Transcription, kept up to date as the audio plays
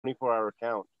24-hour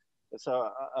count. It's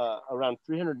around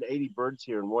 380 birds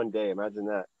here in one day. Imagine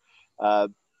that. Uh,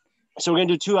 so we're gonna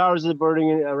do 2 hours of the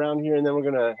birding around here, and then we're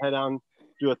gonna head on,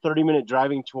 do a 30-minute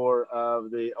driving tour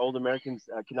of the old American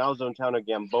Canal Zone town of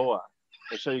Gamboa.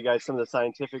 I'll show you guys some of the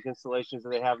scientific installations that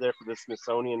they have there for the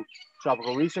Smithsonian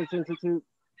Tropical Research Institute,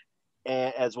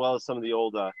 and, as well as some of the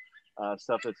old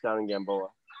stuff that's down in Gamboa.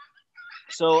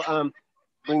 So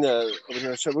we're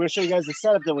gonna show you guys the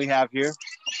setup that we have here.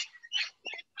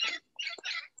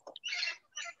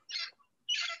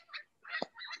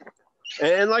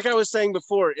 And like I was saying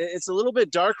before, it's a little bit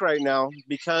dark right now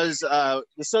because the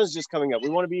sun's just coming up. We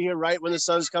want to be here right when the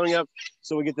sun's coming up,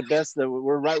 so we get the best.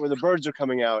 We're right where the birds are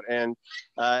coming out. And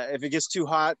if it gets too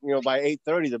hot, by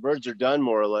 8:30, the birds are done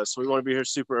more or less. So we want to be here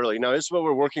super early. Now, this is what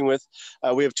we're working with.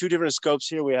 We have two different scopes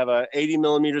here. We have a 80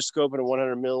 millimeter scope and a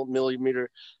 100 millimeter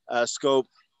scope,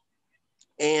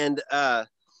 and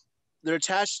they're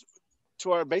attached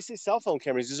to our basic cell phone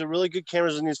cameras. These are really good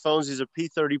cameras on these phones. These are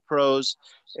P30 Pros,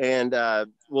 and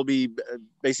we'll be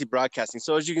basically broadcasting.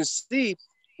 So as you can see,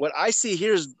 what I see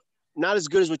here is not as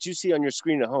good as what you see on your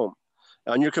screen at home.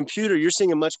 On your computer, you're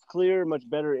seeing a much clearer, much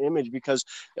better image because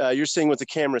you're seeing what the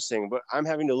camera's seeing, but I'm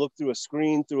having to look through a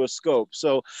screen, through a scope.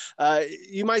 So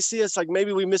you might see us like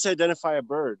maybe we misidentify a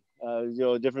bird.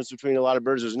 The difference between a lot of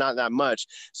birds is not that much.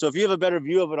 So if you have a better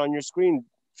view of it on your screen,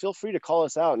 feel free to call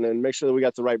us out and then make sure that we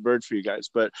got the right bird for you guys.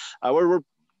 But we're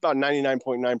about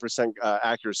 99.9%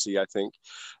 accuracy, I think.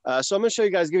 So I'm going to show you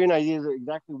guys, give you an idea of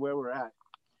exactly where we're at.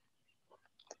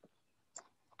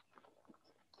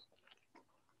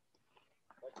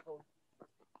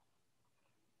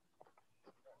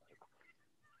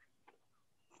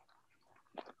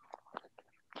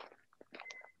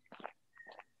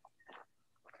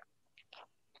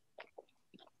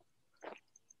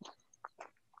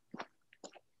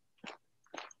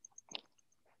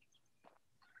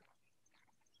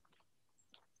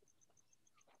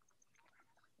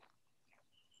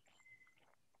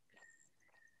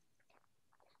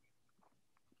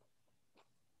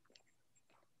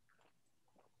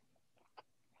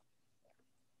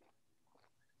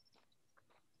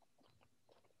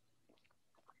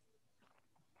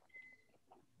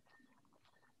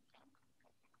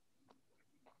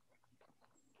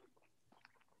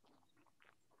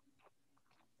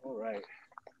 All right.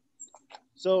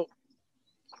 So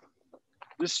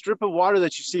this strip of water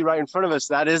that you see right in front of us,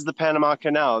 that is the Panama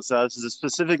Canal. So this is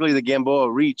specifically the Gamboa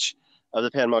reach of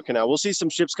the Panama Canal. We'll see some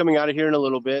ships coming out of here in a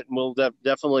little bit, and we'll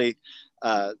definitely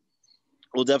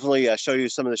show you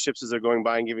some of the ships as they're going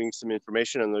by and giving some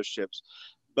information on those ships.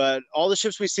 But all the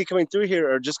ships we see coming through here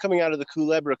are just coming out of the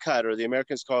Culebra Cut, or the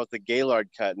Americans call it the Gaylord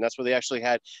Cut. And that's where they actually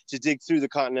had to dig through the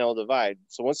Continental Divide.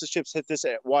 So once the ships hit this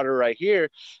water right here,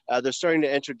 they're starting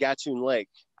to enter Gatun Lake,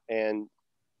 and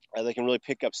they can really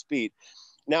pick up speed.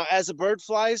 Now, as a bird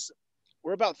flies,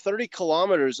 we're about 30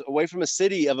 kilometers away from a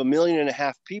city of 1.5 million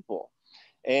people.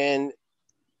 And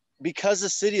because the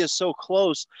city is so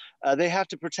close, they have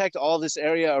to protect all this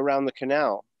area around the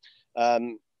canal.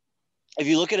 If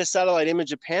you look at a satellite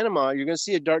image of Panama, you're going to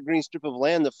see a dark green strip of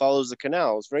land that follows the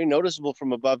canal. It's very noticeable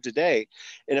from above today.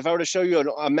 And if I were to show you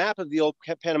a map of the old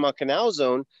Panama Canal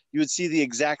Zone, you would see the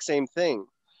exact same thing,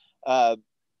 the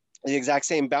exact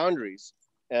same boundaries.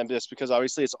 And just because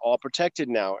obviously it's all protected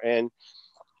now. And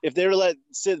if they were to let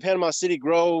Panama City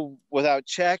grow without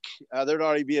check, there'd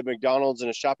already be a McDonald's and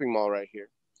a shopping mall right here.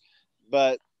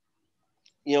 But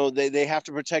they have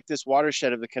to protect this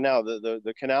watershed of the canal.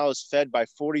 The canal is fed by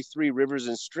 43 rivers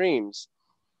and streams.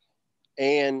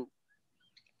 And,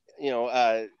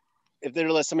 if they were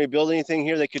to let somebody build anything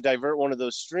here, they could divert one of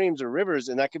those streams or rivers,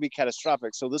 and that could be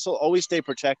catastrophic. So this will always stay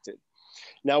protected.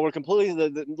 Now, we're completely,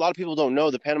 a lot of people don't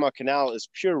know, the Panama Canal is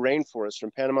pure rainforest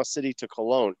from Panama City to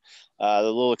Colon. The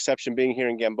little exception being here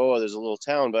in Gamboa, there's a little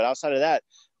town, but outside of that,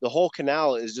 the whole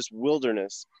canal is just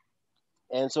wilderness.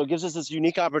 And so it gives us this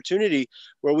unique opportunity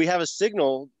where we have a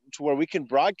signal to where we can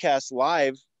broadcast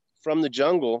live from the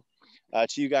jungle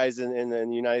to you guys in the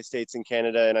United States and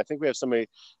Canada. And I think we have somebody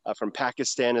from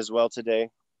Pakistan as well today.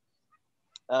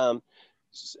 And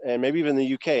maybe even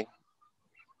the UK.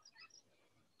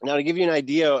 Now, to give you an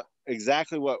idea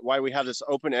exactly why we have this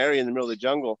open area in the middle of the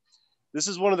jungle, this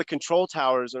is one of the control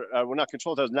towers, or well, not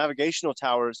control towers, navigational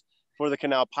towers for the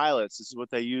canal pilots. This is what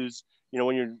they use,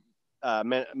 when you're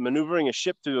maneuvering a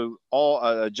ship through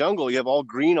a jungle, you have all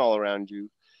green all around you.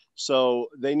 So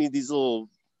they need these little,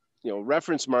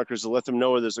 reference markers to let them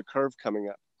know where there's a curve coming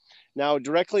up. Now,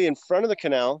 directly in front of the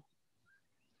canal,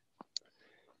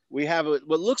 we have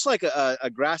what looks like a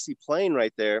grassy plain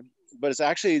right there, but it's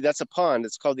actually, that's a pond.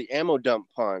 It's called the Ammo Dump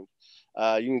Pond.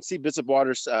 You can see bits of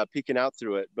water peeking out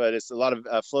through it, but it's a lot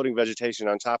of floating vegetation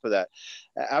on top of that.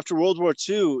 After World War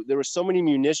II, there were so many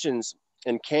munitions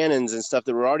and cannons and stuff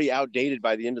that were already outdated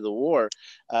by the end of the war.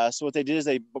 So what they did is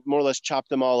they more or less chopped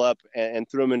them all up and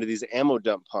threw them into these ammo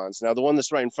dump ponds. Now, the one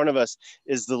that's right in front of us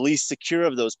is the least secure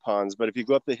of those ponds. But if you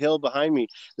go up the hill behind me,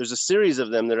 there's a series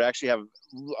of them that actually have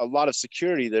a lot of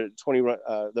security that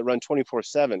run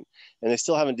 24/7, and they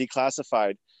still haven't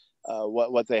declassified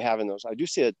what they have in those. I do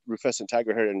see a rufescent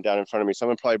tiger heron down in front of me, so I'm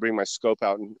gonna probably bring my scope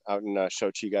out and show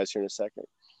it to you guys here in a second.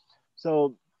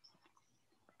 So,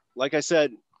 like I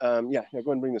said, go ahead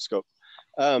and bring the scope.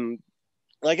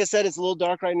 Like I said, it's a little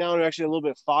dark right now and actually a little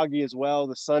bit foggy as well.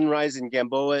 The sunrise in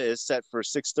Gamboa is set for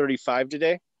 6:35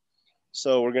 today.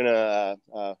 So we're gonna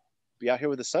be out here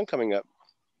with the sun coming up.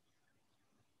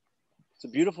 It's a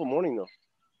beautiful morning though.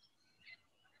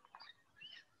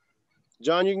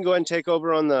 John, you can go ahead and take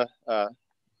over on the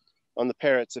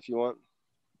parrots if you want.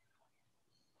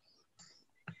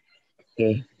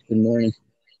 Okay, good morning.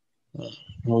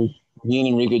 Me and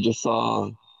Enrique just saw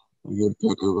a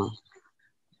woodpecker.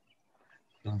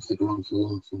 Focusing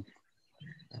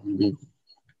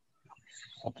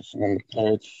on the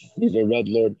parrots. These are red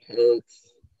lord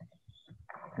parrots.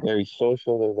 Very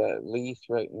social. There's at least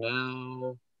right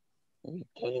now maybe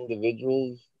 10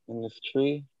 individuals in this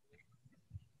tree.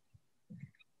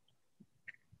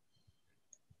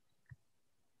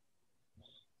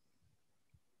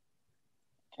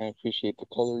 Can't appreciate the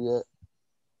color yet.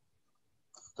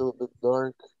 Still a bit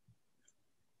dark.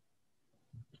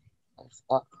 Let's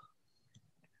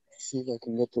see if I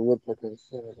can get the woodpecker to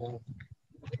sit right now.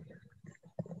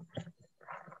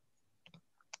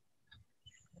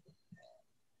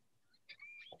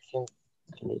 I think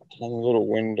a tiny little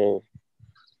window.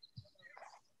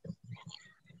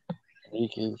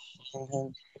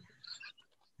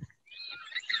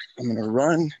 I'm gonna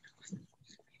run.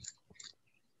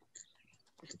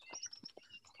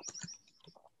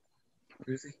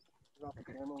 Where is he? Okay.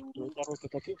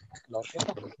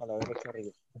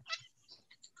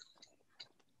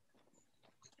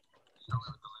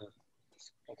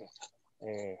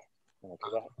 Yeah.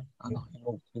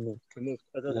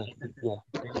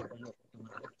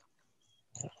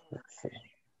 Let's see.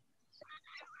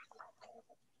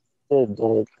 Still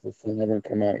dark. This thing hasn't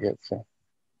come out yet, so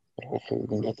hopefully we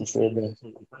can get this little bit.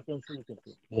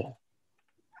 Yeah.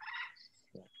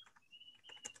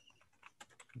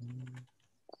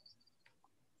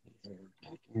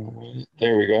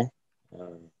 There we go.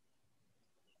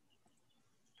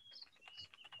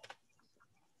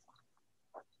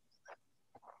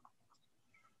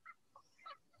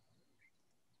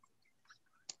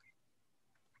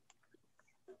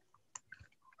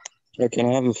 Yeah, can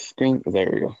I have the screen? There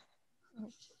we go.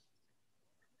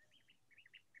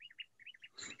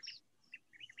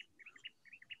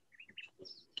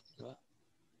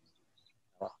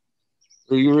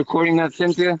 Are you recording that,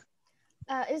 Cynthia?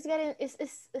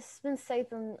 It's been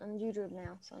saved on YouTube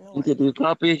now, so no Cynthia, do you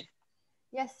copy?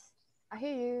 Yes, I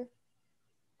hear you.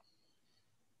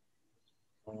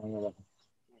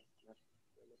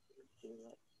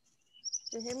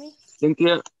 Do you hear me?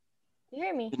 Cynthia? You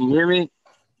hear me? Can you hear me?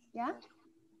 Yeah?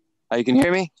 Oh, you can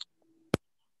hear me?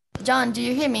 John, do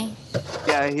you hear me?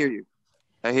 Yeah, I hear you.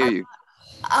 I hear you.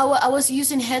 I was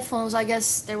using headphones. I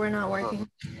guess they were not working.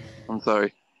 Oh, I'm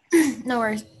sorry. No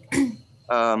worries.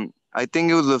 I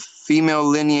think it was a female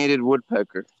lineated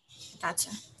woodpecker. Gotcha.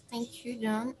 Thank you,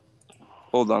 John.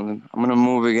 Hold on. I'm gonna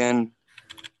move again.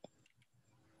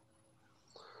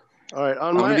 All right,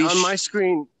 on my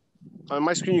screen,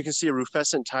 you can see a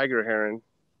rufescent tiger heron.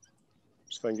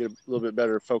 Just so I can get a little bit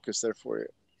better focus there for you.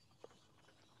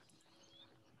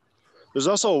 There's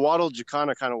also a wattled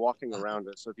jacana kind of walking around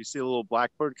it. So if you see a little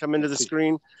blackbird come into the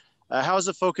screen, how's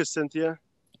the focus, Cynthia?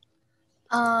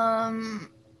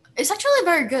 It's actually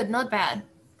very good, not bad.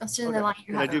 Considering the line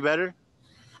you have. Can I do better?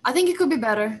 I think it could be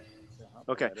better.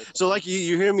 Okay, so like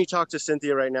you hear me talk to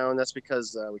Cynthia right now, and that's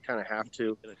because we kind of have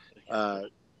to.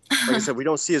 Like I said, we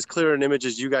don't see as clear an image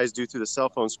as you guys do through the cell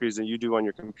phone screens that you do on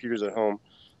your computers at home.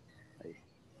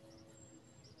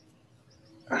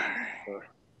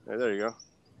 There you go.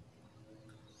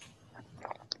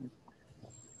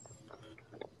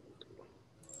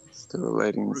 Still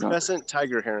lighting. Rufescent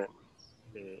tiger heron.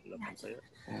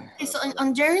 Okay, so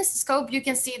on Jerry's scope, you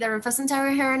can see the rufescent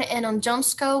tiger heron, and on John's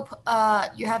scope,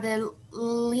 you have the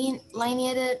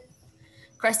lineated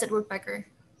crested woodpecker.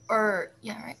 Or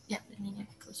right? Yeah, lineated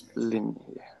closer.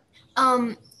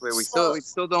 Wait, we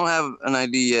still don't have an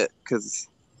idea yet because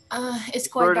it's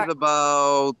quite dark.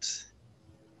 Is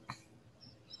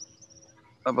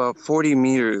about 40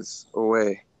 meters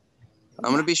away.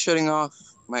 I'm gonna be shutting off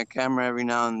my camera every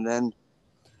now and then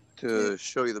to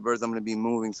show you the birds I'm going to be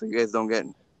moving so you guys don't get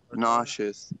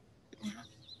nauseous.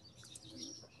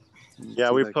 Yeah,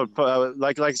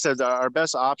 like I said, our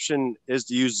best option is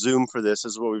to use Zoom for this,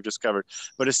 is what we've discovered,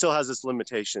 but it still has its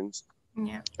limitations.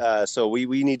 Yeah. So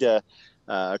we need to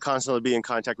constantly be in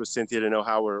contact with Cynthia to know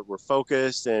how we're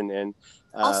focused and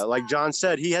Also, like John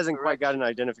said, he hasn't quite got an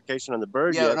identification on the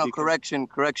bird Yeah, yet. no, correction.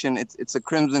 It's a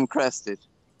crimson crested.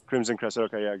 Crimson crest.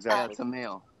 Okay, yeah, exactly. Yeah, it's a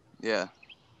male. Yeah.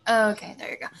 okay,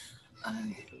 there you go.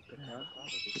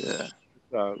 Yeah.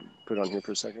 Put it on here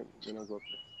for a second. Then I'll go up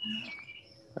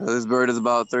there. This bird is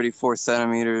about 34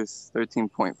 centimeters,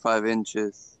 13.5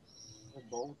 inches.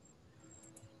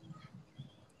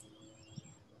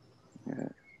 Yeah.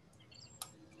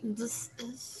 This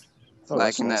is. It's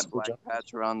lacking that black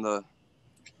patch around the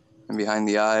and behind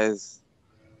the eyes.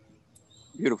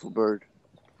 Beautiful bird.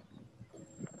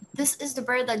 This is the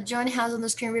bird that John has on the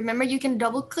screen. Remember, you can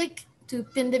double click to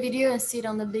pin the video and see it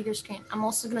on the bigger screen. I'm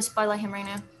also going to spotlight him right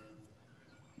now.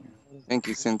 Thank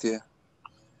you, Cynthia.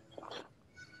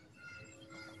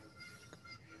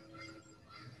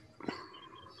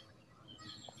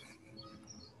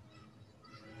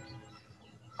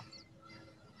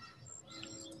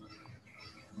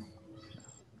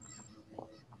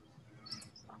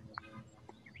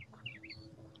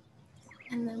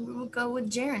 And then we will go with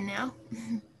Jaren now.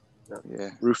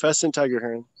 Yeah. Rufescent tiger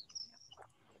heron.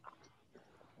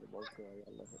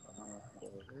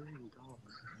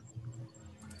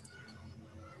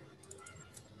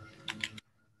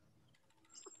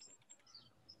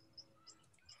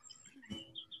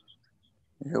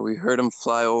 Yeah, we heard him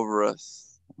fly over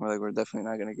us. We're like, we're definitely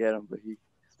not gonna get him, but he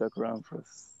stuck around for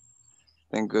us.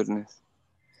 Thank goodness.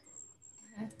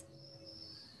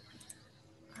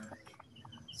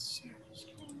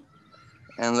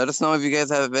 And let us know if you guys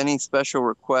have any special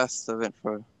requests of it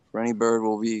for any bird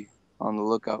we'll be on the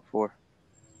lookout for.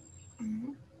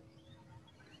 Mm-hmm.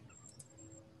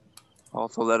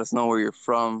 Also, let us know where you're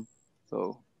from,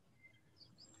 so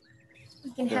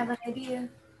We can have an idea.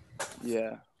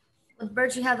 Yeah. What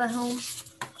birds you have at home.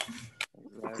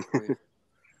 Exactly.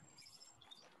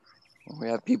 We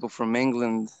have people from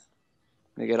England.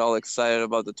 They get all excited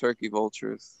about the turkey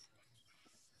vultures.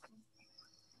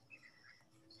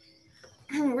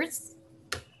 We're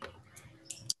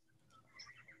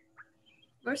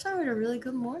having a really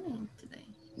good morning today.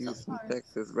 Houston,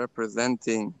 Texas,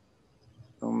 representing.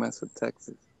 Don't mess with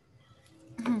Texas.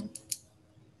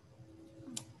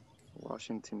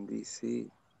 Washington,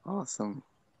 D.C. Awesome.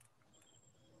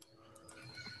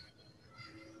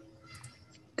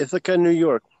 Ithaca, New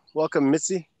York. Welcome,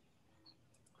 Mitzi.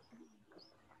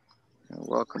 Yeah,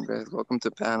 welcome, guys. Welcome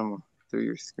to Panama through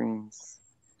your screens.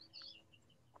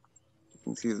 You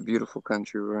can see the beautiful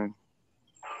country we're in.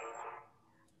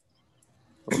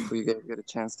 Hopefully you guys get a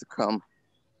chance to come.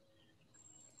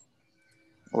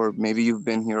 Or maybe you've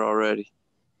been here already.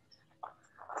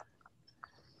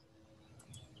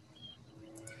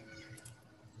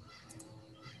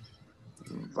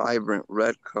 Vibrant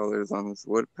red colors on this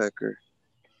woodpecker.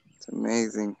 It's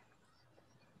amazing.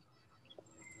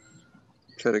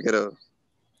 Try to get a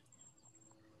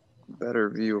better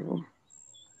view of them.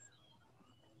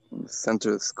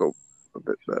 Center the scope a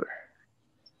bit better.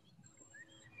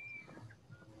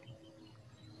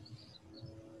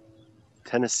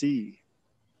 Tennessee.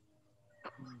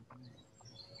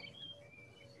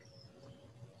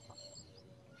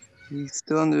 He's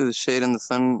still under the shade and the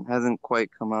sun hasn't quite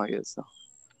come out yet, so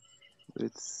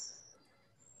it's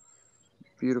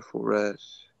beautiful red.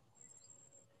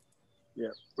 Yeah,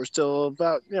 we're still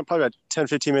about, probably about 10,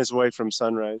 15 minutes away from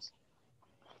sunrise.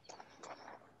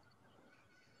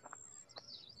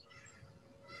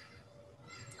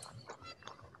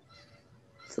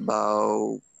 It's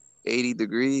about 80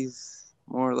 degrees,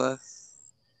 more or less.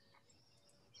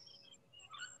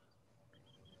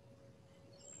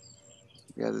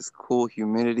 We got this cool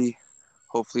humidity.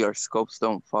 Hopefully our scopes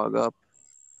don't fog up.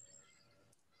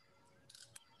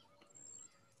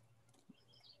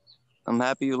 I'm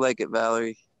happy you like it,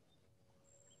 Valerie.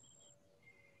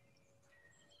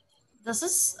 This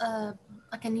is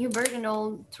like a new bird,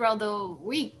 throughout the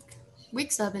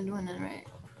weeks I've been doing it, right?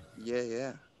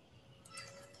 Yeah.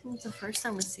 I think it's the first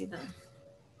time we see the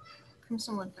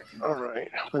crimson woodpecker. All right,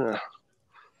 I'm gonna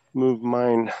move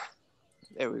mine.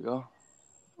 There we go.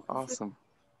 Awesome.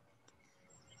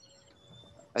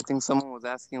 I think someone was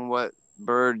asking what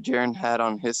bird Jaren had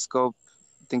on his scope.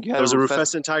 I think you had It was a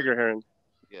rufescent tiger heron.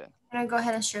 Yeah. I'm gonna go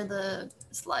ahead and share the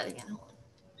slide again. Hold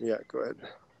on. Yeah, go ahead.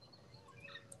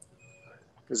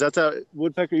 Is that the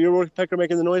woodpecker? Your woodpecker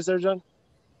making the noise there, John?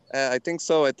 I think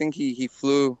so. I think he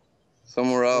flew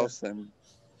somewhere else and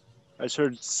I just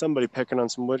heard somebody pecking on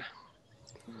some wood.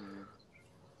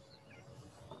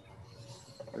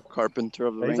 The carpenter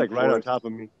of the He's like right on rainforest. top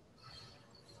of me.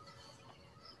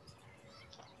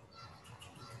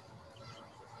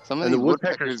 Some of And these the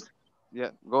woodpeckers.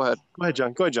 Yeah, go ahead. Go ahead,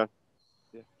 John. Go ahead, John.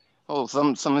 Yeah. Oh,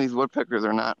 some of these woodpeckers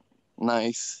are not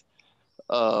nice.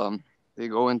 They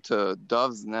go into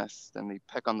doves' nests and they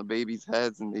peck on the babies'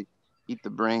 heads and they eat the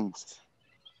brains.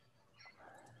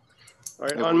 All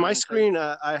right. Yeah, On my screen,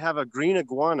 I have a green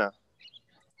iguana.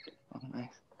 Oh, nice.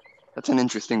 That's an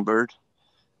interesting bird.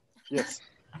 Yes.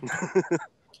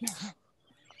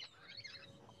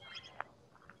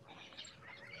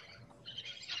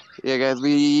 Yeah, guys,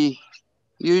 we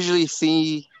usually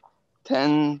see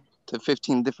 10 to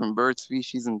 15 different bird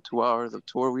species in 2 hours of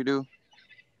tour we do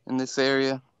in this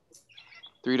area.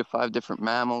 3 to 5 different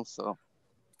mammals. So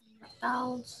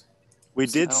Owls. We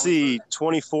did see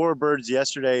 24 birds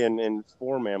yesterday and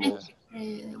 4 mammals.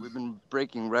 yeah, we've been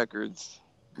breaking records.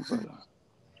 But,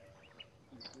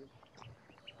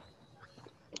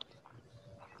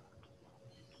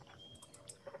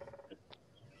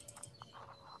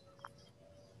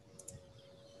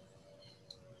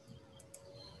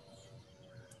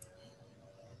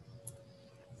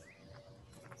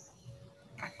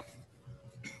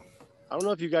 I don't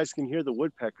know if you guys can hear the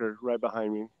woodpecker right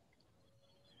behind me.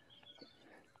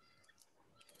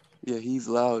 yeah, he's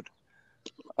loud.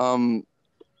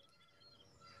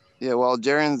 Yeah, while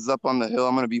Jaren's up on the hill,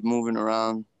 I'm gonna be moving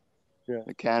around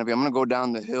the canopy. I'm gonna go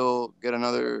down the hill, get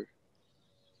another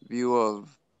view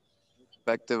of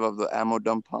perspective of the ammo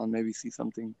dump pond, maybe see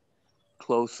something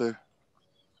closer.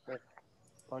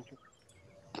 Poncho.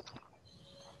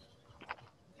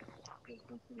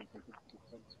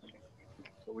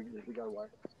 So we got a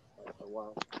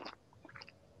while.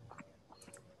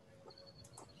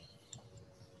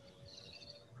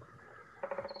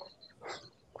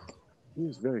 He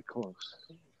was very close.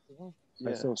 Yeah.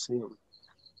 I just don't see him.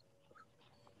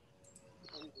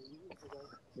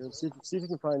 Yeah, see if you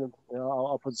can find him. Yeah,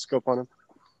 I'll put the scope on him.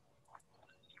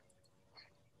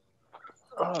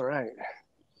 All right.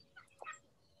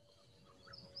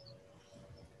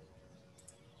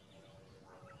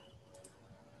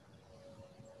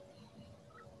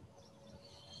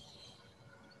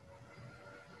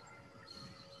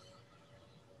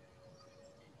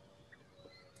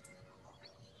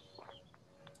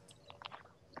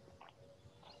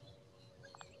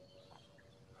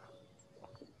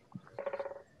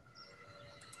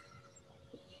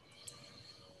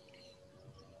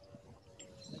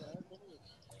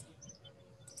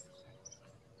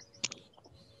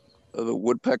 The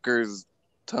woodpecker's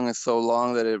tongue is so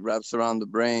long that it wraps around the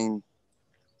brain,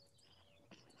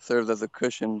 serves as a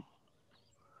cushion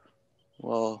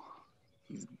while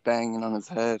he's banging on his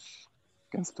head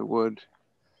against the wood.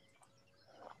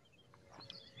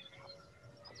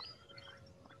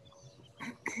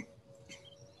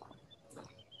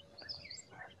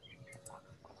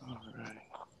 All right.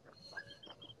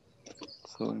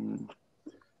 So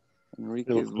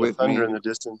Enrique's with thunder me. in the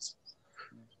distance.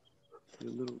 A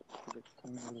little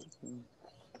thing.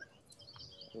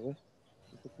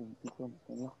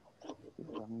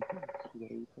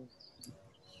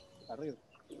 Arriba.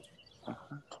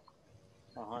 Ajá.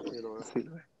 Ajá, sí lo veo. Sí,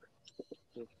 lo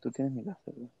veo. Tú tienes mi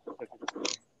láser, ¿no?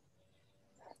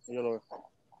 Yo lo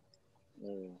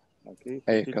veo. Aquí,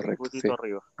 Correcto, justito sí.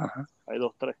 arriba. Ajá. Hay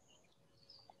 2, 3.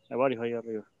 Hay varios ahí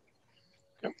arriba.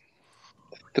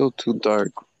 Still too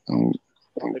dark.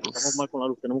 Estamos mal con la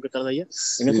luz, tenemos que estar de allá.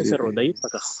 Sí. En ese cerro, de ahí para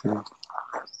acá. Sí.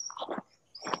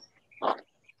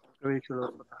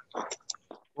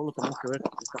 Todo lo tenemos que ver de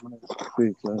esta manera.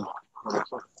 Sí, claro.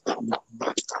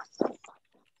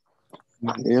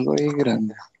 Hielo ahí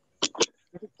grande.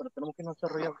 Pero tenemos que irnos al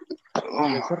cerro ya.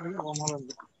 El cerro ya vamos a ver.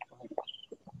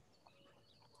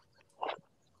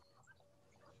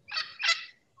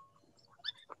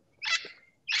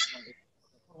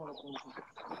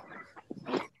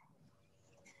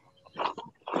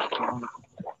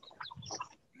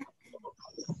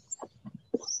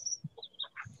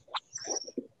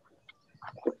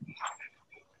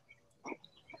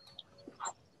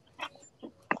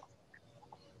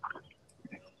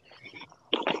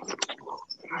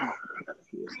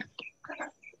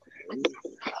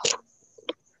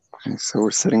 So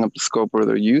we're setting up the scope where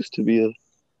there used to be a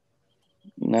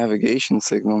navigation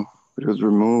signal, but it was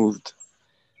removed.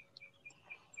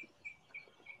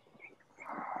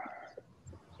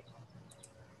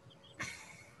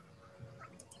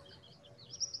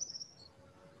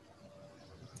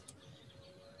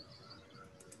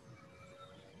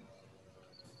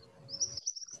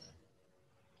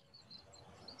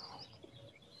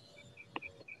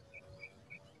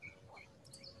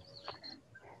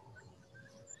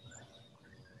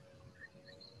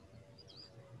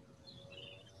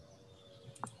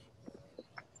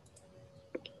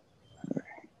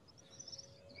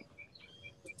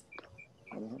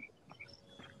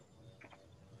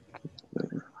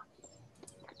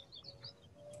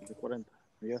 40.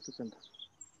 Ya 60.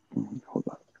 Hold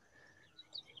on.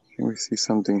 I think we see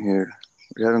something here.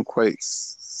 We haven't quite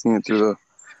seen it through the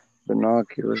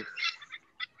binoculars.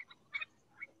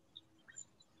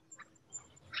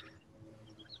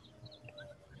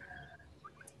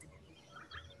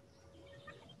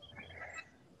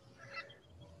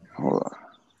 Hold on.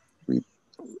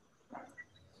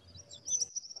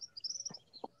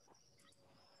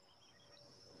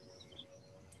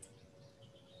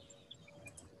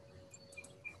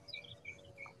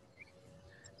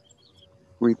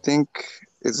 We think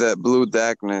it's that blue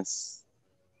Dacnus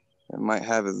that might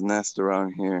have his nest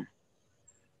around here.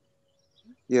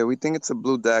 Yeah, we think it's a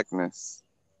blue Dacnus.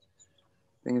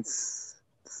 I think it's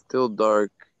still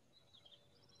dark.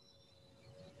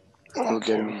 Still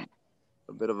getting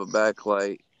a bit of a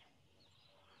backlight.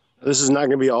 This is not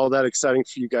going to be all that exciting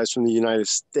for you guys from the United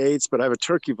States, but I have a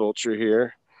turkey vulture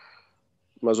here.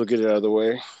 Might as well get it out of the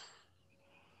way.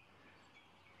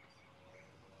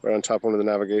 Right on top of one of the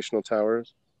navigational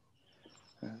towers.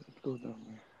 Let's go down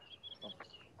there.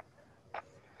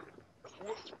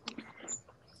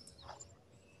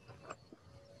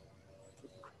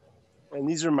 And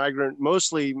these are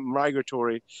mostly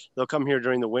migratory. They'll come here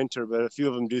during the winter, but a few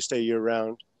of them do stay year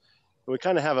round. And we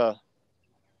kind of have a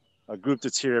group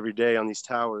that's here every day on these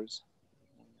towers.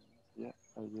 Yeah.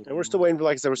 And we're still waiting for,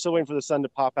 like I said, we're still waiting for the sun to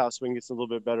pop out so we can get a little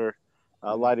bit better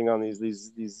lighting on these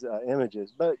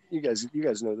images. But you guys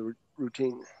know the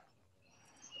routine.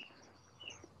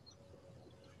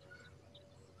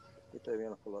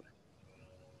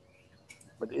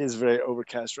 But it is very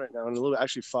overcast right now and a little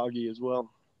actually foggy as well.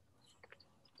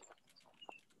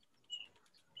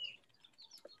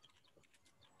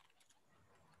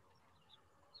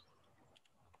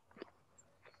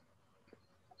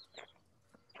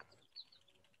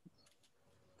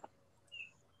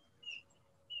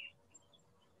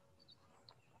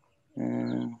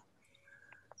 And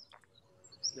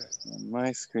on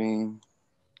my screen,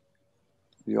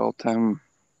 the all-time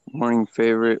morning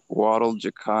favorite, Wattle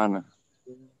Jacana,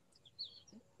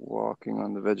 walking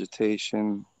on the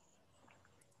vegetation.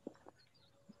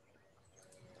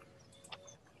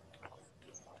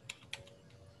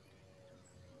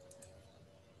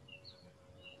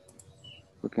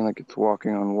 Looking like it's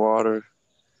walking on water.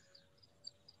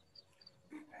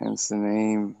 Hence the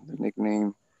name, the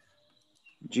nickname,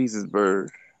 Jesus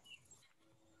Bird.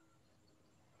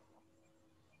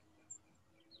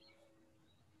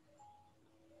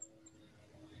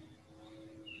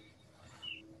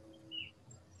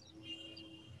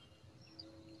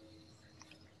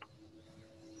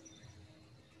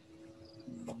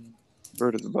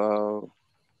 Bird is about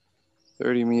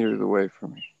 30 meters away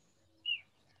from me.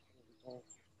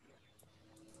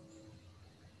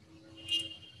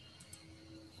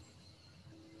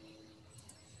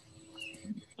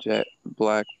 Jet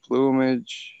black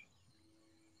plumage.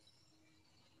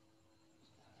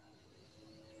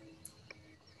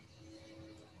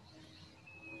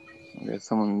 I had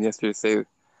someone yesterday say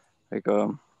like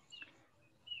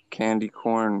candy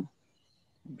corn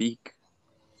beak.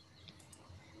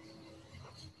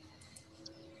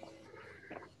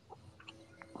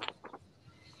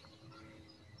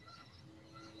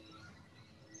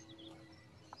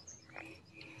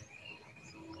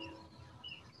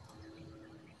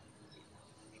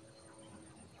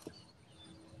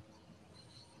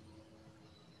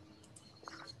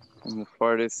 In the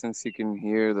far distance, you can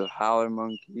hear the howler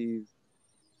monkeys.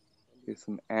 There's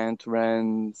some ant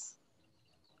wrens.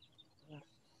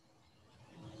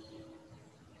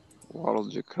 Wattle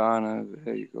Jacana.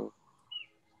 There you go.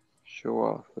 Show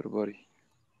off, little buddy.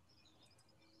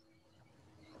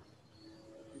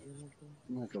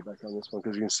 I'm gonna go back on this one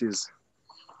because you can see his.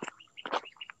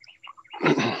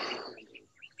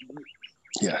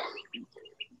 Yeah.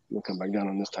 We'll come back down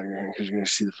on this tiger here because you're gonna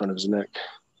see the front of his neck.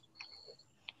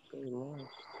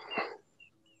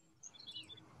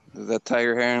 Does that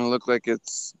tiger heron look like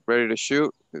it's ready to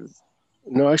shoot?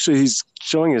 No, actually, he's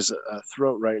showing his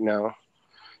throat right now.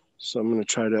 So I'm gonna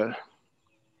try to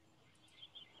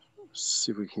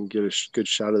see if we can get a good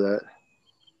shot of that.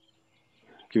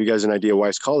 Give you guys an idea why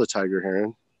it's called a tiger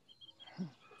heron.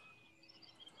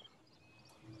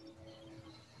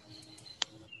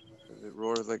 It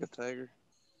roars like a tiger.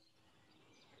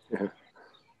 Yeah.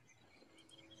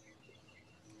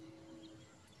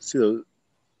 See those?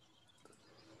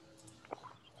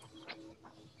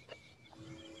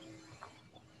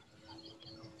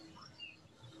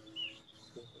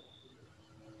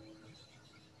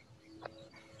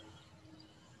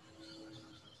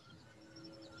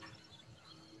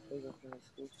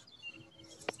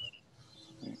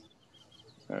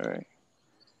 All right.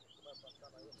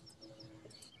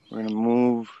 We're gonna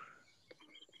move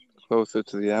closer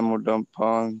to the ammo dump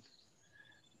pond.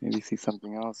 Maybe see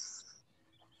something else.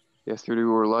 Yesterday we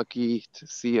were lucky to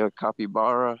see a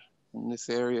capybara in this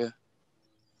area.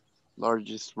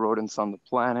 Largest rodents on the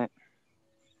planet.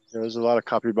 There's a lot of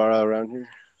capybara around here.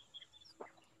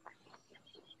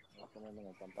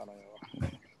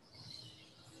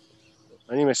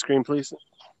 I need my screen, please.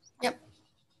 Yep.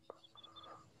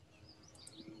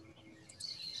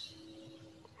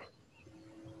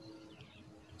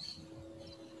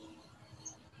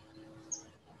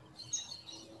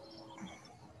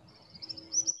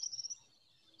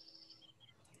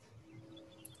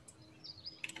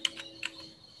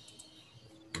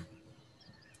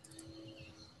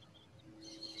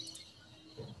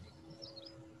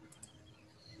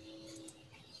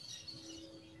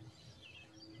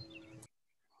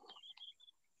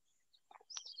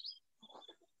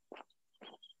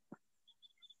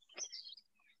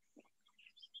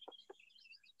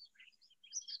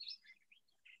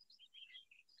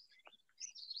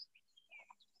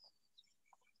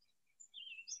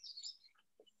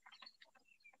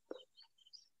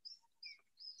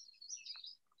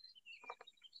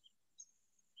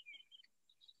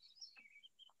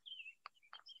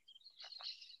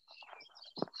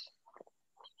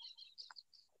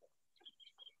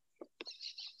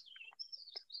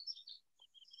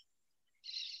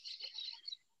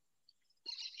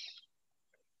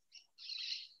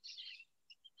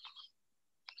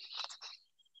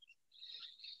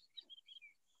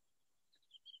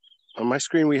 On my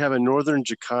screen, we have a northern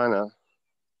jacana.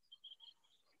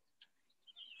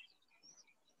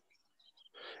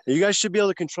 You guys should be able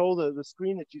to control the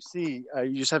screen that you see.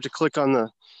 You just have to click on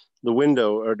the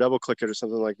window or double click it or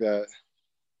something like that.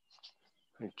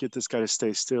 And get this guy to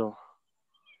stay still.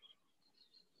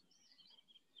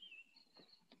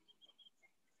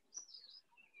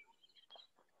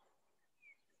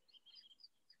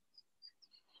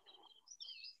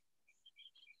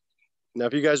 Now,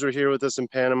 if you guys were here with us in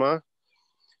Panama,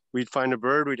 we'd find a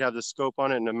bird, we'd have the scope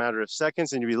on it in a matter of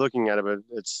seconds and you'd be looking at it, but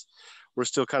we're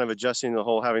still kind of adjusting the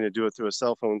whole having to do it through a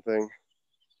cell phone thing.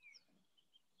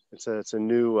 It's a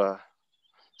new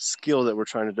skill that we're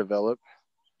trying to develop.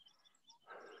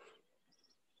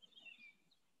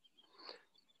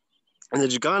 And the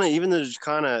jacana, even the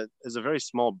jacana is a very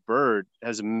small bird,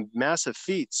 has massive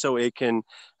feet, so it can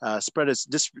spread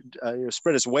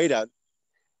its weight out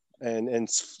and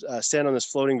stand on this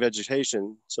floating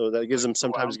vegetation. So that gives them,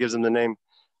 sometimes gives them the name,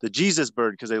 the Jesus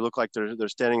bird, because they look like they're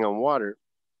standing on water.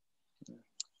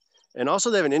 And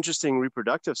also they have an interesting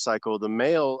reproductive cycle.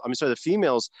 The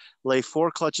females lay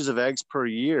 4 clutches of eggs per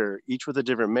year, each with a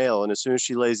different male. And as soon as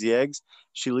she lays the eggs,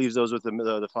 she leaves those with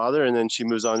the father, and then she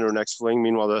moves on to her next fling.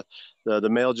 Meanwhile, the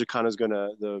male jacana is going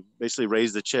to basically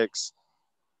raise the chicks.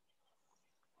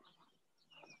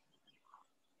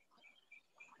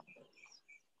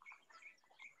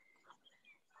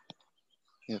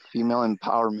 Yeah, female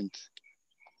empowerment.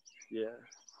 Yeah.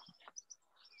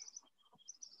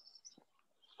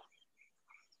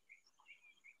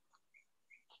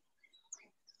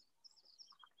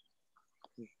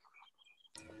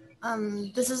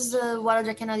 This is the water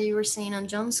jacana that you were seeing on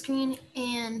John's screen,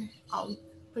 and I'll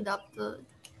put up the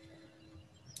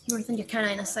northern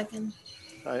jacana in a second.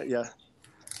 Yeah.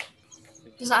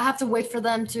 Because I have to wait for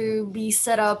them to be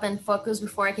set up and focused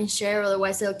before I can share.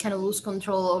 Otherwise, they'll kind of lose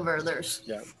control over theirs.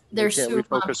 Yeah. Their We can't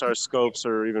refocus our scopes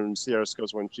or even see our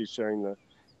scopes when she's sharing the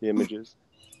images.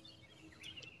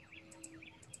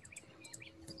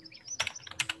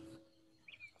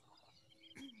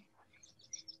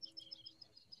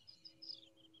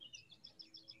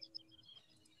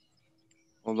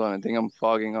 Hold on, I think I'm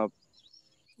fogging up.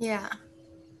 Yeah.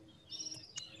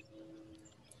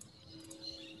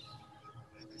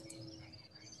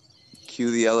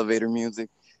 Cue the elevator music.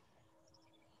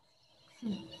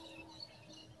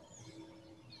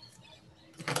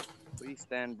 Please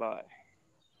stand by.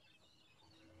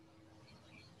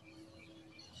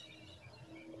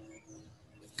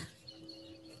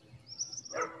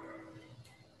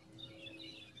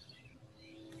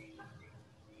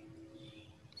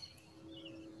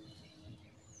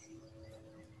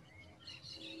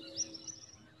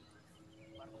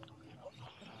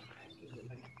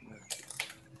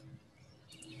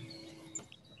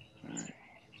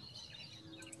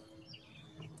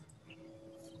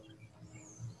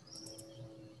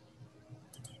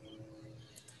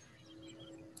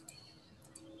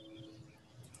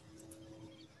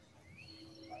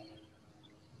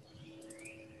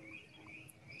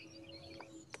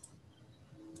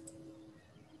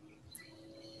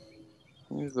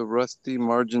 Here's the rusty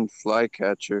margin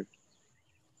flycatcher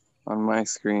on my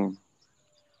screen.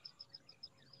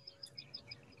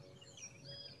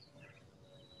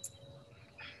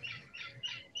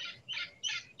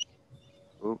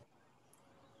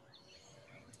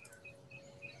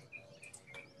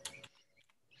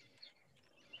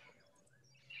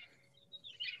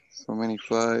 So many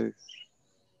flies.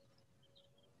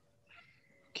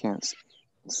 Can't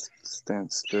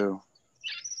stand still.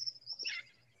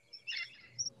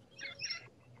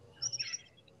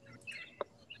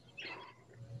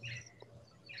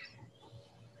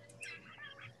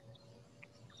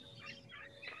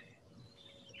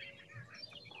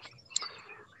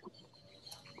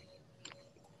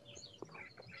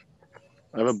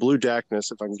 I have a blue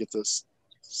Dacnus if I can get this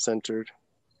centered.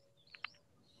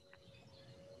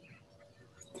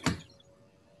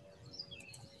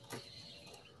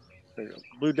 There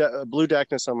you go. Blue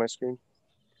Dacnus on my screen.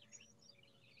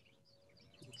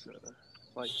 It's a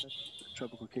flight catch,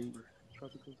 tropical kingbird.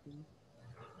 Tropical kingbird.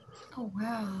 Oh,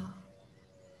 wow.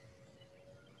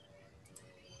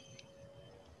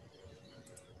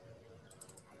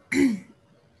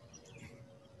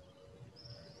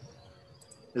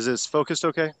 Is this focused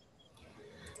okay?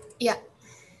 Yeah.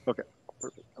 Okay,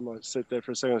 perfect. I'm gonna sit there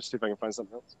for a second and see if I can find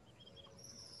something else.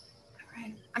 All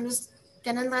right. I'm just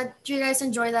gonna let you guys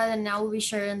enjoy that, and now we'll be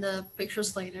sharing the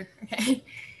pictures later. Okay.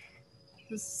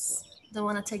 Just don't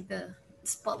want to take the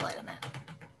spotlight on that.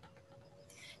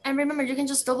 And remember, you can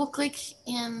just double click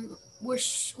and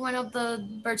which one of the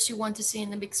birds you want to see in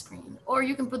the big screen, or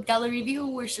you can put gallery view,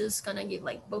 which is gonna give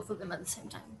like both of them at the same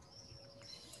time.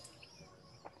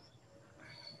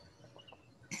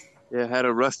 Yeah, I had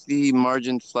a rusty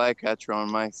margin flycatcher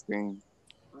on my screen,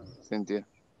 Cynthia.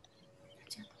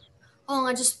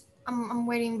 Oh, I'm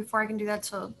waiting before I can do that,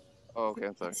 so Oh, okay,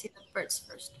 I'm sorry. let's see the birds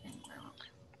first.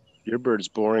 Your bird's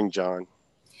boring, John.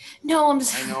 No, I'm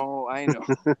just. I know.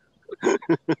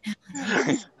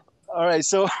 All right,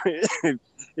 so if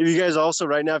you guys also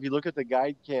right now, if you look at the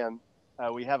guide cam,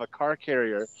 we have a car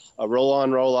carrier, a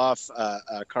roll-on, roll-off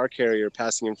car carrier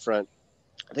passing in front.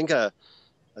 I think a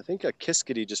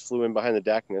Kiskadee just flew in behind the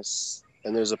Dacnus,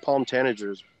 and there's a palm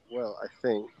tanager as well, I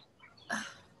think.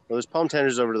 Well, there's palm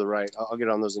tanagers over to the right. I'll get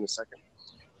on those in a second.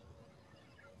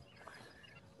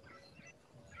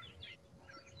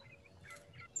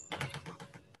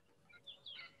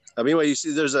 Anyway, you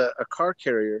see there's a car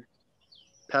carrier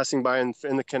passing by in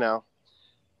the canal.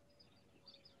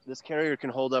 This carrier can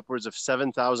hold upwards of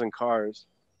 7,000 cars.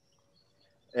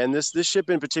 And this ship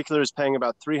in particular is paying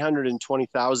about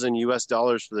 $320,000 US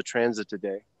for the transit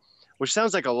today, which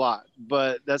sounds like a lot,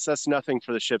 but that's nothing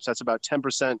for the ships. That's about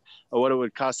 10% of what it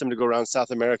would cost them to go around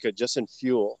South America just in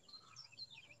fuel.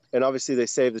 And obviously they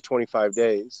save the 25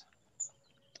 days.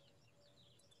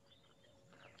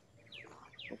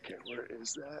 Okay, where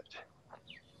is that?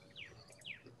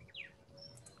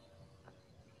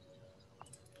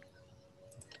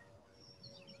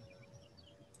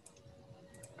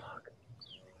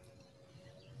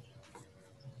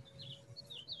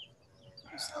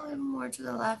 Just a little more to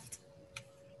the left.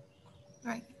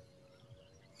 Right.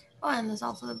 Oh, and there's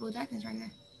also the blue Dacnus right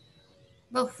here.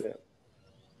 Both. Yeah.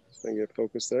 Just gonna get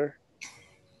focus there.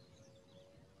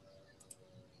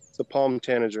 It's a palm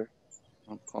tanager.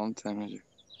 Oh, palm tanager.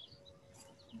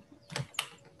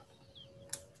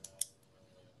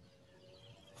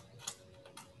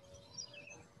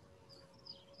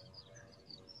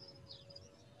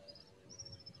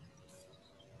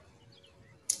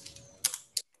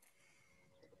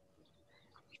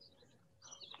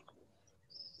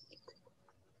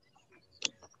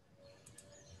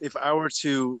 If I were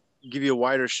to give you a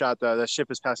wider shot, that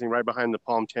ship is passing right behind the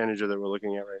palm tanager that we're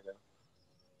looking at right now.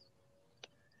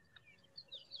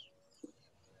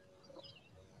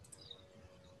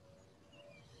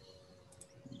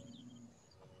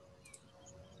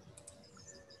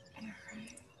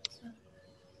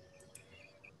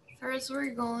 First, we're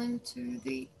going to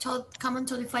the common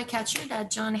totally flycatcher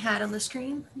that John had on the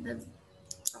screen, the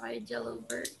bright yellow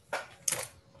bird.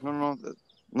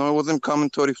 No, it wasn't common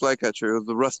toady flycatcher. It was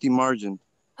the rusty margin.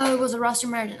 Oh, it was a rusty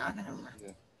margin. I can't remember.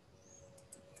 Yeah.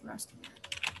 Rusty margin.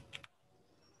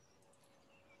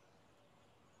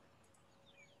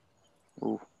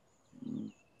 Oh.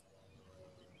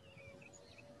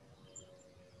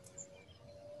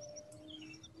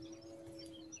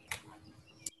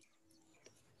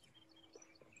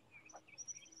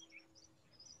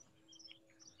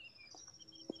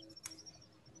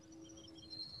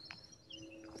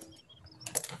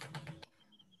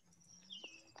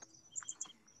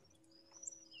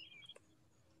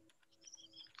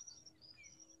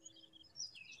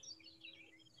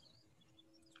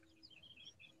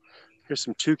 Here's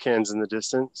some toucans in the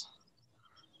distance.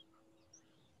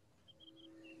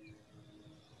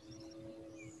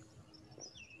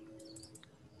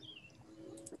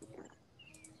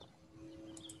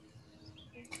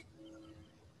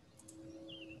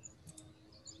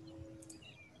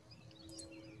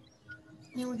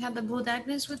 And we have the blue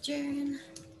Dacnus with Jaren.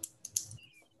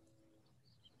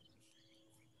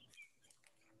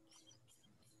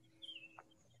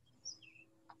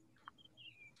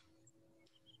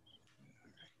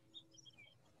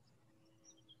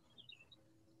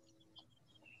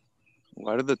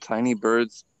 Why do the tiny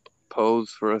birds pose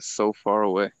for us so far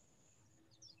away?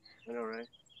 I know, right?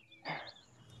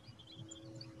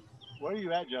 Where are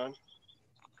you at, John?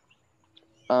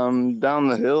 Down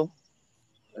the hill.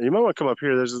 You might want to come up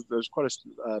here. There's quite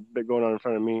a bit going on in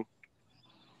front of me.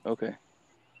 Okay.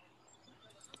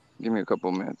 Give me a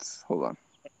couple minutes. Hold on.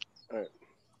 All right.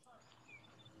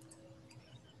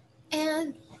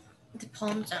 And the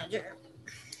palm charger.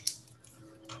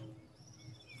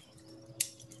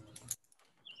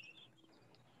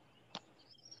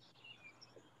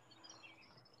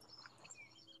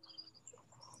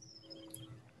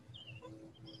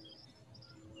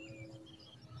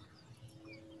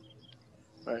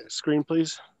 All right, screen,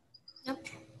 please. Yep.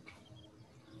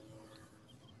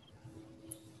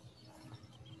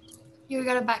 You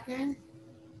got a background?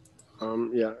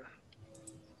 Yeah.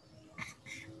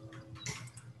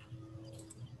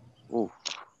 Oh.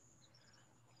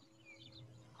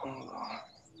 Hold on.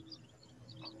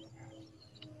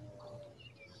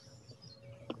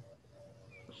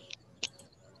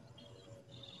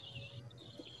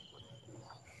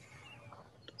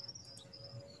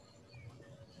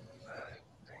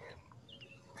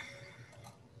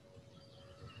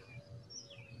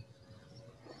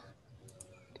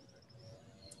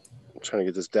 I'm trying to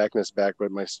get this darkness back,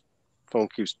 but my phone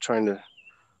keeps trying to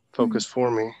focus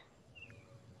for me.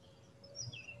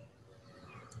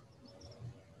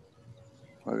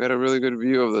 I got a really good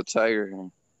view of the tiger here.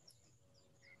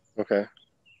 Okay.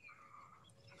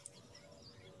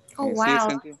 Oh, Can you see it, wow.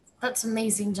 Cynthia? That's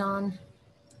amazing, John.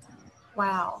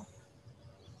 Wow.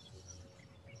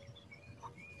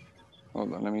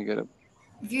 Hold on, let me get it.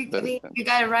 If you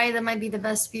got it right, that might be the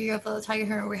best view of the tiger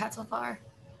heron we had so far.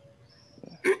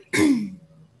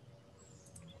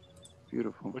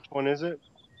 Beautiful. Which one is it?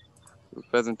 The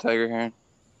pheasant tiger heron.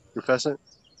 Your pheasant?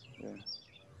 Yeah.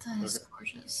 That is Okay.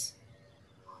 gorgeous.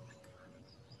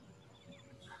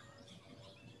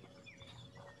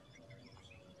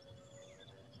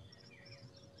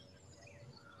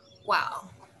 Wow.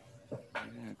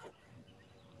 Yeah.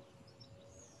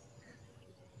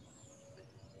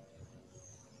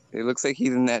 It looks like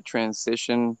he's in that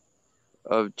transition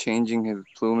of changing his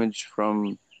plumage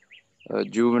from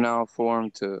juvenile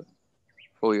form to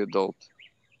fully adult.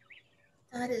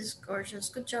 That is gorgeous.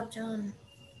 Good job, John.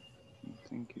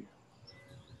 Thank you.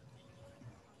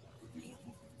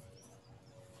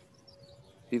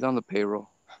 He's on the payroll.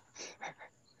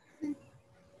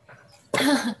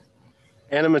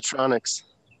 Animatronics.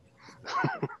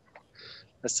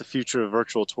 That's the future of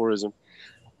virtual tourism.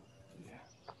 Yeah.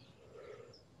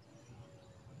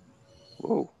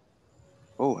 Whoa.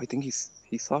 Oh, I think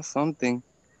he saw something.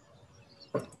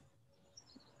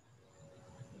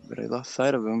 But I lost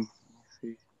sight of him. Let's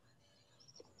see.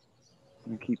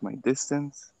 I'm gonna keep my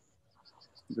distance.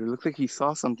 But it looks like he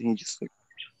saw something. He just like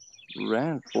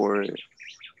ran for it.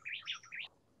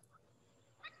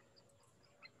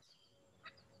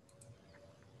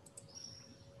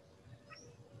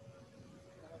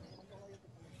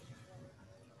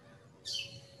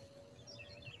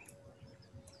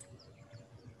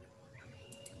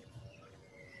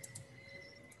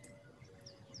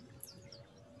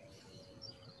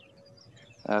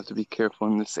 I have to be careful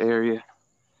in this area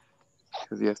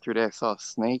because yesterday I saw a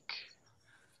snake.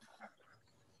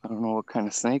 I don't know what kind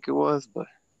of snake it was, but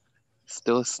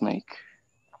still a snake.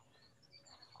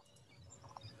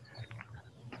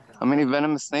 How many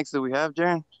venomous snakes do we have,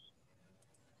 Jaren?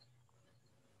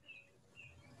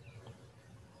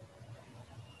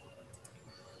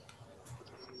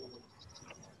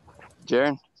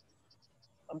 Jaren,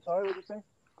 I'm sorry, what did you say?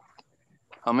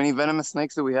 how many venomous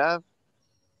snakes do we have?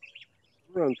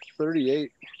 We're on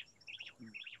 38.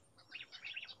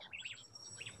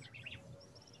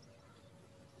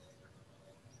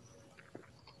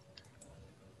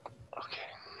 Okay.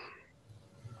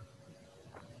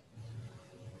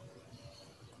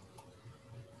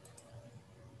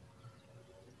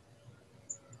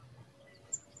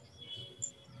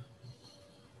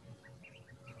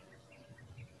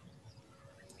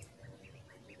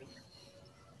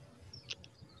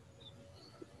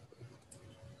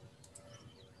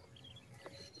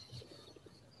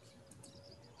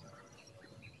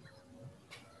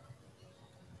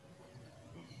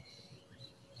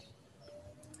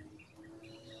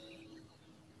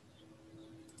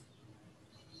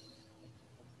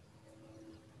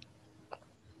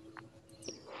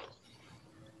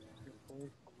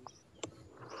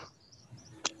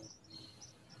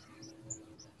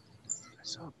 I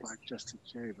saw a black Justin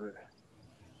Jay, but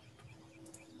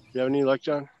you have any luck,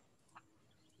 John?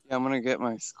 Yeah, I'm gonna get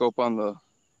my scope on the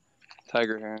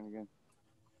tiger heron again.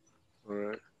 All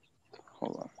right.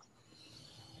 Hold on.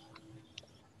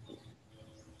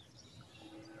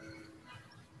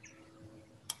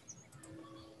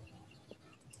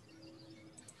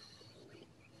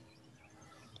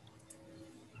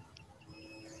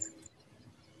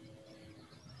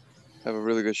 have a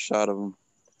really good shot of them.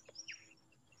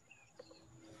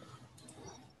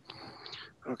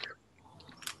 Okay.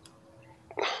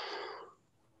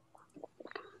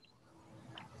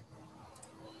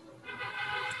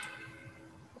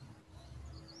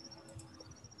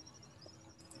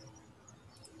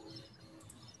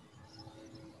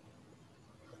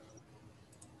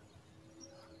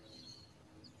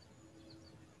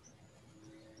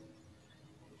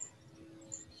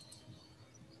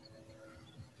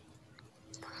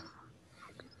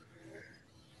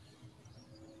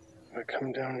 I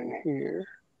come down in here.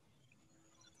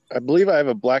 I believe I have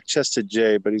a black-chested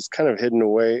jay, but he's kind of hidden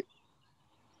away.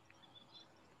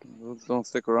 Those don't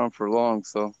stick around for long,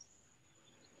 so.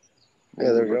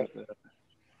 Yeah, there we go. I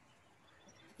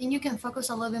think you can focus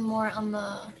a little bit more on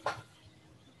the.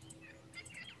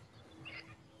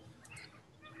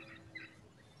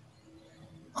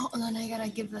 Oh, and then I gotta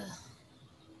give the.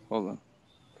 Hold on.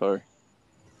 Sorry.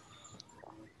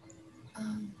 How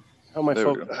am I There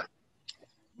we go. focused?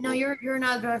 No, you're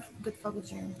not very good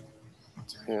focuser.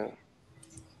 Yeah.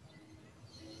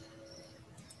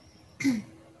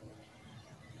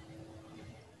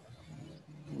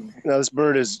 Now this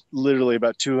bird is literally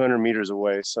about 200 meters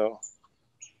away. So,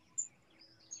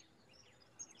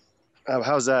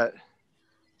 how's that?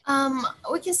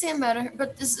 We can see him better,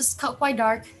 but this is quite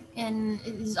dark, and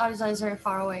his eyes are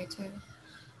far away too.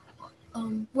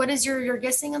 What is your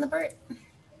guessing on the bird?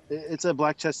 It's a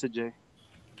black-chested jay.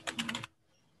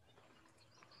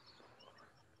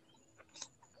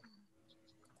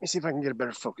 Let me see if I can get a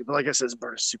better focus. But like I said, this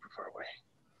bird is super far away.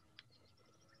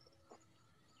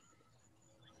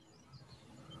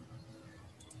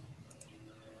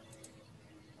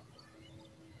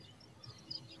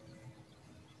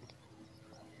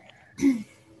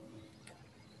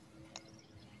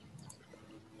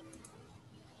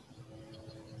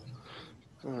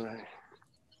 All right.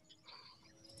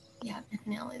 Yeah,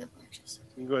 definitely the black-chested.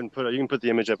 You can go ahead and you can put the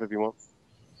image up if you want.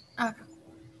 Okay.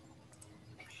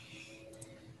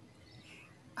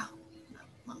 Oh, no,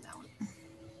 not that one.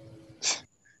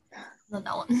 Not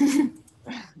that one.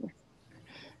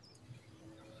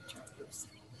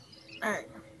 All right.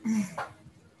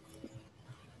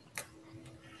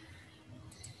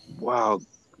 Wow.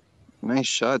 Nice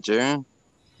shot, Jaren.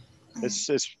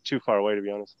 It's too far away to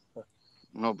be honest.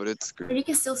 No, but it's But great. you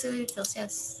can still see the details,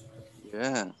 yes.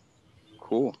 Yeah.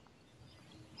 Cool.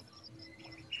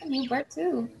 A new bird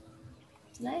too.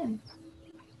 Damn.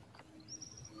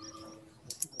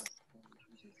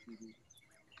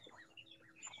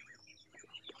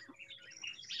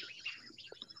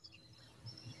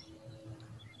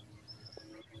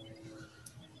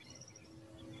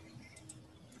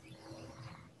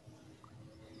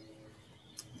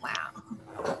 Wow.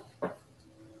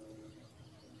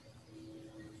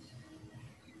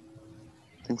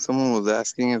 I think someone was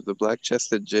asking if the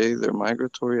black-chested jays are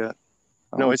migratory.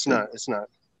 No, it's not. It's not.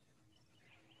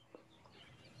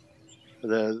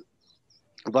 The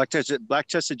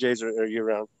black-chested jays are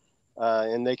year-round,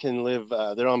 and they can live.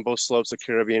 They're on both slopes of the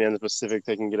Caribbean and the Pacific.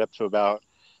 They can get up to about,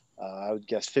 I would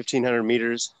guess, 1,500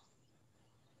 meters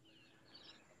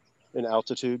in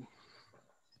altitude.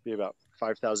 Be about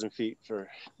 5,000 feet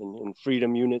in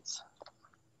freedom units.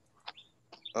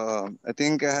 I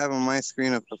think I have on my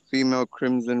screen a female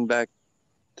crimson-back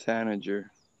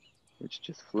tanager, which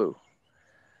just flew.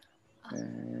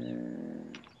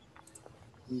 And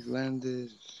he's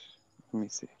landed. Let me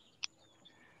see.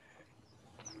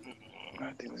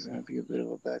 I think there's gonna be a bit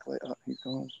of a backlight. Oh, he's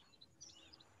gone.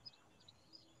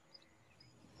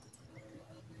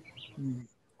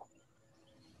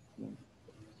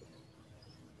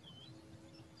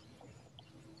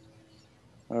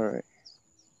 All right.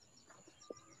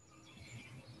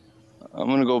 I'm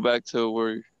gonna go back to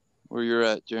where you're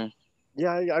at, Jaren.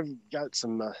 Yeah, I've got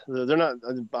some. They're not.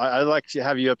 I like to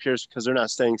have you up here because they're not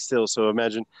staying still. So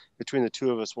imagine between the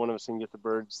two of us, one of us can get the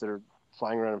birds that are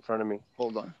flying around in front of me.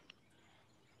 Hold on.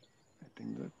 I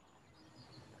think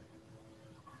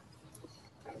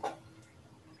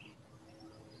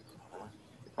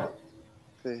that.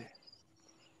 Okay.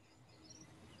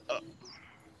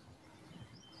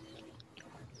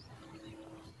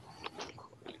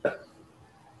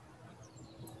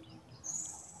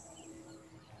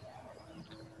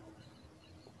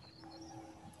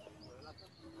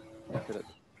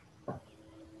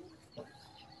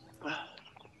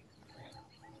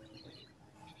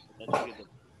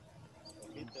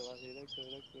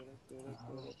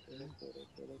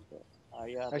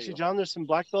 Actually, John, there's some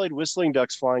black-bellied whistling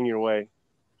ducks flying your way.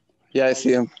 Yeah, I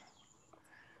see him.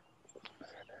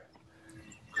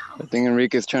 I think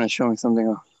Enrique is trying to show me something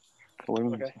else.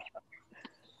 Okay.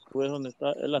 ¿Tú ves dónde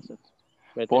está el láser?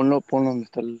 Vete. Ponlo donde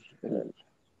está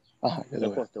Ajá, ya El lo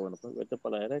veo. poste, bueno, pues vete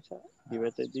para la derecha y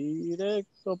vete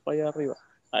directo para allá arriba.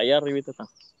 Allá arribita está.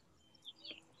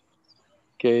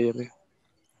 ¿Qué hay arriba?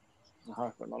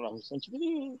 Ajá, pero no, las luces son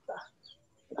chiquititas.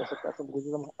 Entonces un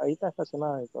poquitito más. Ahí está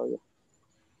estacionada ahí todavía.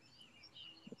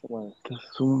 No se mueve. Está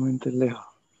sumamente lejos.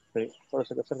 Sí, por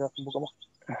eso que acercas un poco más.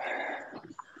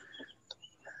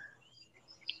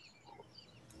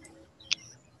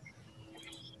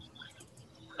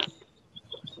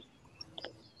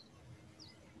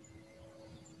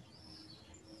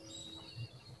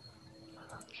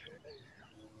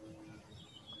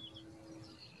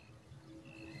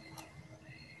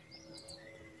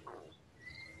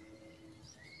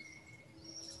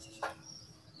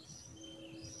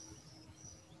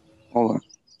 Hold on.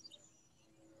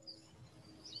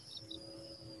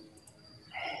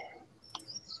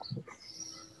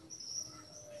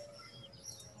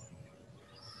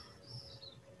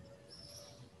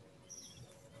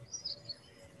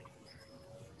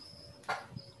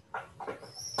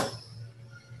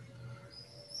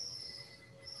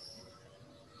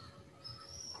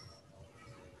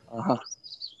 Ajá.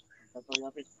 Está todavía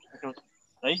arriba.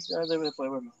 Ahí ya debe de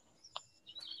poder verlo.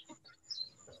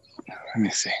 Let me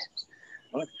see.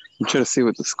 I'm trying to see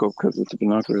with the scope because with the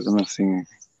binoculars I'm not seeing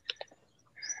anything.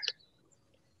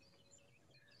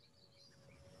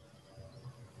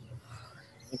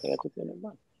 Ya tú tienes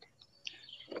más.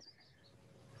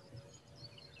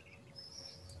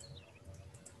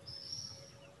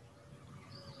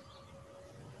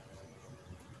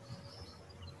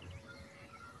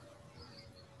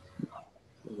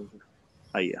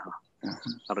 Ahí, ajá.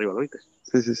 Arriba, ¿lo viste?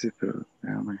 Sí, pero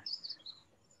déjame.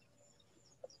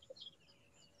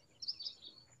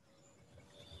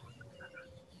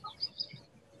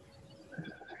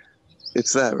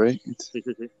 It's that, right? Sí.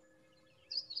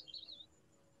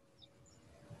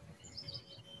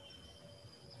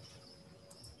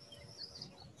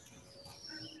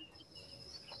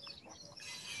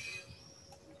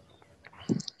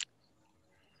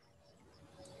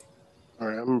 All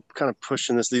right, I'm kind of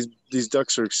pushing this. These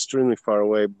ducks are extremely far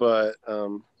away, but I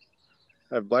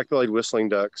have black-bellied whistling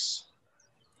ducks.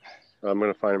 I'm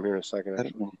going to find them here in a second. I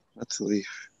don't know. That's a leaf.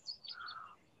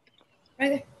 Right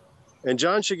there. And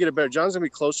John should get a better. John's going to be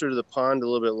closer to the pond a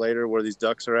little bit later where these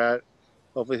ducks are at.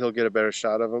 Hopefully he'll get a better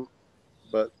shot of them.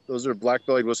 But those are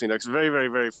black-bellied whistling ducks, very, very,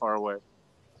 very far away.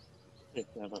 Sí,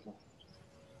 tienes razón.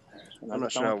 I'm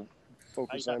not sure how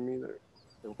focus on me there.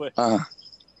 Se fue.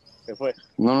 Se fue.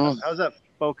 No. How's that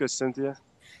focus, Cynthia?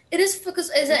 It is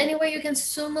focused. Is there any way you can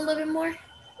zoom a little bit more?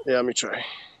 Yeah, let me try.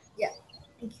 Yeah.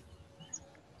 Thank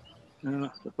you.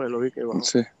 No, se fue, lo vi que bajó.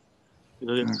 Let's see. Y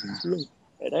yo digo, Okay.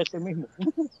 era ese mismo.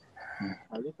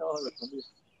 Ahí estaba lo escondido.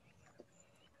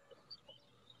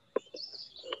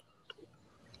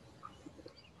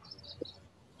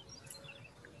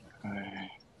 All right.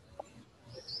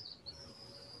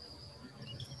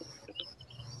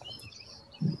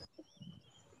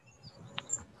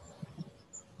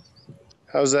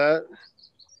 How's that?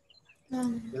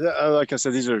 Um, Like I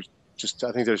said, these are just,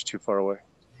 I think they're just too far away.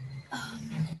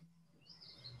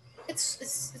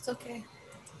 it's okay.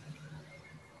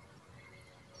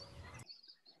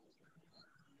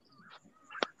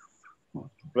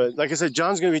 But like I said,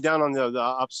 John's going to be down on the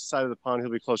opposite side of the pond.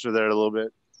 He'll be closer there a little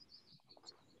bit.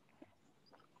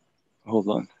 Hold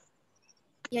on.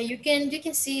 Yeah, you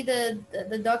can see the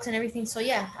ducks and everything. So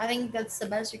yeah, I think that's the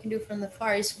best you can do from the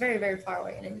far. It's very, very far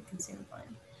away, and then you can see them fine.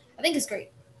 I think it's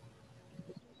great.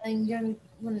 And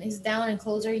when it's down and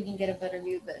closer, you can get a better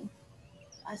view. But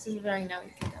as of right now,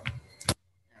 you can tell.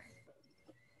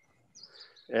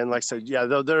 And like I said, yeah,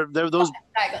 they're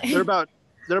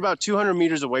about 200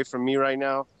 meters away from me right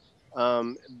now.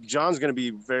 John's going to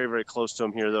be very, very close to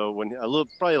him here, though.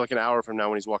 Probably like an hour from now,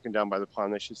 when he's walking down by the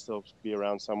pond, they should still be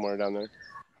around somewhere down there.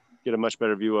 Get a much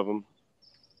better view of them.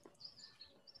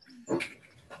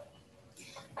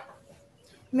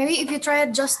 Maybe if you try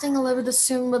adjusting a little bit the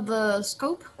zoom with the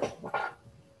scope.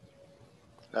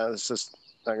 It's just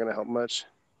not going to help much.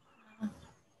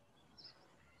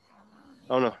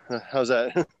 Oh no, how's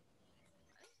that? Let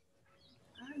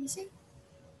me see.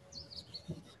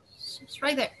 It's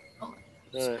right there. Oh.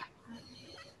 All right.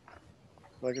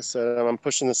 Like I said, I'm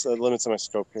pushing this limits of my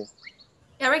scope here.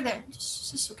 Yeah, right there.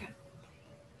 Just okay.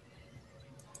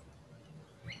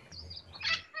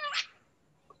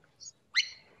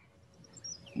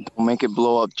 Don't make it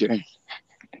blow up, Jerry.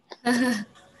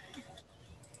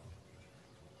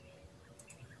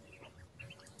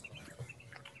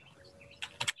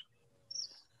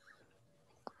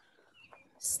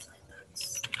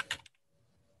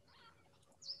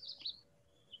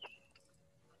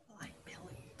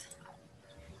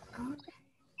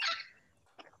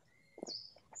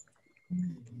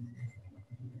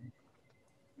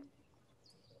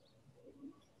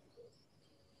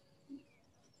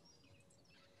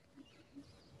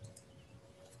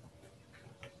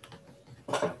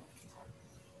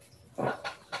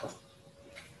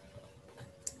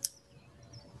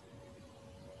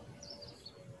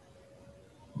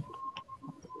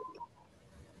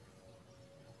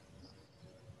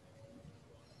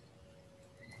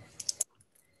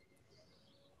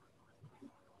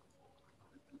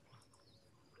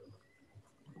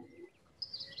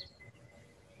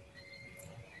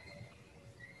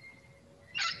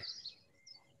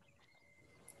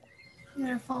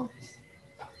 Beautiful.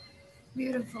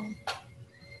 Beautiful.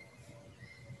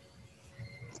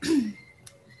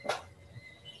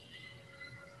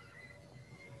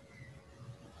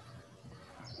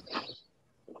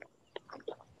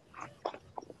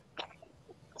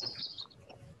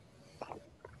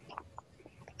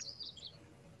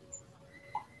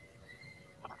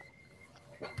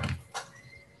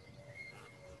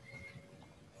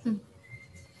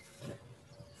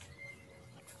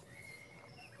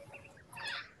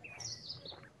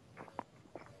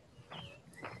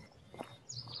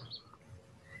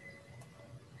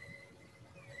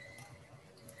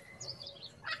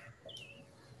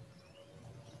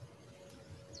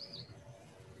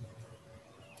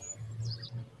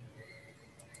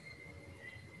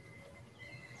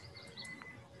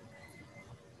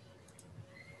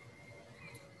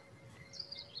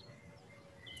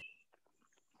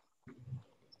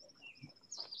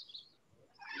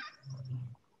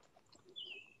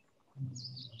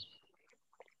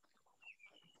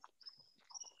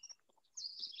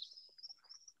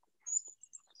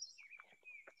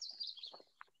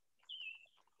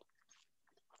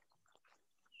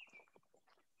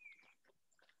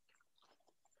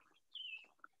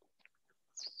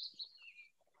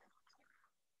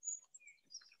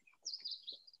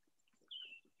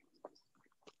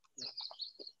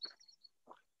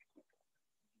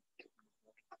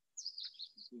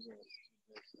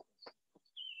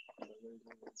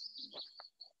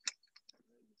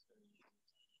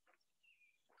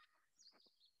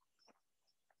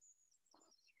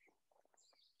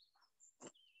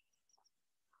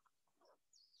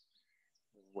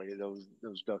 Way those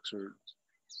ducks are.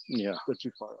 Yeah. They're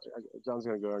too far. John's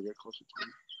gonna go. I get closer to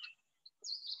him.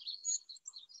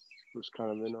 We're just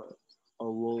kind of in a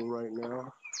roll right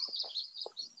now.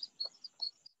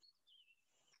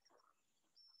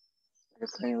 A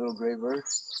tiny little gray bird.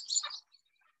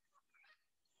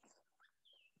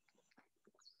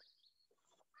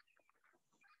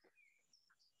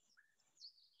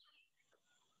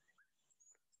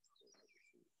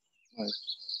 Nice.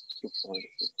 Too far.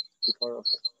 Too far up.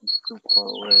 It's too far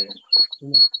away.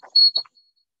 Yeah.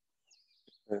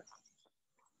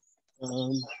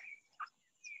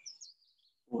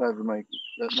 Who has the mic?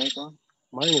 That mic on?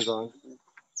 Mine is on.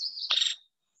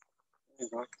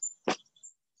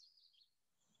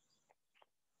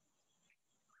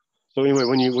 So anyway,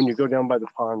 when you go down by the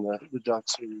pond, the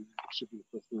ducks should be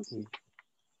listening.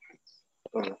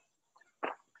 Okay.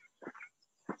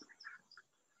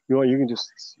 You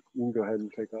can go ahead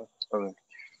and take off. Okay. All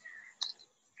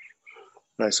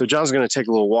right. So John's gonna take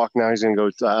a little walk now. He's gonna go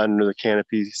under the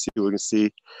canopy, see what we can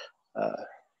see.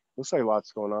 Looks like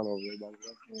lots going on over there, by the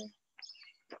way. Yeah.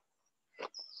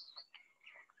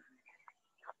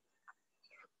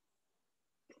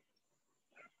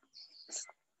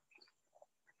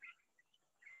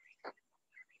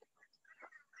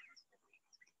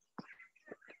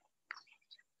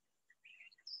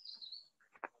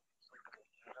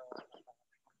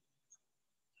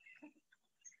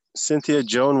 Cynthia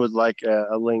Joan would like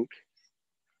a link.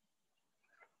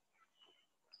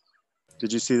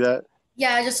 Did you see that?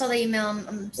 Yeah, I just saw the email.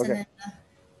 I'm sending Okay. it.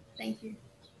 Thank you.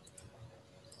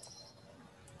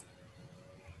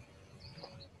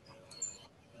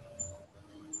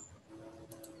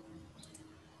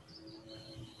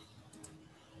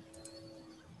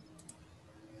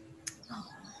 Oh,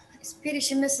 it's pity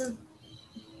she missed some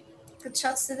good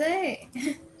shots today.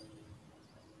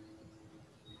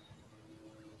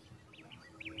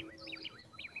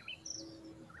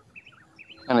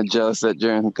 Kind of jealous that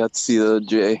Jaren got to see the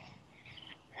Jay.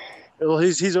 Well,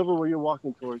 he's over where you're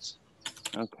walking towards.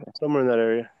 Okay. Somewhere in that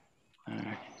area. All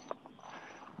right.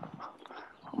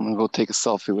 I'm gonna go take a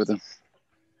selfie with him.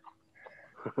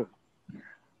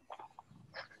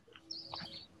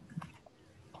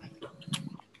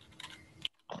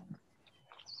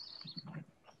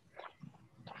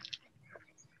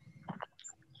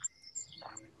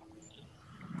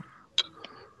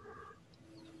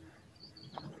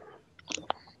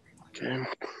 Okay.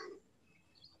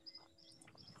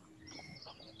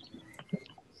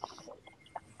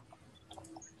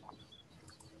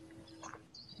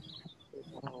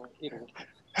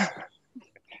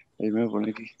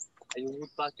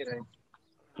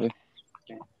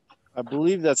 I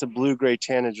believe that's a blue-gray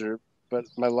tanager, but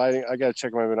my lighting, I gotta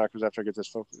check my binoculars after I get this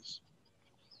focus.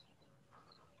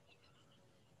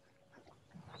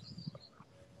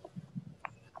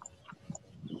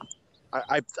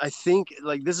 I think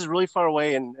like this is really far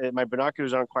away and my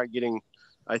binoculars aren't quite getting,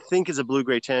 I think it's a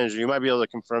blue-gray tanager. You might be able to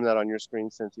confirm that on your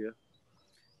screen, Cynthia.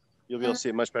 You'll be able to see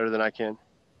it much better than I can.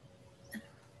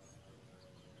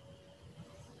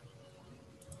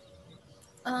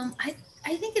 I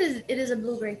think it is a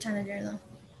blue-gray tanager though.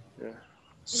 Yeah,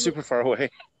 super far away.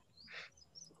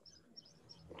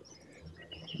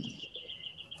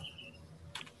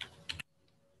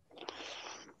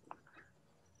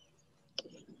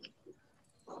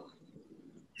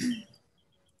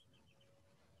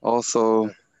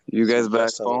 Also, you guys back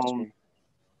home,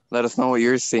 let us know what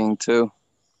you're seeing too.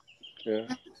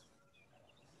 Yeah.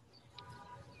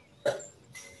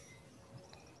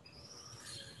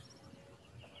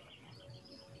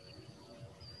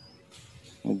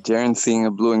 Jaren's seeing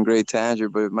a blue and gray tanager,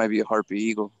 but it might be a harpy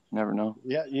eagle. You never know.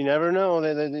 Yeah, you never know.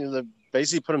 They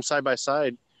basically put them side by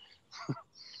side.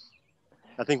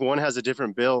 I think one has a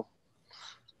different bill.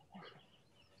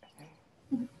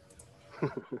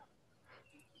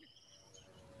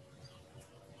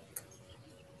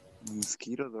 The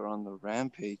mosquitoes are on the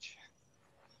rampage.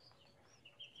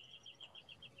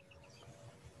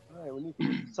 All right, we need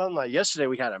sunlight. Yesterday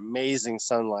we had amazing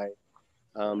sunlight,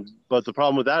 but the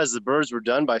problem with that is the birds were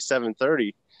done by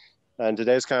 7:30, and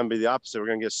today's kind of be the opposite. We're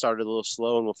gonna get started a little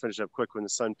slow, and we'll finish up quick when the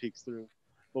sun peeks through.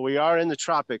 But we are in the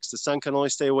tropics. The sun can only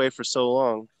stay away for so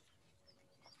long.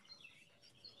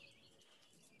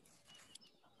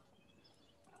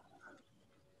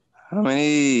 How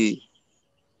many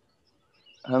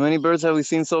birds have we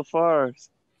seen so far?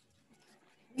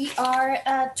 We are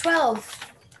at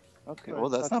 12. Okay, well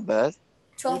that's not bad.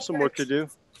 12 There's some work to do.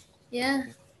 Yeah.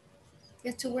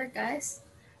 Get to work, guys.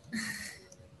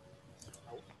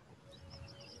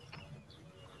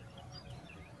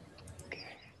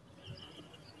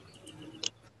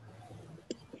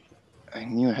 I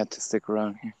knew I had to stick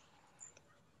around here.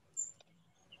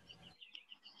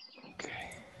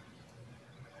 Okay.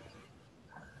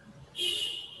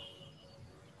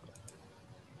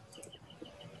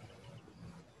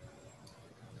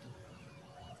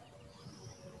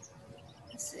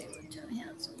 Let's see what Johnny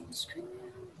has on the screen.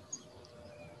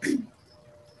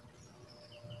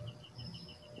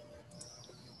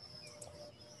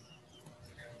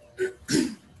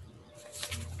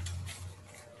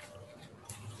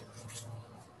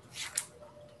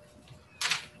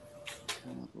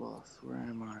 Kind of lost. Where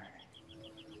am I?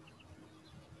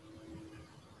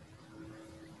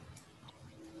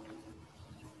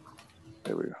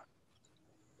 There we go.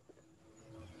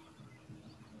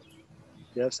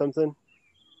 You have something?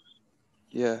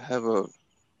 Yeah, I have a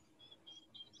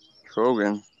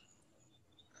Trogan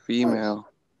female.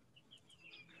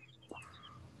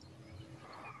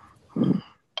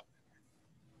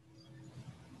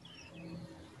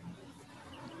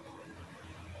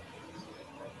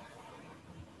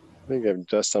 I think I have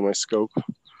dust on my scope. I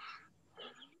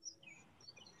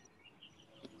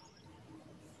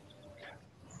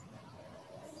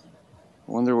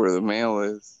wonder where the male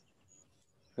is.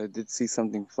 I did see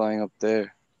something flying up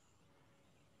there.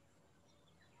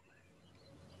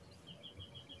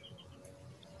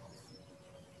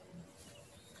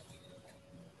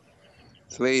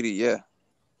 It's lady, yeah.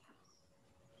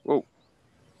 Whoa.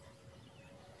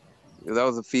 Yeah, that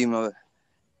was a female.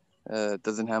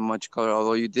 Doesn't have much color,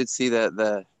 although you did see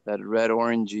that red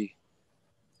orangey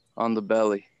on the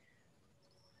belly.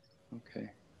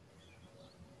 Okay.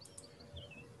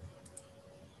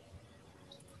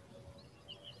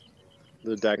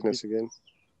 The darkness again.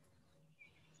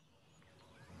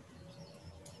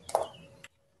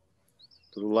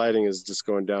 The lighting is just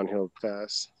going downhill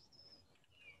fast.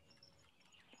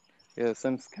 Yeah, the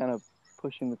sun's kind of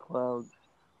pushing the clouds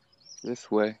this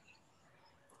way.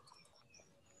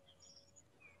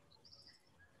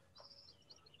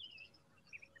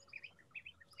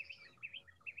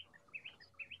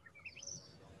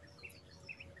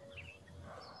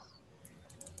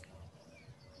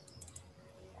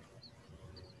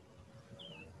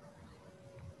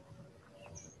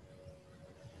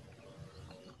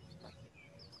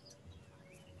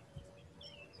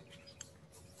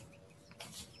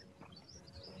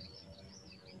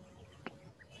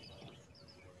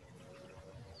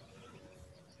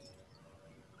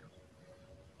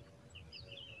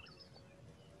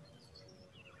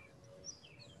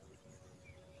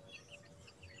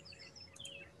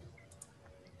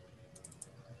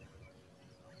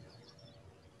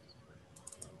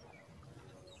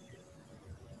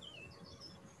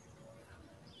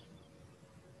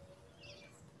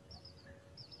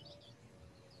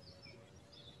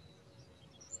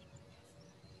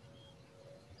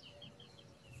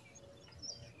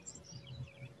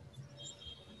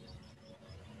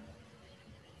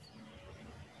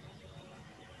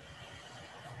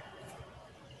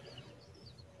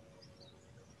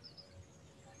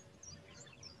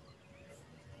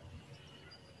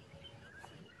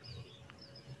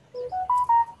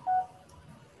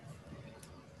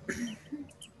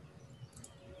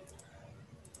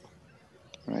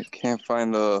 I can't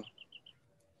find the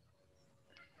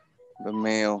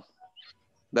male.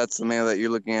 That's the male that you're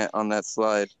looking at on that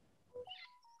slide.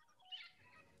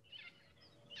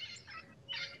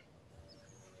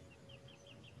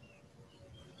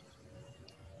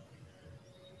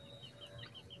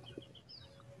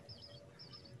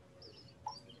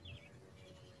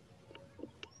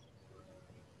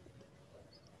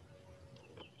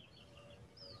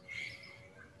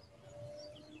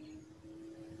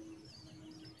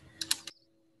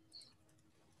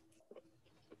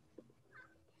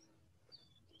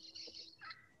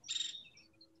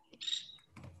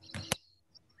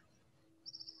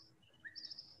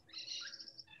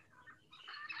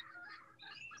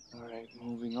 All right,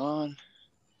 moving on.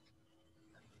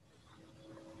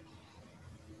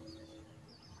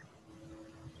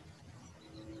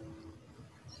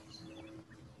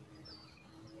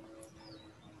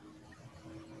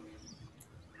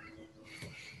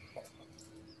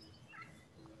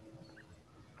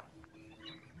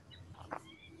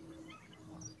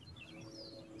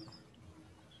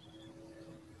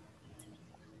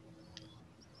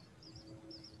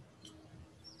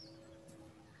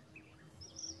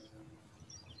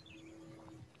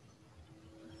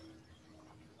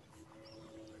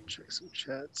 Check some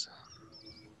chats.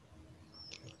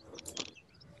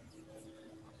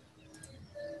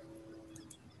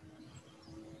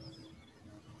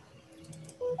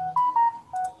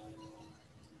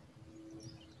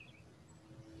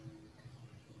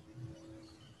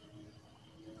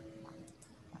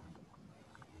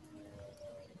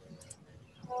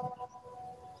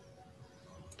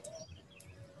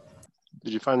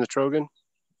 Did you find the Trogon?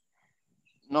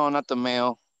 No, not the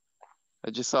male.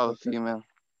 I just saw the Okay. female.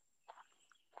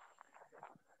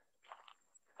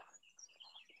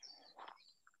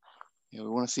 Yeah, we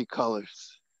want to see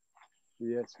colors.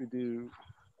 Yes, we do.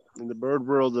 In the bird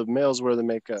world, the males wear the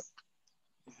makeup.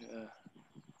 Yeah.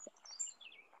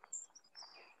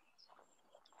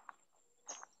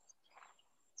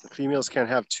 The females can't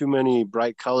have too many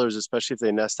bright colors, especially if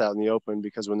they nest out in the open,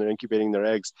 because when they're incubating their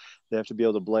eggs, they have to be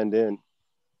able to blend in.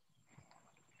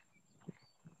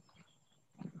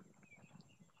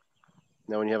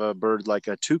 Now, when you have a bird like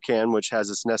a toucan, which has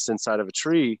its nest inside of a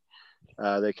tree,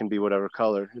 they can be whatever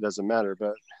color. It doesn't matter,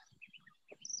 but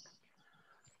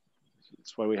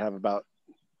that's why we have about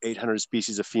 800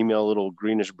 species of female little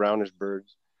greenish brownish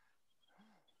birds.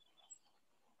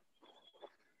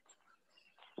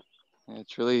 Yeah,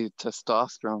 it's really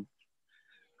testosterone.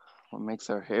 What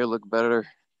makes our hair look better,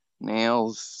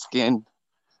 nails, skin.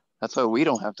 That's why we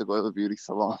don't have to go to the beauty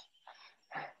salon.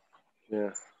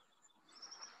 Yeah.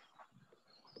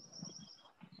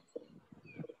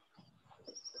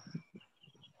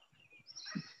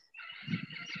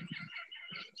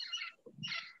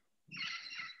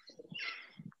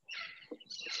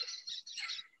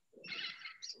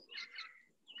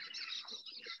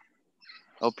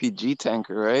 LPG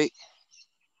tanker, right?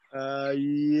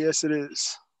 Yes, it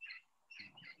is.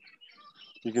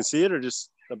 You can see it, or just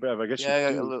I guess Yeah,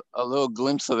 you do. a little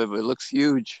glimpse of it, but it looks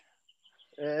huge.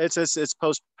 It's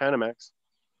post Panamax.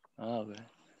 Oh, man.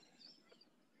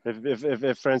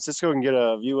 If Francisco can get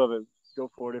a view of it,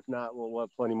 go for it. If not, we'll have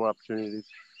plenty more opportunities.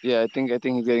 Yeah, I think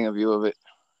he's getting a view of it.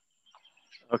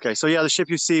 Okay, so yeah, the ship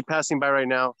you see passing by right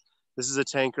now, this is a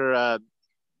tanker.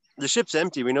 The ship's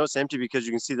empty. We know it's empty because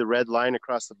you can see the red line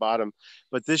across the bottom.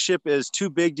 But this ship is too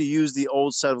big to use the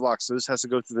old set of locks, so this has to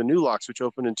go through the new locks, which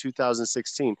opened in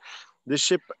 2016. This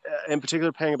ship, in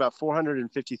particular, paying about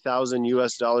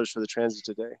 $450,000 for the transit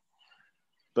today.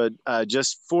 But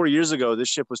just 4 years ago, this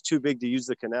ship was too big to use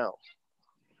the canal.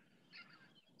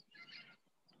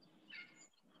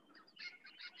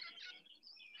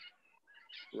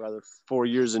 Rather, 4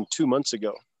 years and 2 months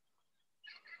ago.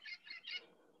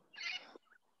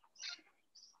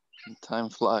 Time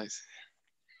flies.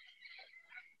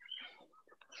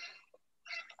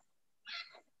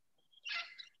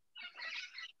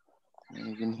 And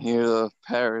you can hear the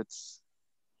parrots.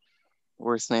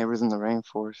 Worst neighbors in the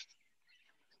rainforest.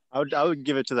 I would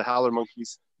give it to the howler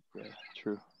monkeys. Yeah,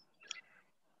 true.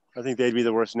 I think they'd be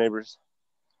the worst neighbors.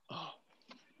 Oh,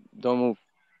 don't move,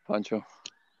 Pancho.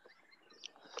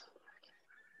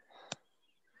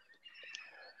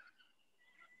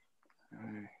 All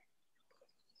right.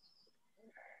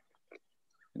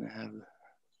 Gonna have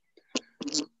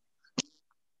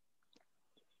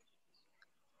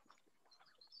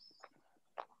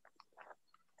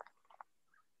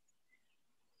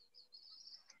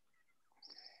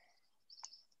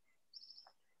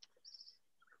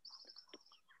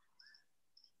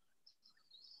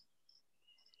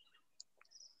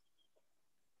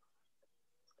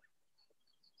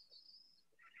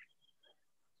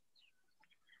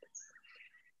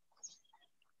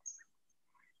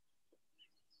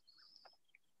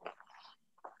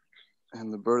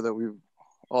bird that we've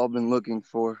all been looking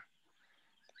for.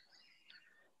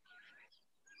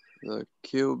 The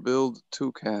keel-billed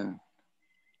toucan.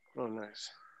 Oh, nice.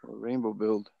 Or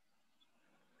rainbow-billed.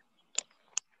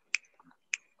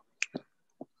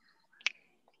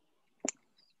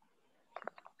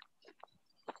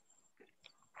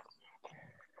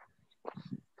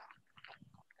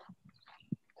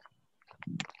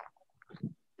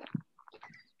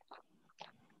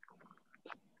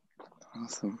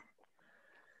 Awesome.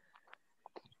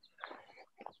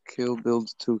 Keel-billed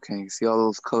toucan. You see all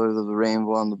those colors of the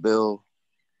rainbow on the bill.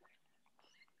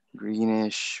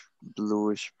 Greenish,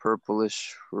 bluish,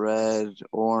 purplish, red,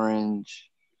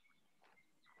 orange.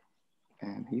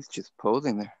 And he's just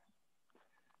posing there.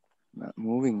 Not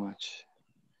moving much.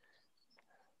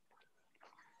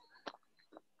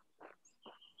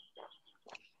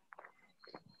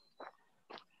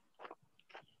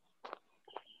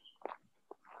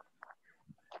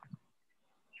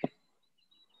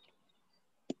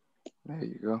 There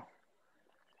you go.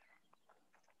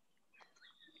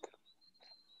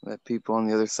 Let people on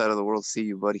the other side of the world see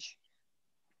you, buddy.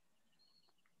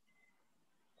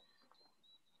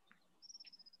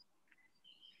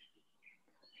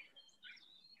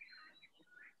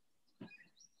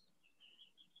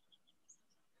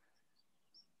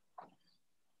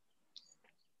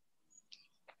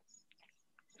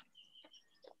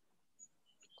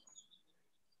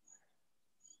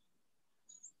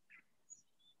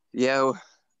 Yeah,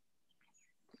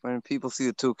 when people see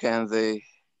the toucans, they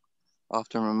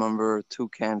often remember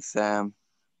Toucan Sam.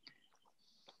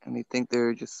 And they think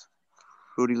they're just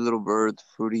fruity little birds,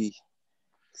 fruity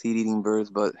seed-eating birds,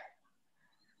 but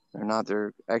they're not.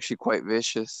 They're actually quite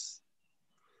vicious.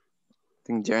 I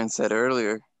think Jaren said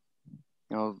earlier,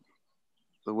 you know,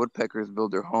 the woodpeckers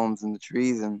build their homes in the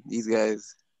trees, and these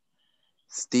guys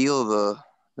steal the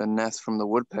nest from the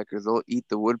woodpeckers. They'll eat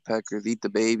the woodpeckers, eat the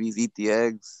babies, eat the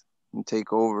eggs, and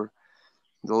take over.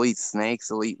 They'll eat snakes,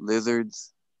 they'll eat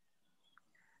lizards.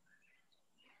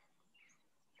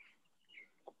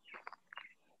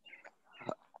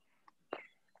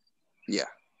 Yeah.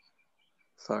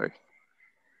 Sorry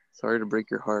to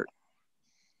break your heart.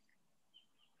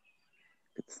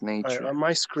 It's nature. All right, on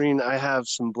my screen, I have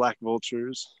some black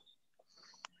vultures.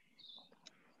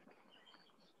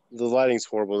 The lighting's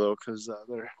horrible though, because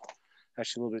they're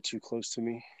actually a little bit too close to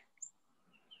me.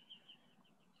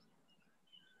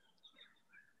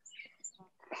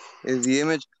 Is the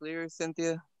image clear,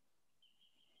 Cynthia?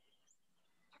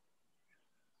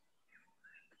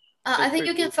 I think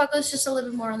you can focus just a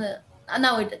little bit more on the.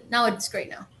 Now it's great.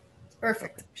 Now, it's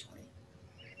perfect. Actually,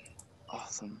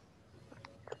 Awesome.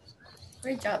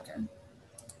 Great job, Jen.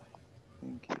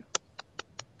 Thank you.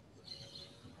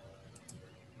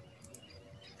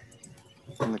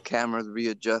 And the camera's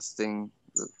readjusting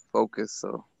the focus,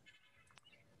 so.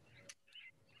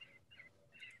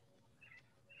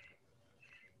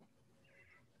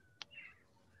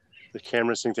 The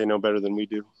cameras think they know better than we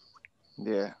do.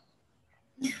 Yeah.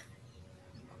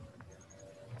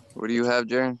 What do you have,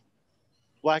 Jaren?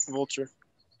 Black vulture.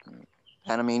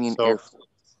 Panamanian So, Air Force.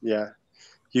 Yeah.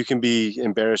 You can be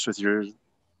embarrassed with your,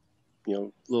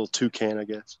 little toucan, I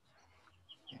guess.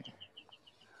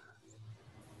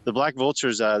 The black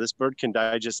vultures, this bird can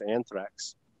digest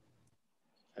anthrax.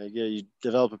 Yeah, you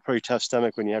develop a pretty tough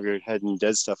stomach when you have your head in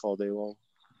dead stuff all day long.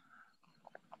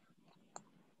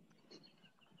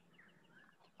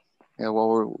 Yeah,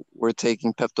 well, we're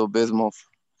taking Pepto-Bismol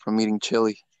from eating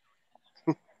chili.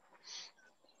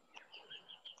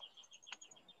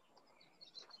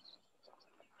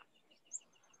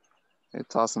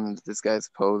 It's awesome that this guy's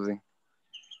posing.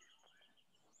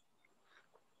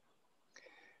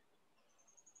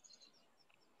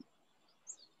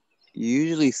 You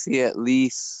usually see at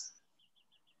least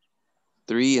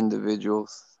 3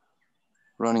 individuals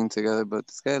running together, but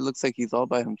this guy looks like he's all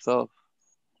by himself.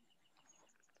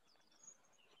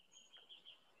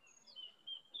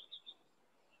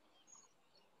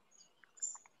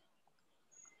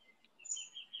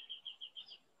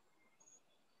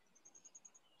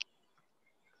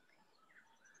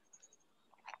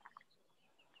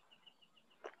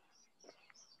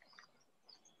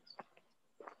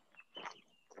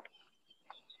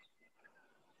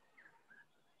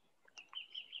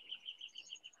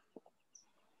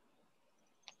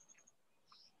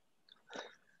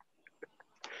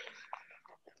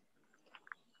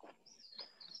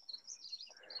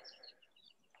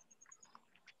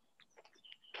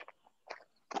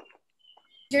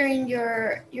 During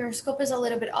your scope is a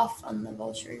little bit off on the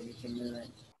vulture. You can move it.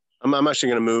 I'm actually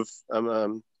going to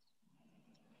move.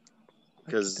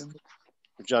 Because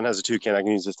if John has a toucan, I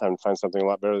can use this time to find something a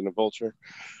lot better than a vulture.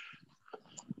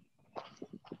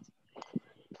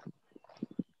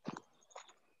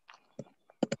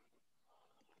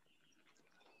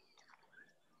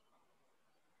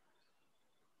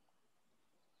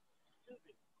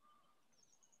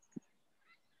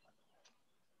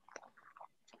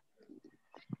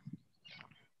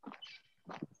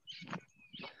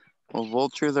 Well,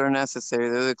 vultures are necessary.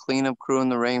 They're the cleanup crew in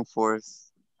the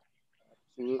rainforest.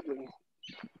 Absolutely.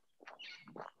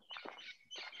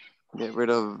 Get rid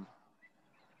of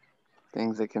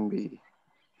things that can be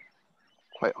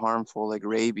quite harmful, like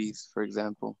rabies, for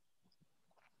example.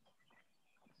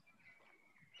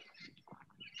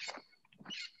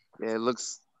 Yeah,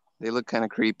 they look kind of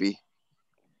creepy.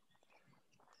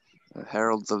 The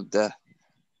heralds of death.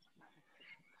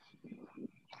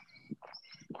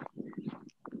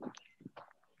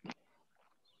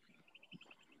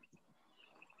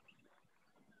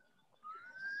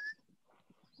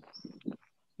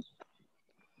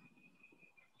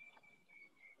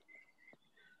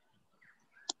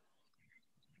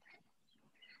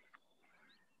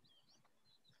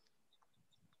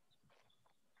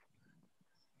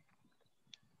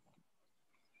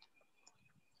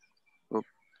 Oh,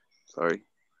 sorry.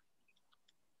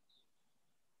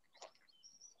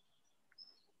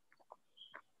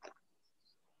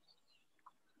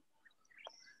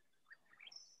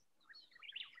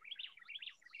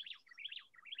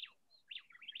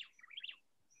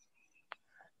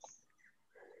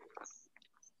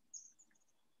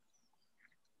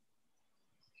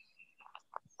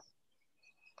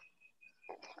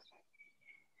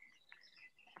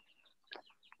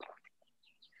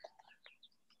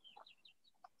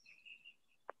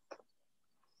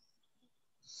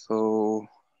 So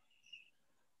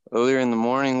earlier in the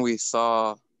morning, we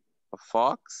saw a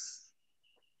fox.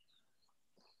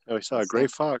 Oh, we saw a gray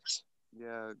fox.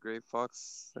 Yeah, a gray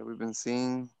fox that we've been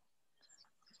seeing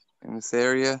in this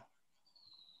area.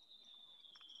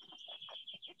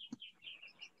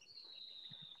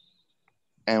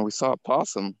 And we saw a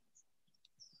possum.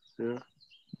 Yeah.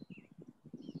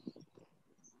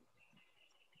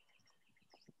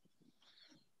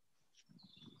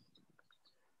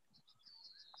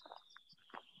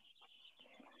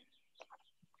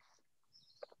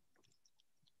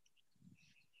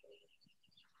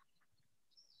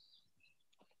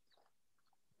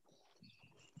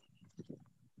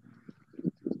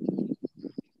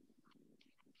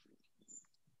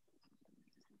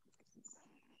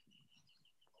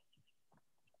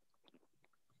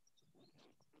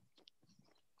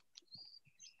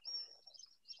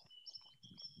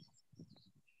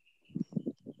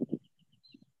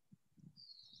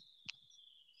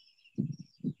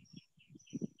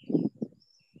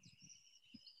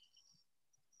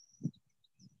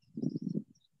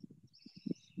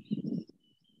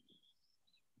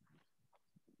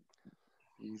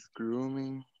 He's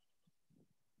grooming.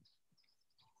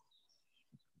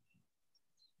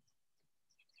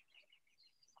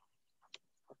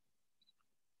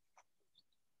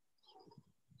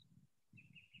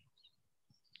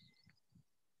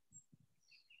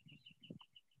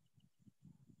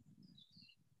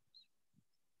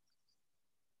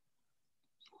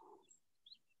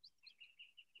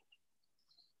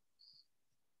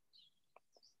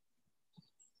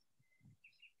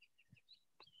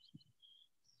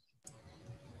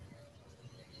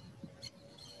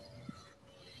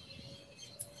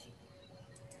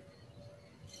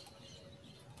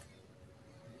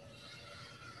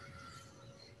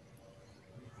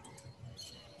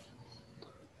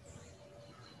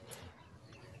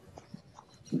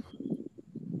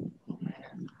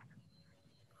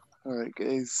 All right,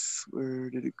 guys, where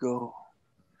did it go?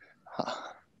 Huh.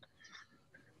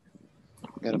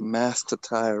 Got a mask to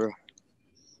tie her.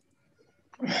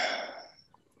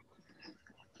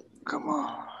 Come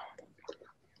on.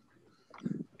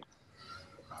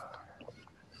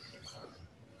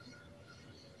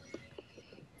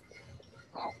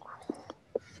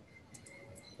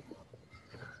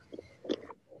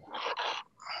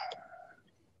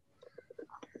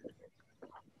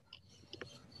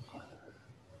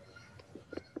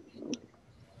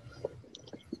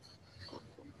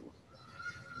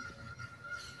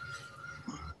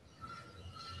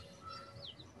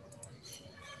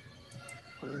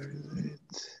 Where is it?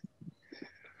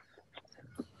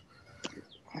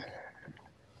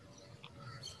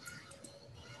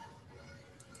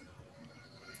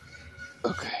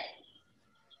 Okay.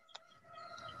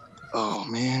 Oh,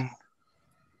 man.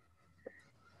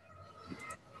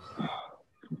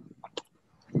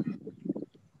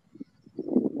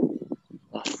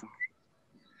 Awesome.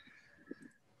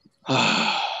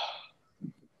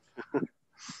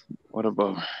 What a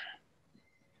bummer.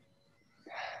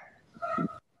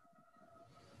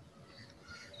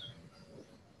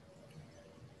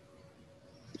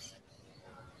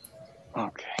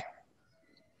 Okay.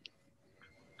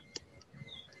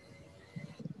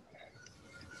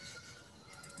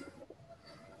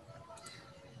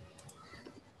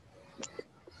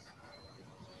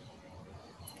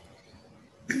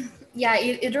 Yeah,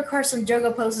 it requires some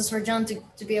yoga poses for John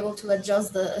to be able to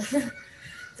adjust the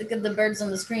to get the birds on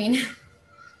the screen.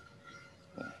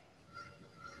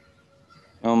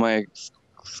 Oh, my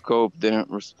scope didn't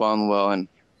respond well, and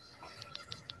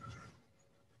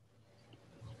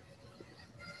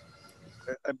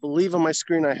I believe on my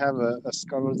screen I have a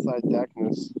scarlet-thighed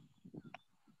dacnus.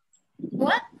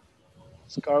 What?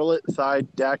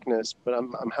 Scarlet-thighed dacnus, but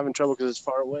I'm having trouble because it's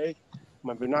far away.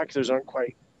 My binoculars aren't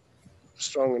quite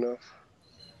strong enough.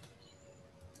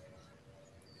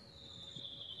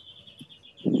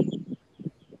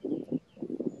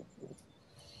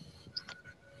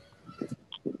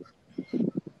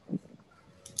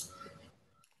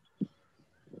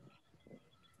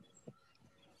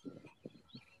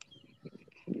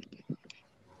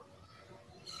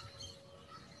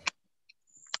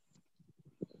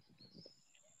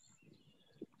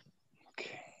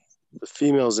 The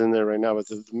female's in there right now, but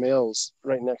the male's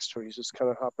right next to her. He's just kind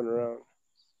of hopping around.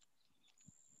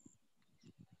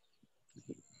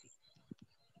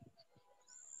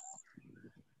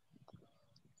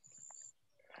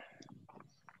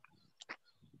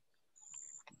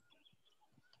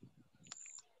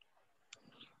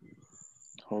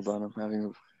 hold on, I'm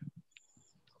having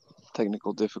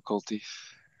technical difficulties.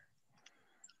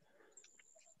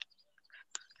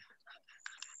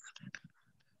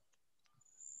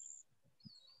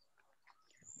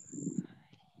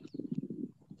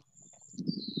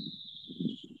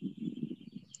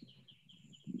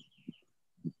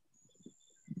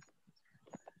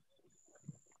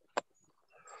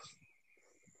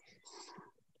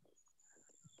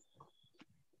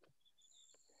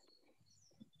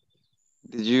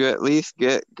 Did you at least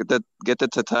get the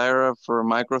Tatira for a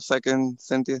microsecond,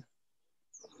 Cynthia?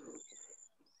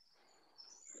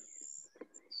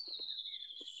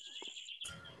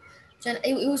 Jen,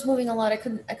 it was moving a lot. I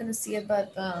couldn't see it,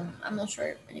 but I'm not sure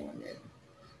if anyone did.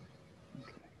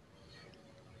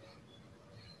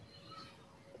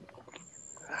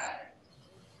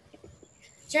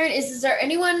 Jared, is there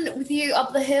anyone with you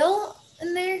up the hill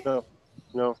in there?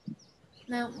 No.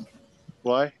 No.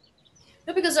 Why?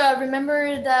 No, because I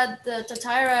remember that the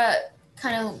Tatira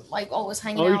kind of like always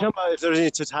hanging Oh, you're out. talking about if there's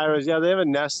any Tatiras. Yeah, they have a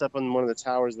nest up on one of the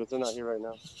towers, but they're not here right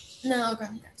now. No, okay,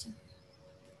 gotcha.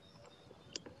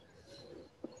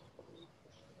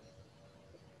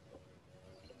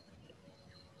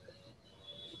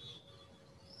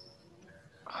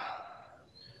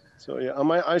 So yeah, on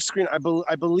my screen, I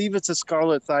believe it's a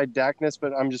scarlet-thighed dacnus,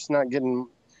 but I'm just not getting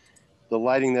the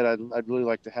lighting that I'd really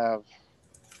like to have.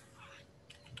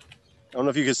 I don't know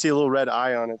if you can see a little red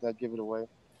eye on it. That'd give it away.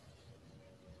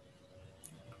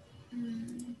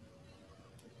 Mm.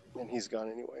 And he's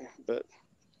gone anyway. But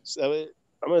so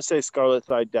I'm gonna say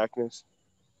scarlet-thighed dacnus.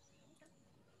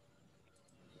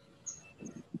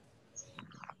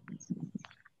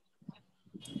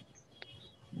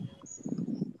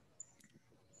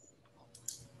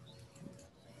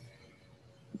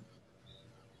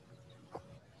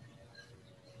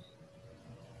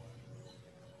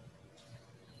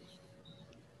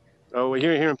 Oh,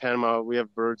 here in Panama, we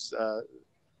have birds.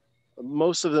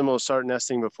 Most of them will start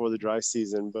nesting before the dry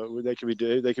season, but they could be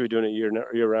doing it year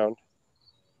round.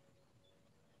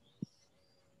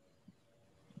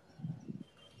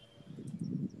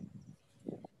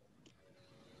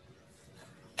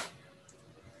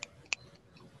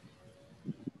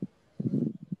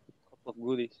 Couple of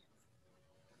goodies.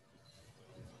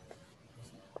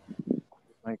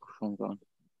 Microphone's on.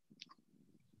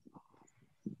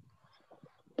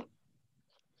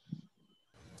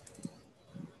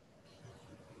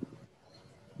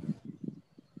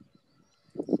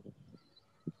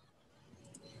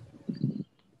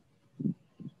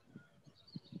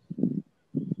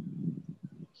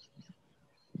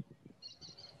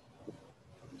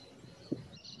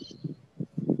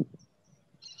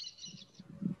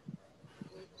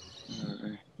 All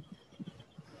right.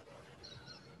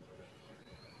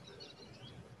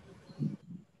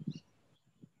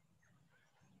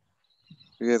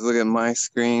 You guys look at my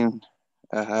screen.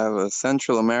 I have a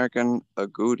Central American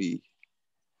agouti,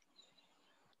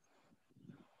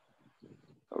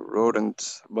 a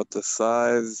rodent about the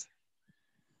size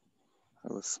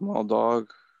of a small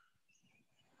dog,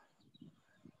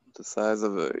 the size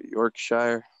of a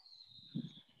Yorkshire.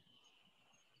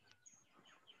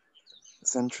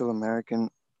 Central American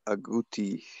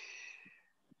agouti.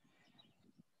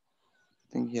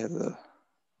 I think he has a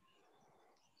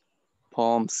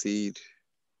palm seed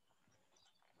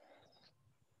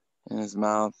in his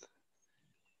mouth.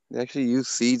 They actually use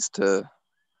seeds to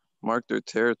mark their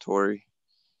territory.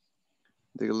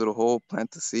 Dig a little hole,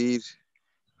 plant the seed,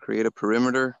 create a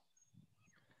perimeter.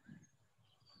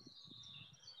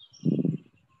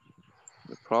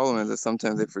 problem is that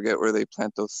sometimes they forget where they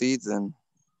plant those seeds and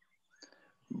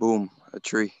boom, a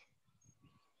tree.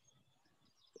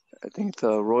 I think it's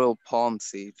a royal palm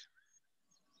seed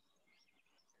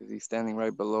because he's standing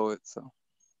right below it. So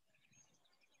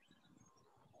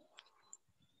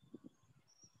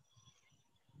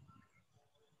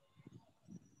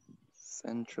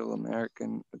Central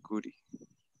American agouti.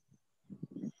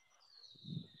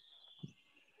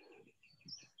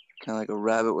 Kind of like a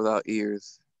rabbit without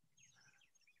ears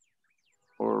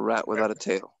or a rat without a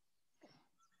tail.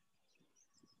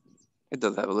 It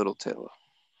does have a little tail.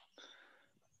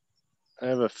 I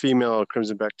have a female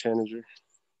crimson-back tanager.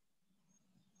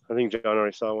 I think John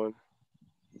already saw one.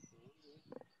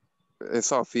 I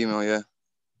saw a female, yeah.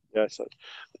 Yeah,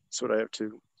 that's what I have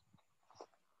too.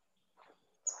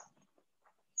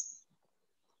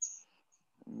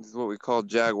 This is what we call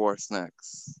jaguar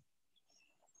snacks.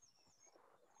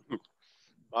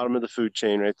 Bottom of the food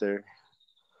chain right there.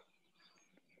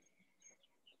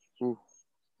 Ooh,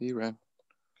 he ran.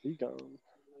 He's gone.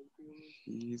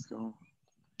 He's gone.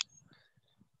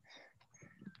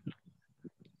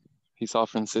 He saw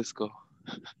Francisco.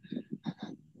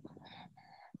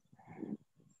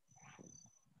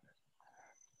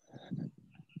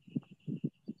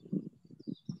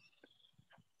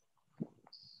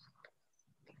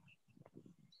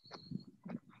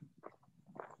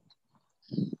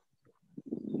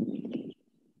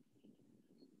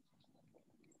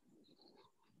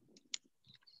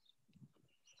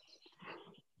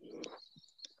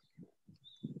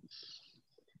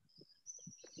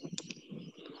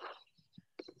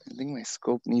 I think my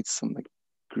scope needs some like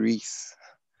grease.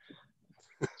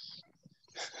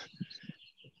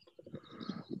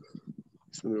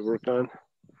 Something to work on.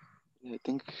 Yeah, I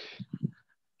think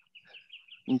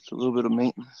needs a little bit of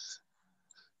maintenance.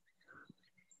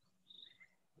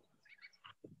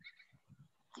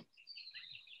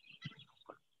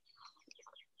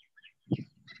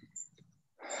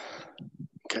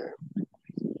 Okay.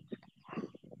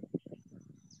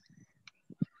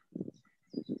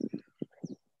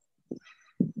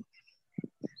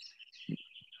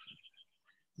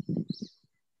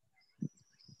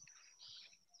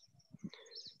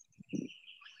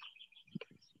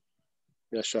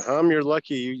 Yeah, Shaham, you're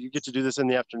lucky. You get to do this in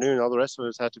the afternoon. All the rest of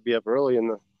us have to be up early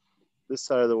in this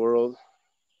side of the world.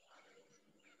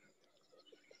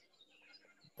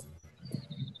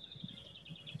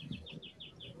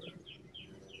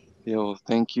 Yo,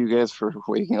 thank you guys for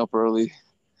waking up early.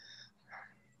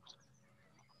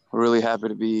 We're really happy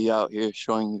to be out here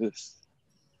showing you this.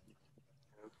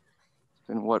 It's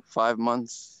been what, 5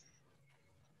 months?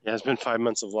 Yeah, it's been 5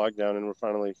 months of lockdown and we're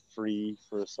finally free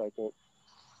for a second.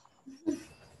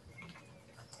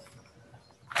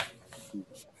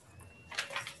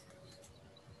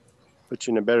 Put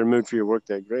you in a better mood for your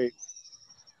workday. Great.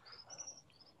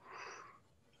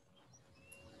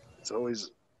 It's always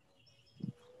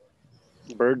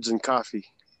birds and coffee.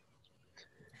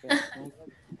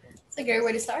 It's a great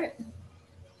way to start.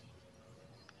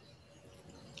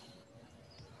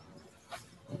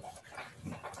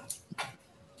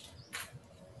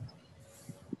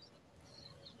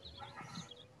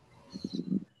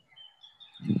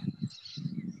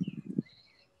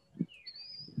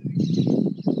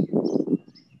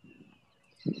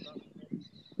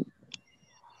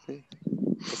 Sí.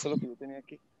 Eso es lo que yo tenía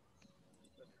aquí.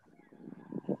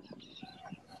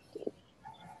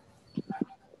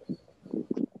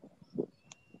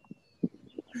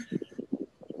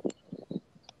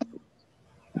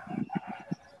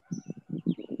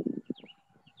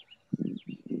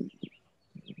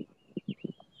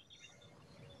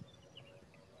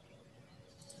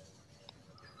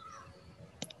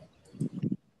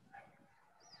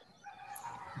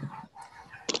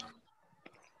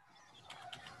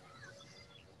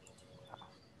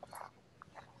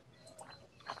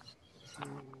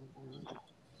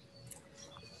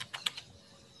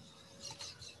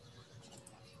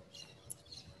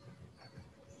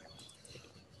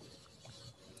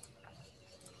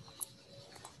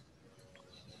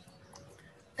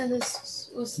 And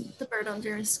this was the bird on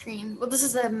your screen. Well, this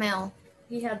is the male.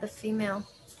 He had the female.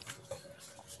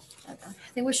 I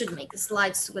think we should make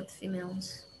slides with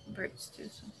females birds too.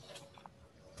 So.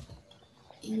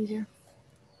 Easier.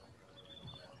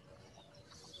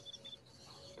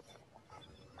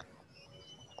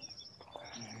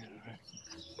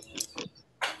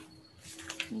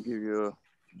 I'll give you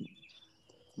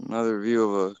another view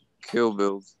of a kill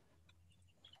build.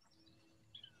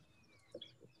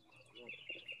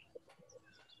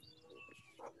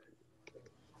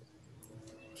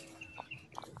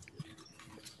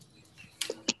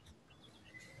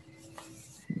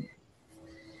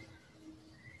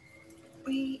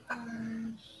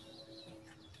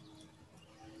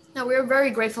 No, we're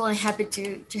very grateful and happy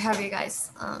to have you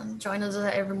guys join us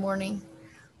every morning,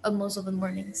 most of the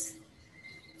mornings,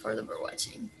 for the bird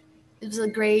watching. It was a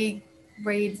great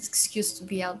excuse to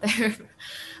be out there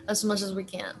as much as we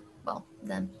can. Well,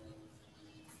 then.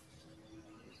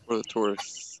 For the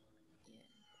tourists.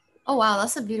 Oh wow,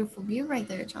 that's a beautiful view right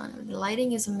there, John. The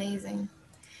lighting is amazing.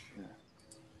 Yeah.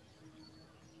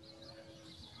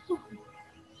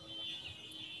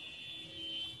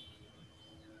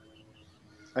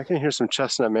 I can hear some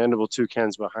chestnut mandible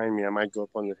toucans behind me. I might go up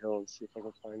on the hill and see if I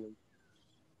can find them.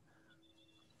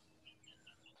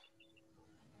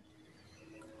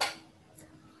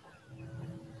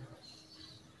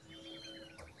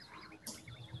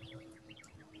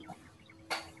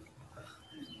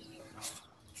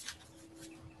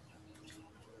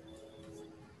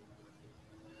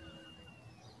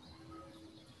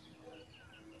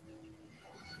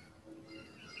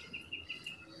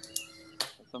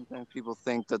 Sometimes people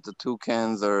think that the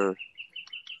toucans are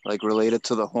like related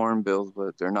to the hornbills,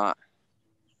 but they're not.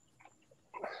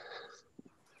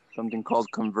 Something called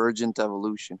convergent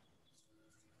evolution.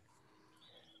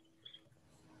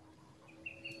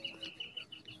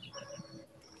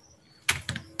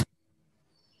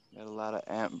 Got a lot of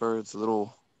ant birds,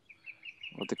 little,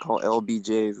 what they call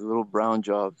LBJs, little brown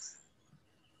jobs.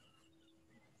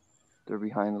 They're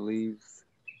behind the leaves.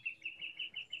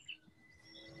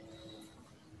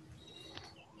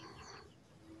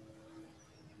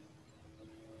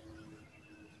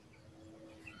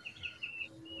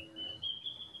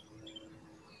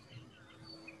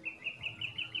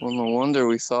 Well, no wonder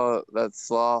we saw that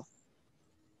sloth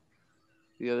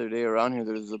the other day around here.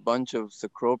 There's a bunch of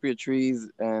cecropia trees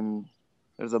and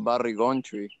there's a barrigon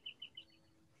tree.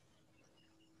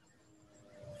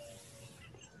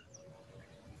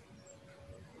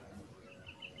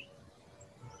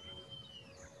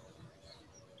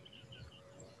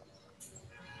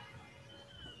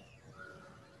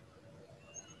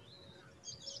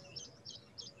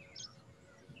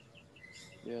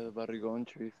 Yeah, the barrigon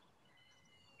trees.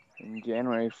 In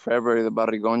January, February, the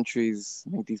barrigon trees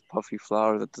make these puffy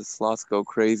flowers that the sloths go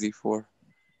crazy for.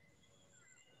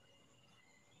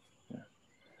 Yeah.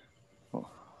 Oh.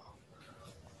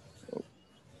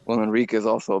 Well, Enrique is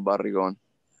also a barrigon.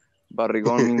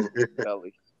 Barrigon means big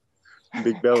belly.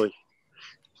 Big belly.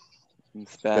 In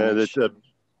Spanish.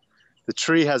 The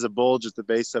tree has a bulge at the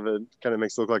base of it. Kind of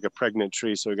makes it look like a pregnant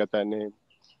tree, so we got that name.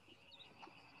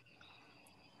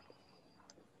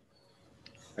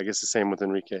 I guess the same with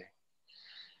Enrique.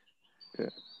 Yeah.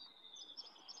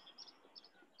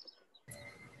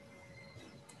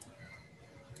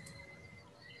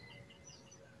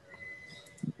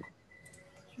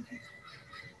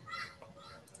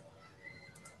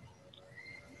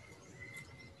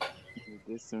 In the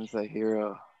distance, I hear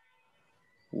a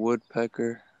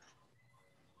woodpecker.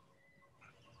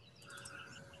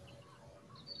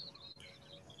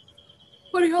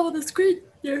 What do you have on the screen,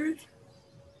 Jared?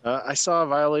 I saw a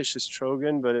violaceous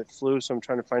trogon, but it flew, so I'm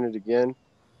trying to find it again.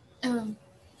 So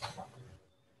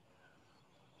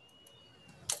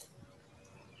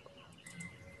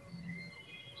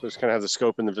just kind of have the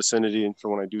scope in the vicinity, and for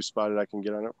when I do spot it, I can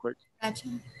get on it quick. Gotcha.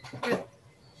 Good.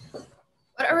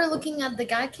 What are we looking at, the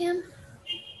guy cam?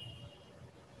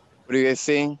 What are you guys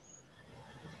seeing?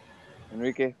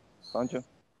 Enrique? Pancho?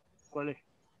 ¿Cuál es?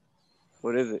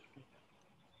 What is it?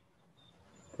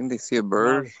 I think they see a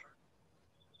bird.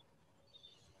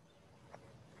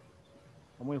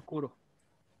 Está muy oscuro.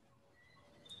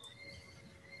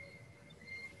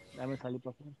 Déjame salir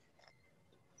para afuera.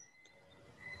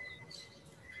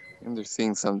 I think they're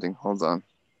seeing something. Hold on.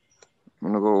 I'm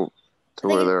gonna go to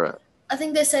where they're at. I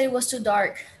think they said it was too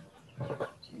dark.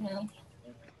 No.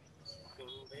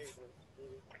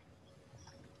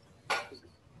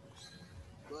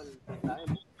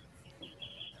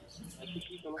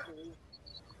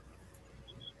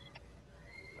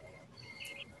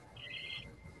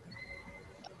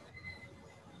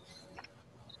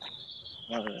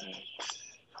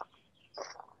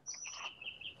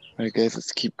 All right, guys,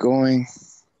 let's keep going.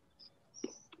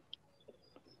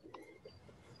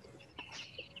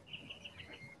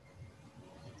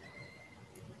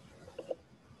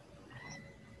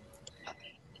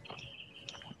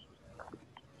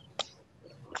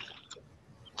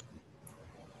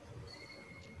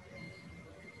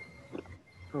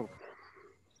 Oh.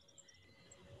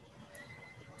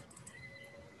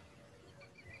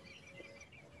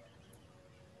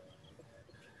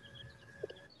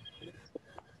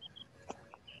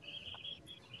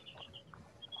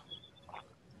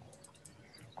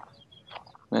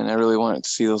 Man, I really wanted to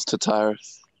see those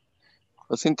tatars.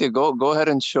 Well, Cynthia, go ahead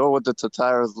and show what the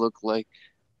Tataras look like.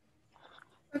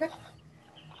 Okay.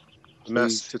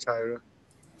 Mass Tatira.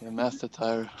 Yeah, Mass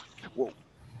Tatara. Whoa.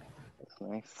 That's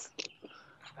nice.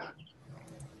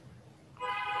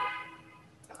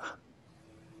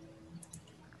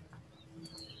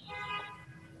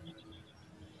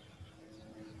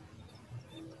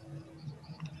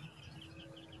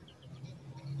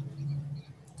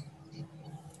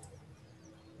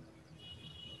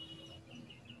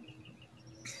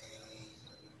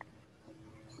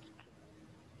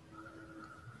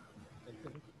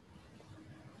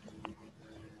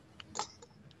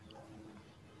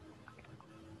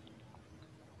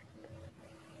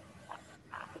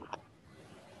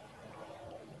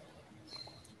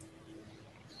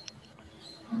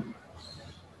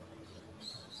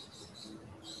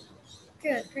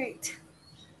 Good, great.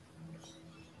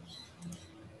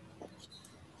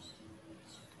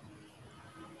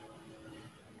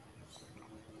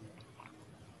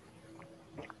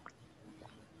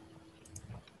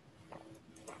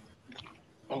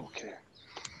 Okay.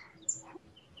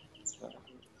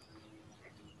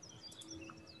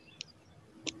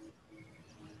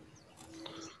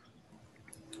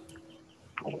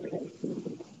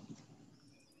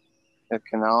 The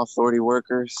Canal Authority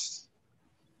workers.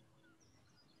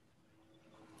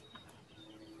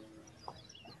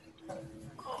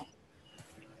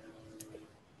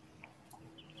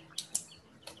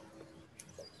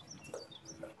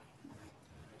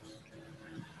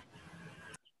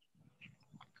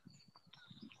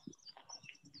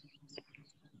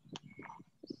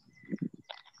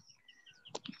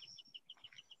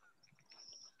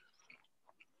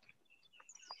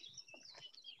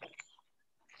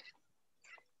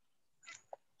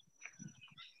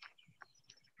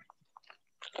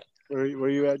 Where are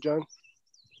you at, John?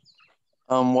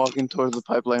 I'm walking towards the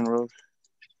pipeline road.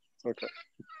 Okay.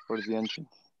 Towards the entrance.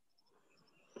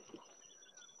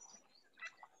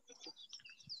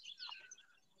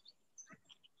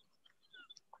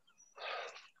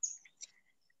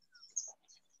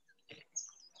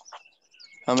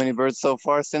 How many birds so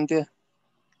far, Cynthia?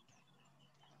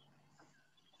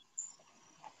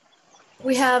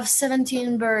 We have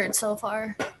 17 birds so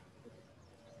far.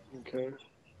 Okay.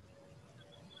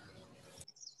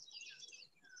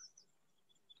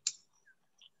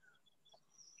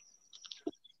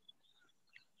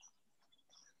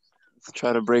 Let's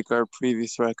try to break our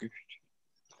previous record.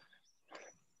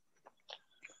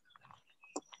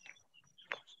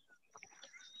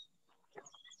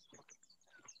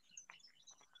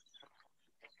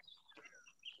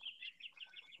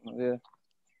 Oh, yeah.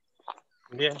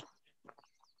 Yeah.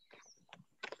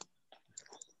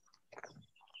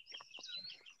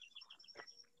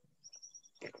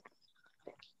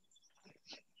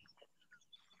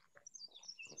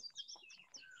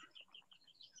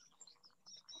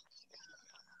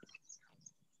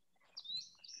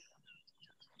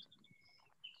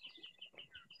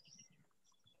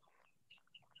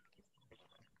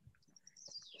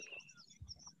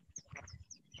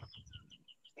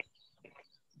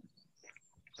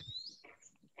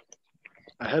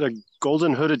 I had a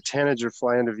golden hooded tanager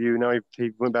fly into view. Now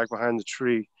he went back behind the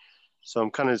tree. So I'm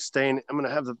kind of staying. I'm going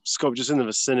to have the scope just in the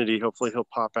vicinity. Hopefully he'll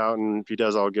pop out. And if he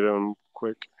does, I'll get him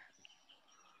quick.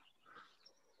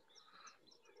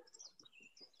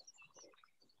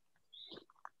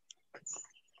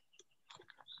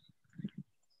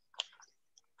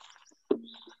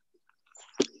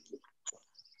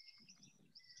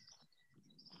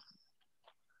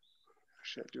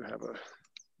 Actually, I do have a...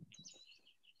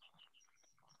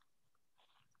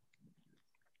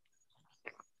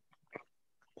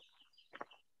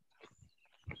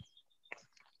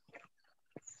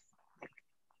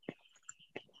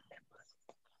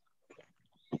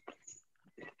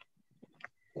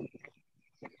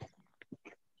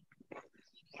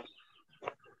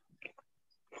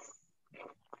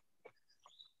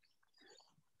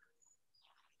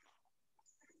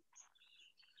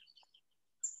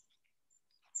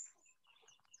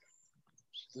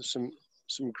 There's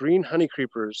some green honey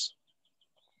creepers.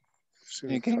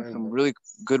 You're getting some really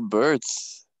good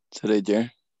birds today,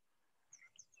 Jerry.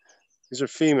 These are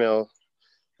female.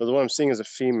 But the one I'm seeing is a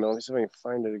female. Let me see if I can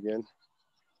find it again.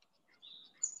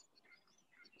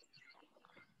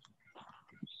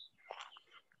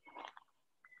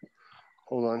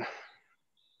 Hold on.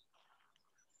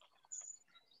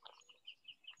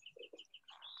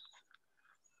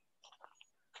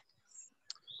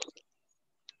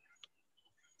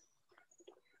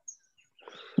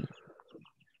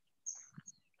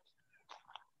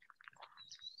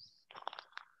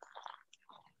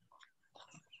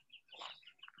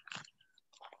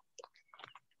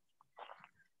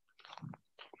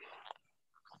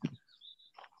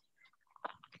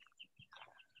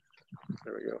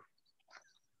 There we go.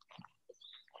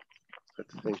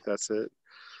 I think that's it.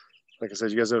 Like I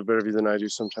said, you guys have a better view than I do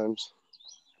sometimes.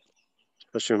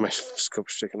 Especially when my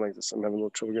scope's shaking like this. I'm having a little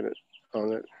trouble getting it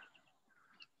on it.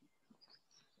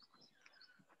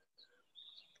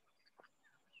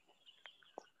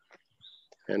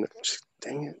 And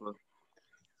dang it.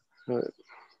 There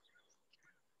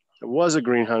was a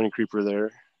green honey creeper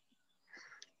there.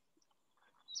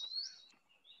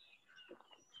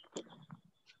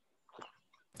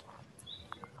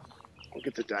 We'll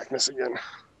get the darkness again.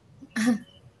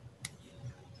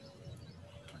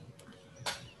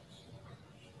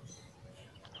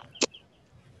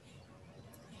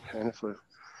 And if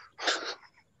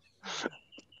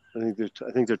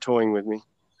I think they're toying with me.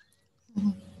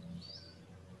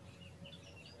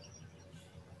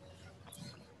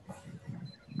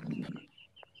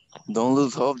 Don't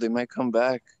lose hope. They might come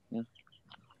back. Yeah.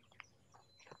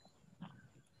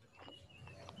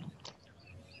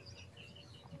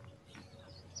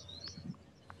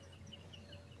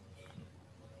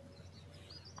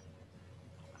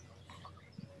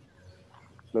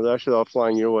 No, they're actually all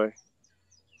flying your way.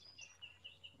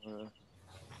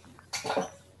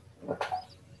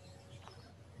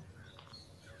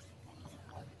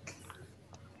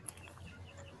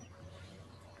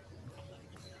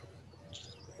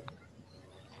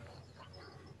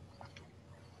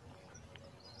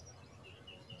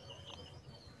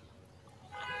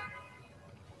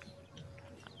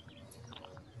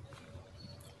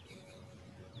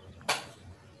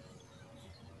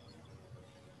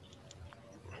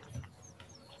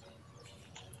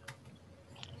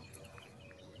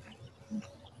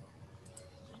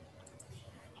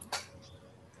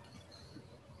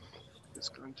 It's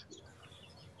going to.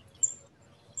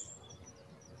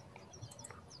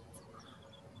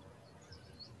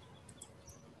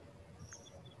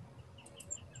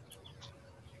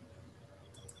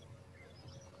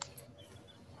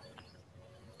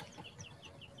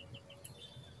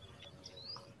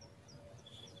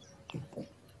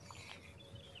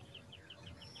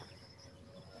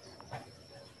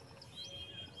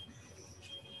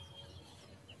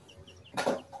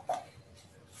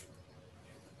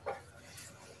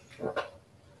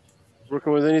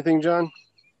 Working with anything, John?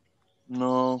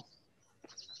 No.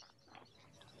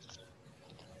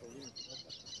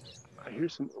 I hear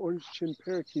some orange-chinned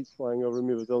parakeets flying over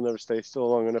me, but they'll never stay still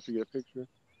long enough to get a picture.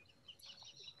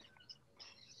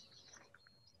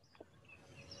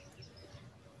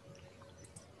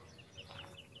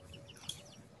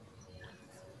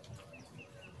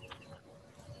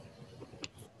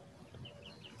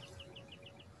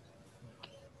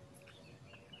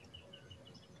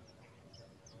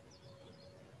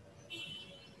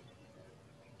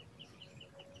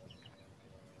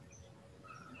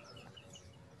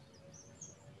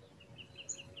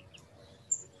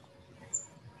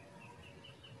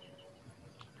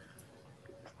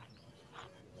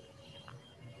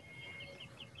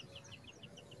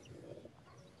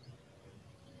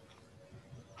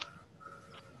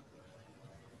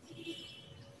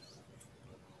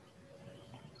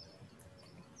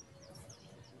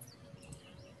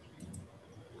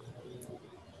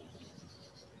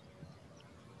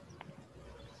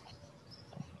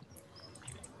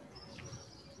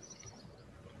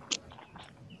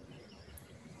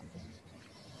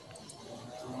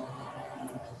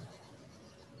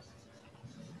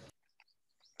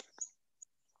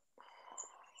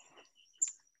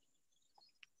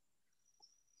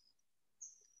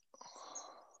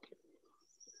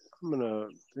 I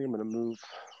think I'm gonna move.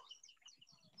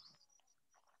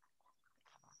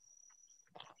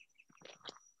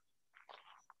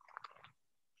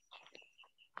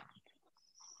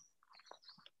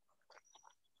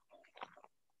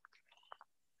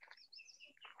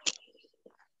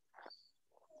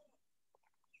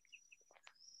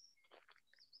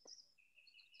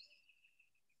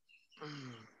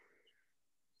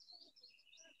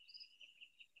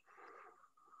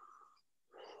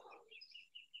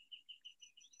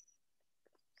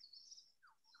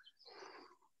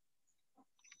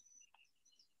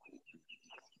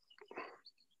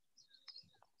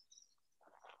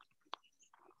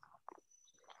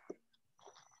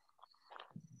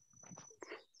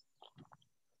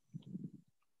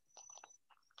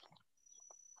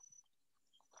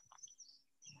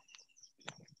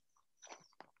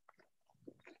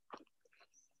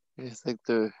 It's like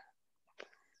the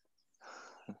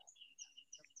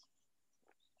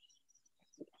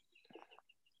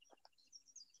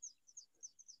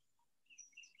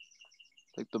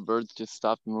birds just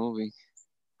stopped moving.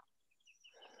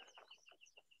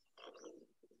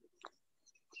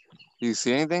 Do you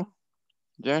see anything,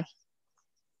 Jared?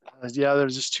 Yeah, they're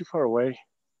just too far away.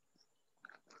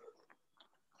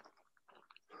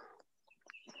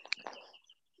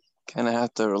 Kind of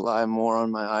have to rely more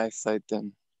on my eyesight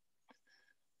than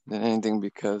anything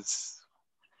because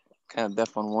I'm kind of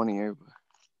deaf on one ear. But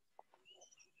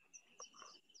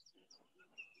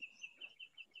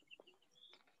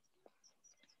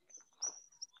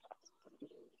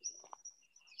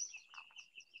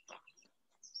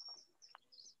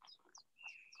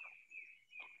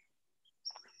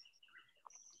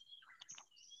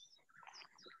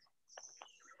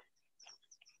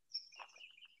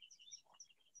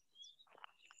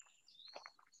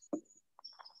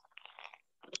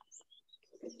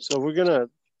So we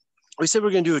said we're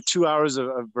gonna do 2 hours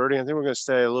of birding. I think we're gonna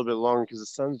stay a little bit longer because the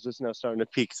sun's just now starting to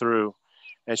peek through,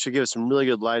 and it should give us some really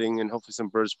good lighting, and hopefully some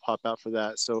birds pop out for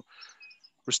that. So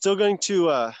we're still going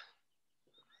to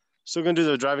do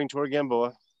the driving tour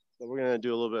Gamboa, but we're gonna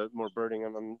do a little bit more birding. I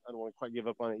don't want to quite give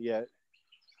up on it yet.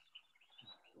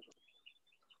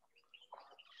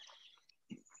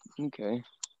 okay.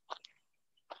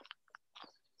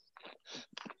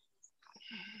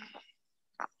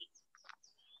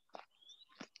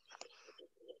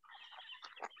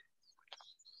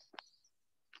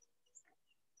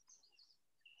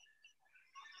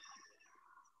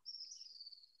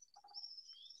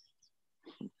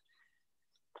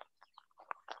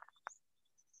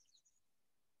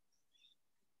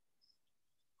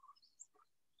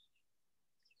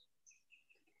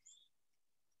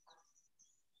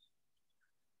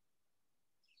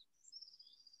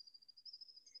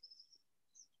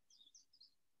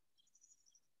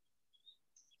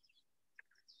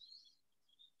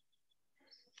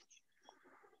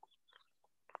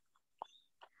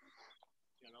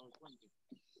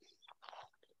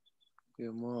 Qué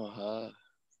moja.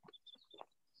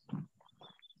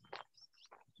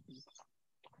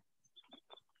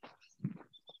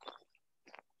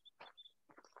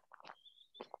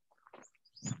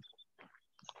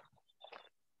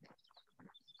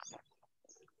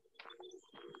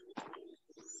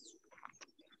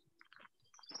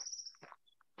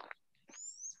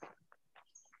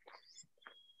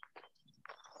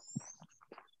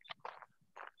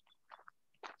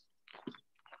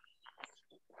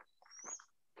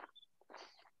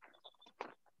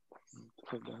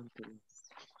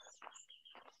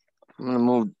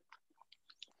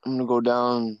 I'm gonna go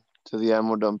down to the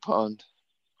ammo dump pond.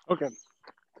 Okay.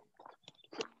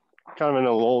 Kind of in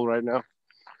a lull right now.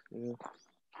 Yeah.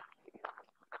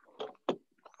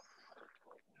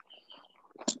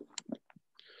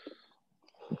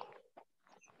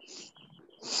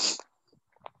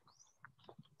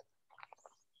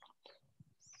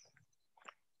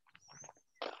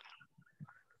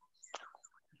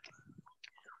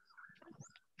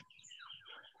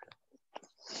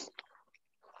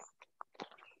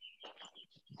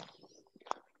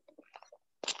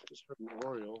 Just for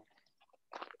memorial.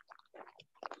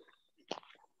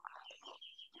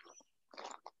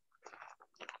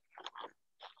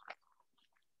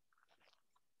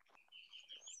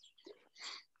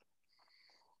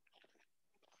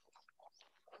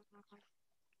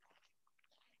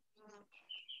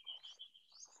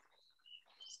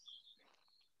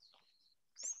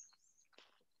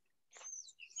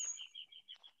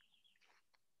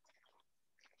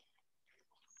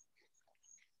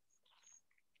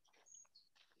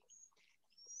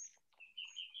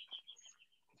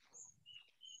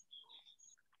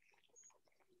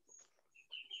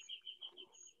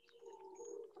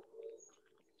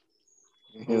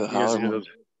 You hear the You guys howler hear monkey.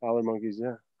 those howler monkeys?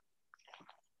 Yeah.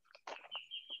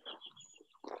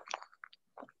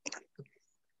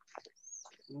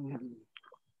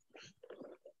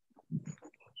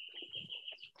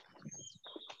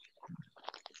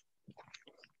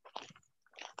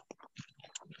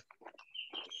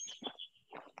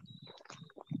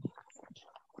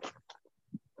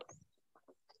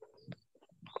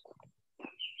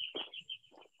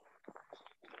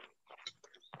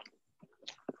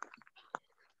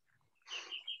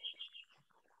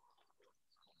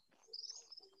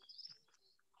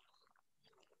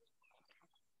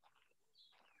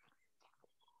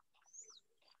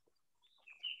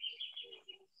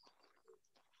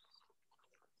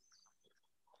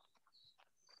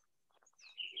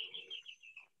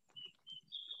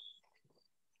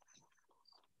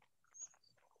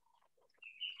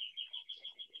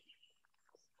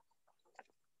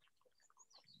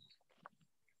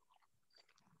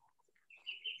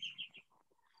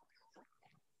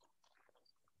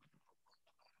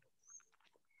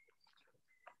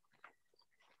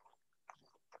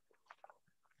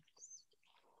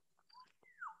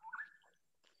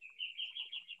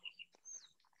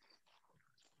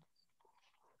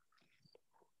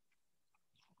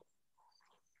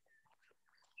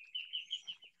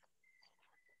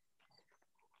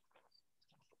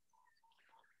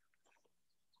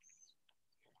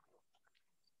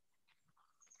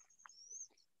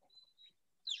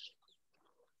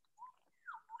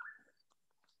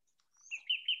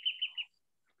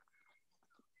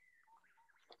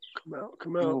 Come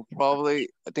out. I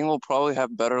think we'll probably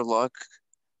have better luck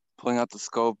pulling out the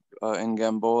scope in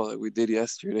Gamboa like we did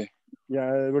yesterday.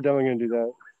 Yeah, we're definitely gonna do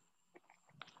that.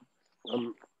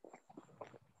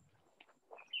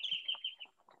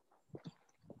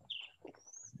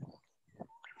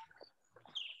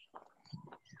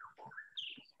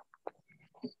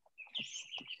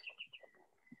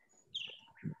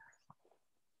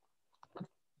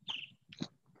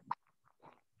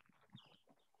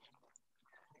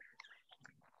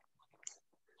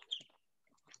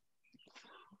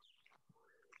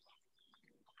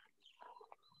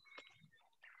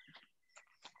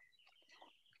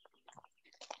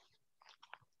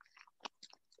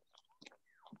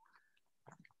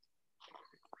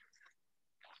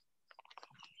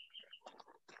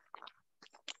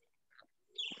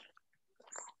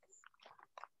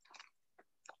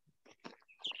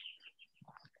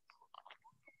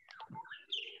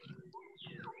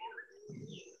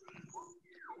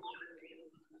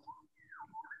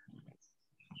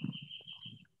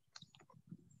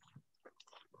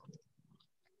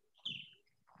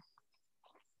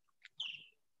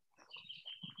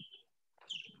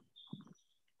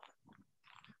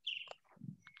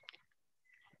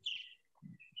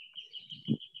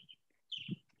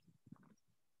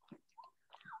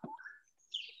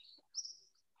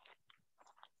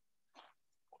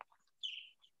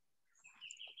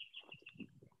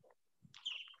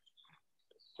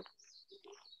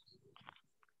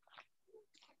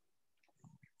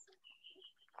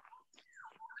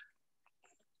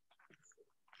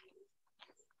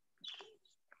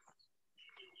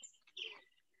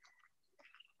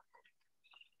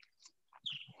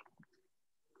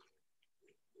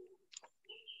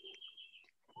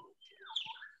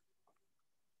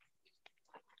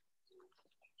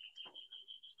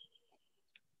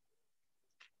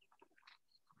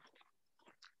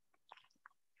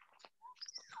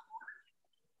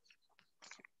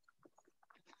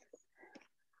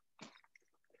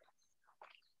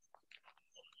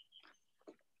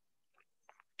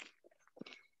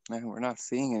 Man, we're not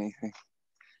seeing anything.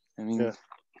 I mean,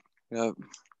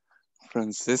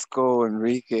 Francisco,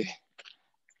 Enrique,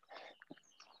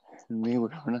 and me, we're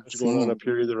not What's seeing going on anything. up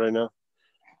here either right now?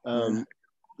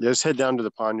 Just head down to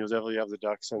the pond. You'll definitely have the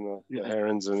ducks and the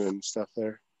herons and stuff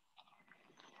there.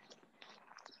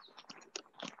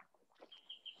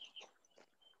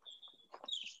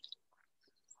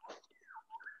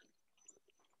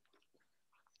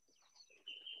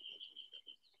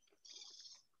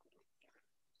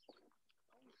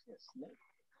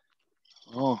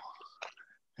 Oh,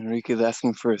 Enrique's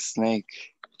asking for a snake.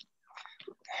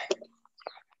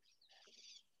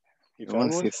 I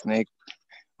want to see a snake.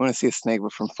 I want to see a snake,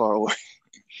 but from far away.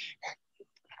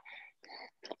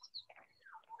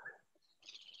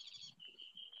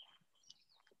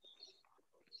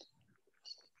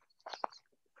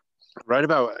 Right at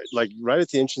the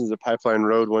entrance of the Pipeline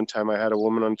Road, one time I had a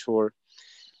woman on tour,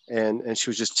 and she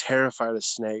was just terrified of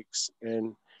snakes.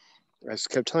 And I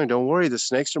just kept telling her, "Don't worry, the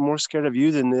snakes are more scared of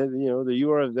you than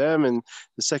you are of them. And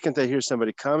the second they hear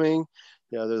somebody coming,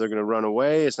 they're going to run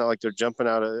away. It's not like they're jumping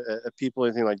out at people, or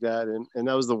anything like that." And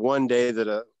that was the one day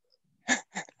that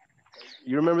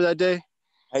you remember that day?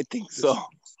 I think so.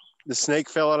 The snake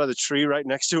fell out of the tree right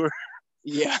next to her.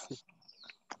 Yeah.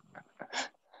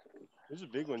 There's a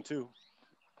big one too.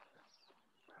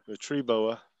 The tree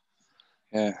boa.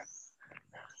 Yeah.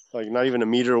 Like not even a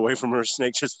meter away from her, a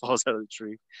snake just falls out of the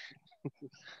tree.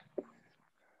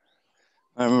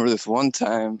 I remember this one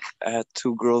time I had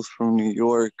two girls from New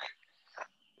York,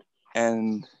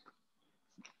 and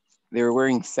they were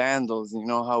wearing sandals. You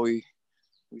know how we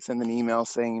send an email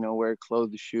saying, wear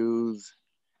closed shoes,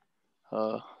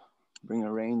 bring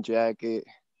a rain jacket.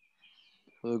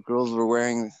 So the girls were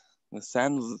wearing the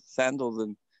sandals,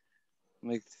 and I'm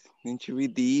like, didn't you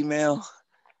read the email?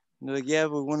 And they're like, yeah,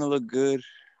 but we want to look good.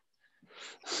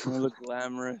 We want to look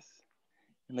glamorous.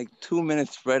 And like 2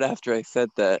 minutes right after I said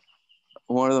that,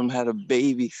 one of them had a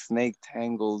baby snake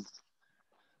tangled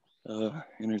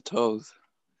in her toes.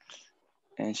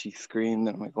 And she screamed,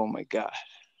 and I'm like, oh my God.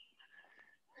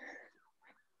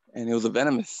 And it was a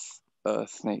venomous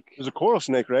snake. It was a coral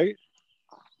snake, right?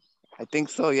 I think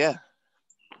so, yeah.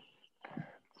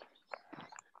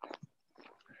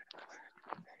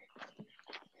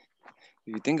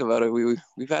 If you think about it,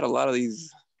 we've had a lot of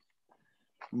these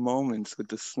moments with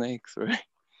the snakes, right?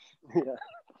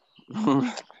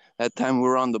 Yeah. That time we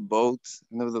were on the boat,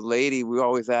 and there was a lady. We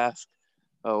always ask,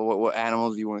 what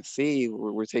animals do you want to see?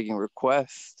 We're taking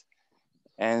requests.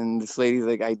 And this lady's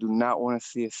like, I do not want to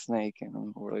see a snake.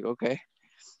 And we're like, okay.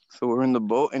 So we're in the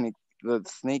boat, and the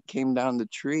snake came down the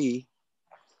tree,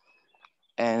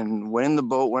 and went in the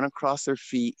boat, went across her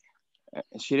feet.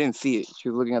 And she didn't see it. She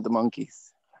was looking at the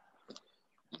monkeys.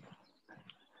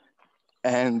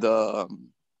 And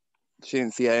she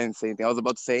didn't see it. I didn't say anything. I was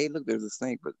about to say, hey, look, there's a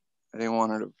snake, but I didn't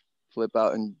want her to flip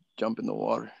out and jump in the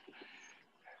water.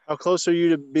 How close are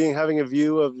you to having a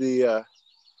view of the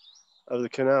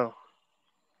canal?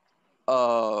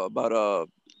 About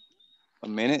a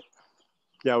minute.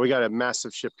 Yeah, we got a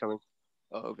massive ship coming.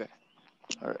 Oh, okay.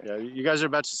 All right. Yeah, you guys are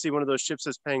about to see one of those ships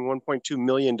that's paying $1.2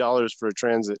 million for a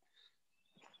transit.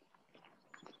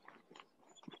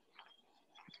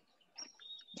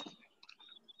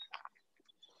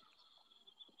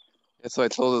 Yeah, so I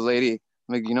told the lady,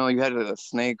 I'm like, you had a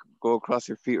snake go across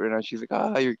your feet right now. She's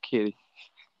like, you're kidding.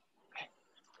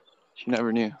 She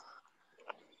never knew.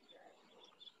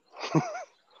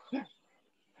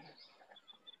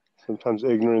 Sometimes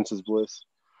ignorance is bliss.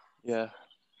 Yeah.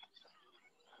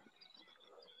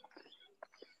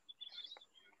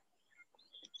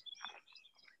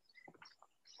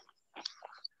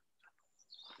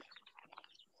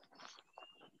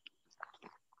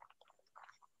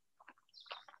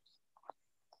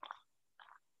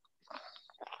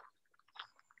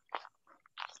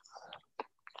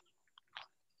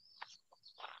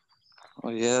 Oh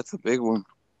yeah, that's a big one.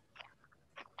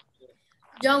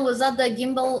 John, was that the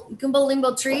Gumbo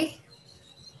Limbo tree?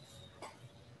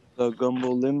 The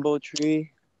Gumbo Limbo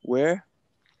tree? Where?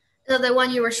 The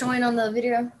one you were showing on the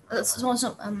video?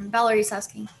 Valerie's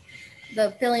asking.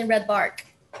 The peeling red bark.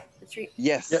 The tree.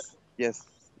 Yes. Yeah. Yes.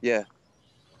 Yeah.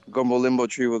 Gumbo Limbo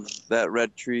tree was that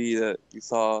red tree that you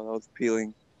saw that was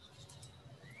peeling.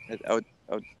 I would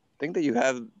think that you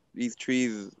have these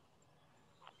trees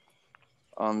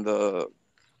on the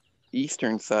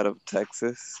eastern side of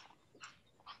Texas.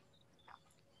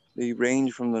 They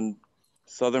range from the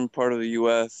southern part of the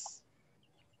U.S.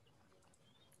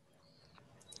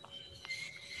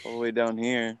 all the way down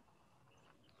here.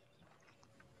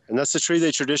 And that's the tree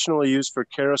they traditionally use for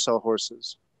carousel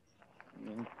horses.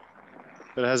 Yeah.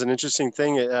 But it has an interesting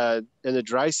thing. In the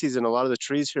dry season, a lot of the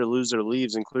trees here lose their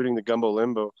leaves, including the Gumbo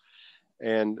Limbo.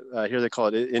 And here they call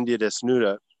it India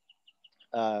desnuda,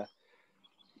 or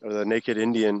the naked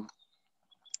Indian.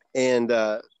 And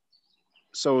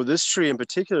so this tree in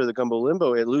particular, the Gumbo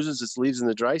Limbo, it loses its leaves in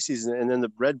the dry season, and then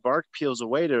the red bark peels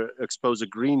away to expose a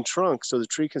green trunk, so the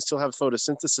tree can still have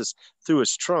photosynthesis through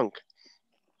its trunk.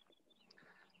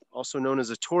 Also known as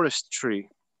a tourist tree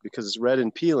because it's red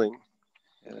and peeling.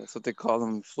 Yeah, that's what they call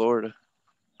them in Florida.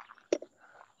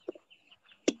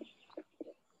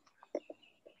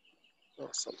 Oh,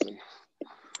 something.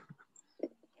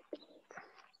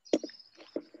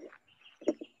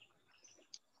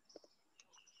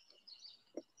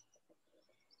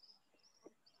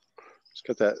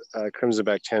 Just got that crimson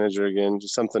back tanager again.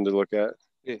 Just something to look at.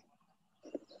 Yeah.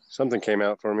 Something came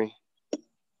out for me,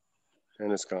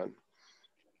 and it's gone.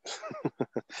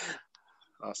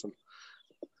 Awesome.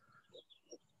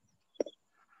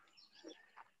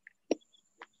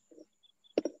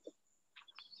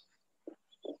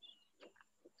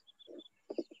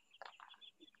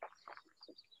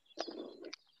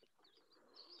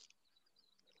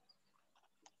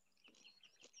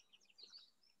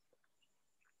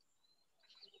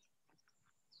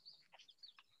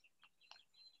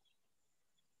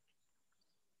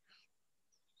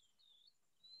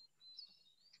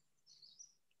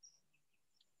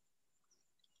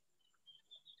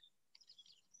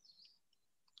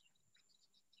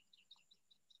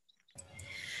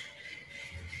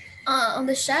 On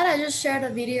the chat, I just shared a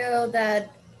video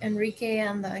that Enrique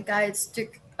and the guides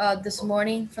took this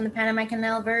morning from the Panama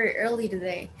Canal very early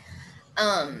today.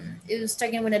 It was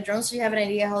taken with a drone, so you have an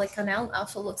idea how the canal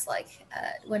also looks like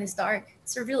when it's dark.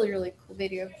 It's a really, really cool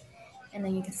video. And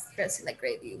then you can see like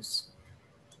great views.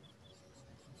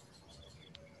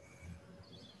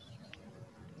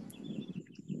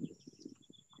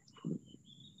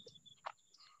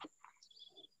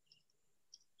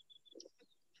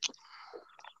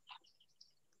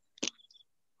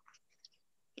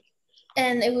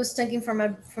 And it was taken from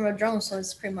a drone, so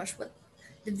it's pretty much what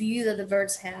the view that the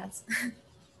birds has.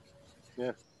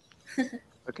 Yeah.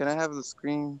 But can I have the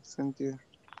screen, Cynthia?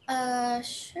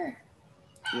 Sure.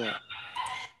 Yeah.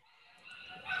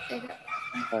 There you go.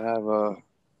 I have I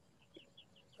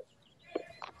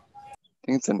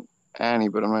think it's an Annie,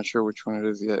 but I'm not sure which one it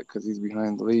is yet because he's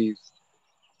behind the leaves.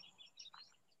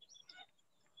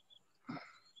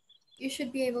 You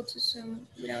should be able to zoom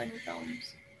without any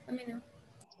problems. Let me know.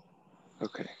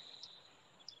 Okay.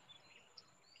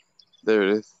 There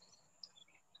it is.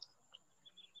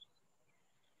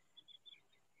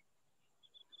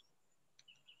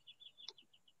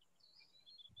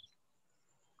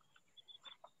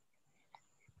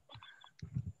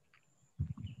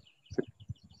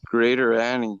 Greater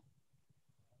Annie.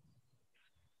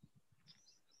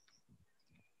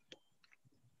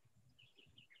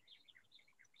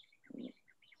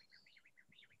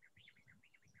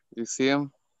 You see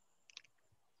him?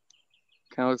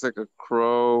 Kind of looks like a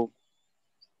crow.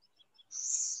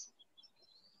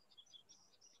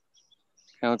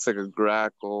 Kind of looks like a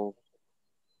grackle.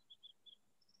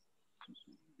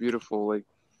 Beautiful, like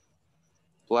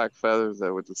black feathers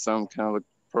that with the sun kind of look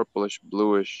purplish,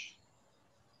 bluish.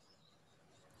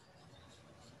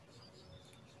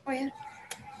 Oh yeah,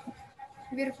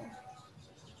 beautiful.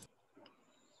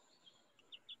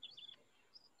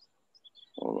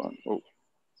 Hold on. Oh.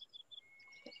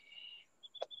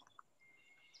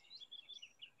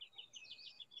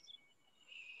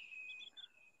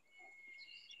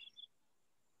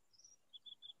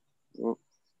 Oh.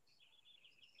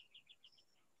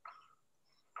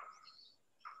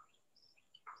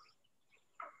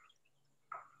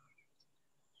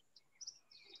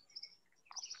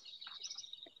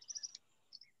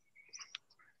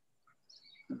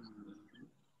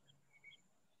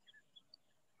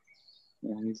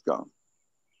 And he's gone.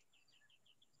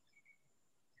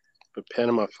 The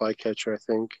Panama flycatcher, I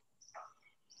think.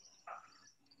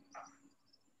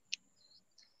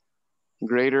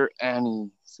 Greater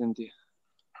Annie, Cynthia.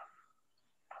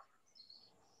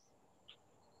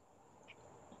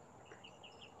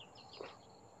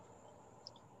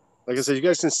 Like I said, you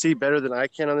guys can see better than I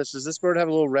can on this. Does this bird have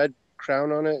a little red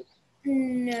crown on it?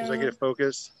 No. Does I get a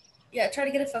focus? Yeah, try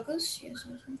to get a focus. Yes.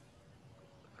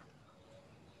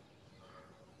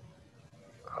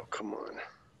 Oh, come on.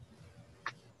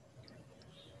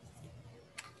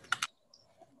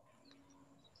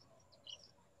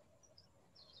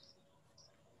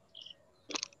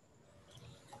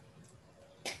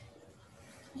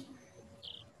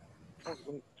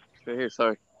 Okay, here,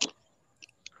 sorry.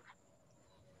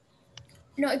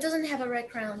 No, it doesn't have a red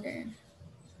crown there.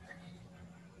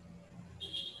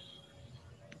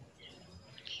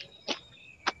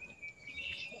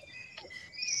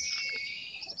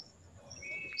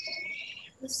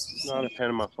 It's not a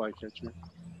Panama flycatcher.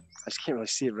 I just can't really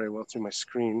see it very well through my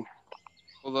screen.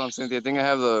 Hold on, Cynthia. I think I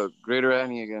have the Greater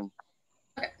Annie again.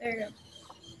 Okay, there you go.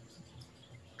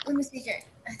 Let me see here.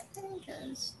 I think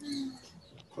it's...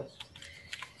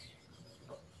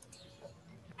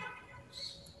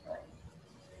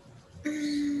 I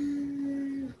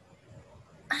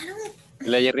don't...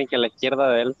 Dile a Jerry que a la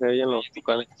izquierda de él se oyen los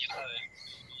tucanes.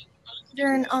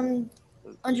 During, on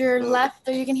your left,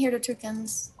 there you can hear the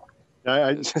toucans.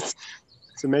 I just,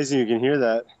 it's amazing you can hear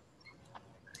that.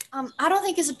 I don't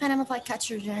think it's a Panama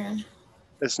flycatcher, Jaren.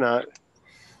 It's not.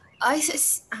 I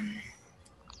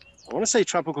want to say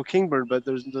tropical kingbird, but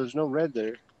there's no red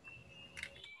there.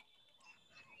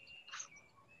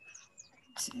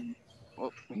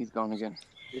 Oh, he's gone again.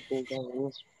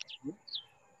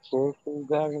 Oh,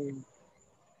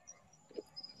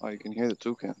 you can hear the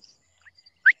toucans.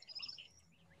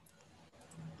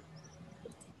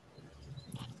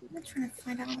 I'm trying to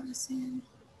find out what I'm seeing.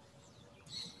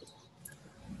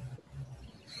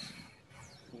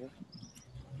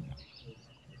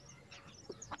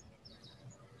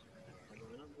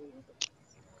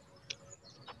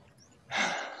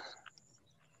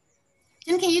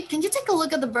 Jim, can you take a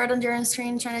look at the bird on your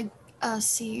screen, trying to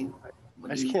see?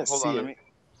 I just can't Hold see on, it. let me.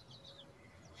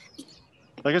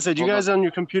 Like I said, you guys on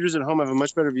your computers at home have a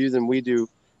much better view than we do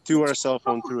through our cell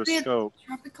phone through a scope.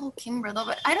 Tropical kimber though,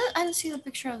 but I don't see the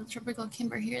picture of the tropical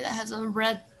kimber here that has a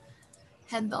red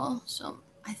head though. So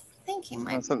I think he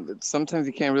might. Sometimes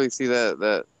you can't really see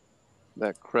that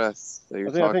crest that you're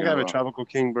talking about. I think I have a tropical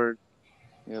kingbird.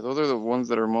 Yeah, those are the ones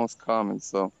that are most common.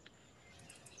 So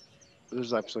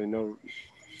there's absolutely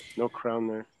no crown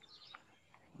there.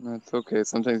 That's okay.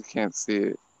 Sometimes you can't see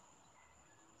it.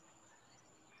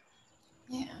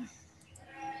 Yeah.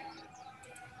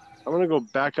 I'm gonna go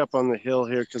back up on the hill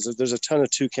here because there's a ton of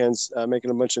toucans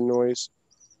making a bunch of noise.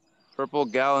 Purple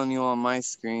gallinule on my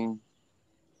screen.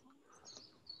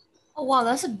 Oh wow,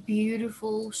 that's a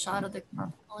beautiful shot of the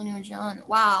Purple John.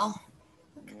 Wow.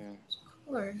 Yeah. Of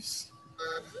course.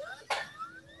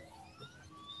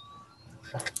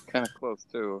 Kind of close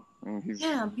too. I mean, he's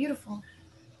beautiful.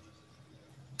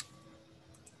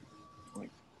 Like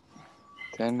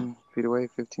 10 feet away,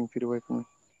 15 feet away from me.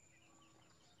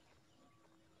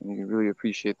 And you can really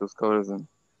appreciate those colors and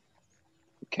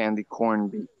the candy corn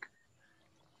beak.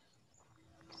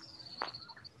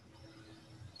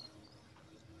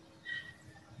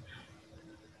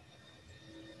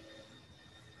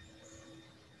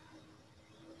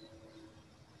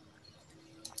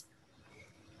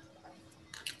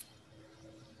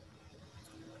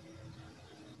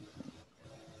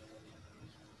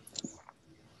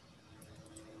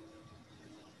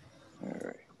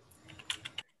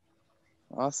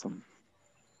 Awesome.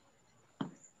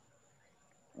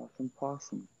 Awesome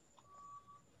possum.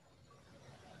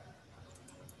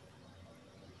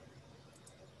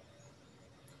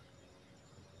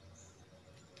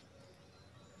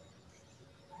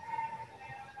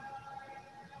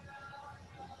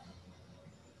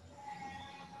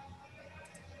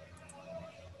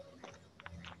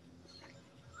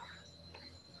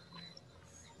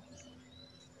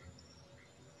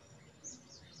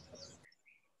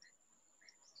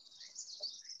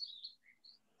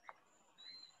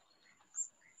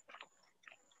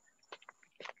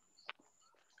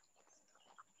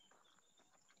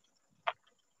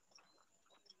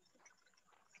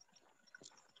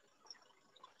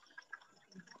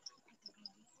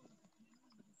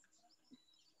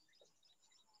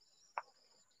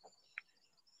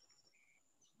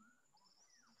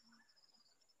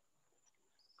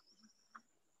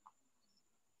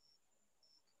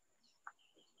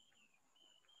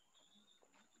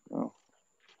 Oh,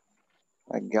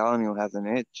 that gallinule has an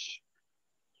itch.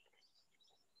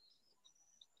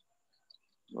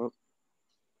 Oh,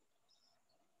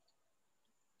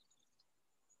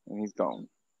 and he's gone.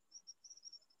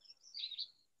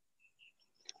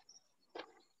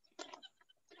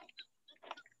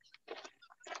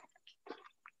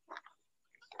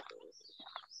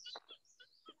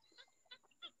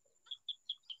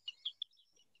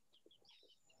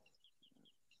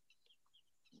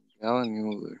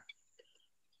 Gallinule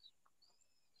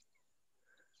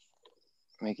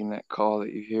making that call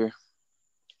that you hear.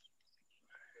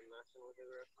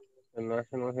 The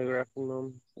national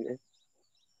hydrographic. Yeah.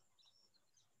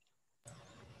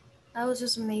 That was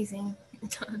just amazing.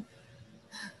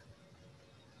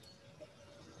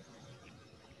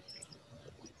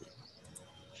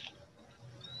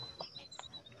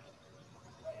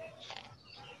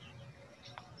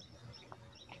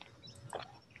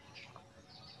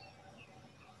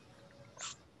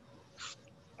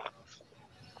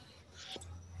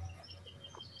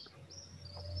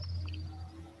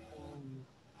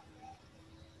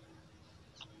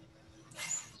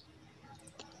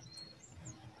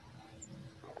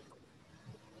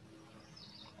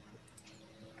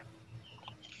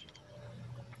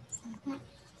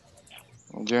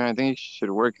 Well, Jaron, I think you should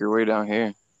work your way down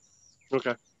here.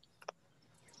 Okay.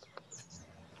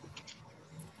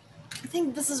 I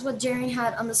think this is what Jerry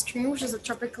had on the stream, which is a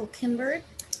tropical kinbird.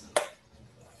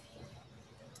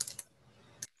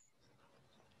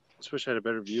 Just wish I had a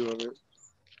better view of it.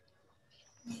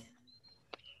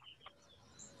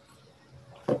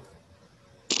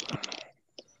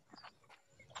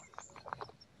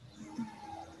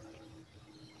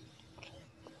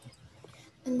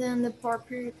 And then the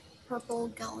purple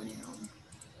gallinule.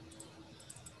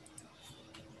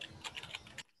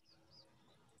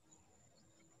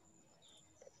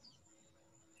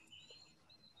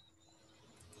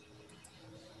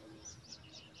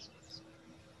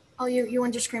 Oh, you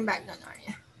want your screen back then, aren't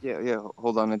you? Yeah.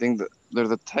 Hold on. I think that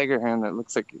there's a tiger hen that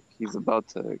looks like he's about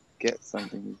to get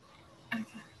something. Okay.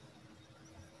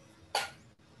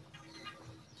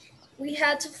 We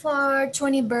had so far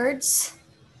 20 birds.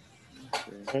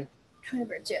 Okay. 20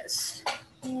 birds, yes.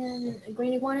 And a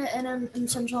green iguana and a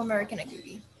Central American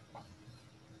agouti.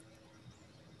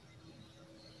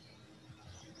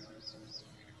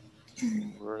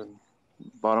 We're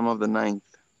bottom of the ninth.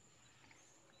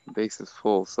 Base is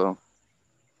full, so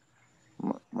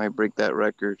might break that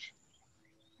record.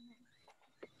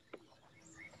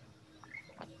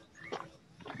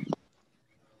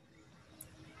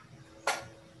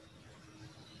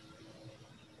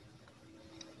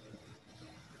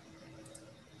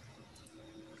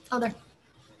 Oh, there.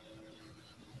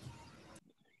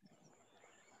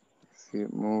 See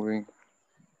it moving.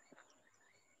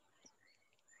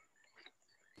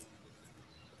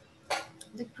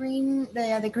 The green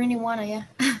iguana, yeah.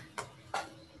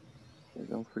 Hey,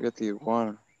 don't forget the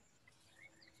iguana.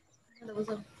 That was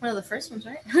one of the first ones,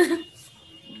 right?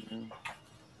 Mm-hmm.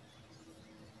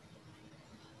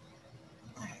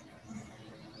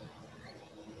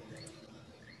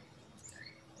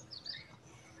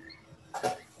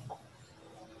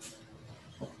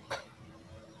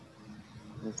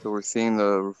 So we're seeing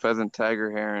the pheasant, tiger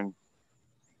heron.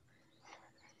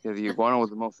 Yeah, the iguana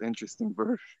was the most interesting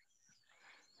bird.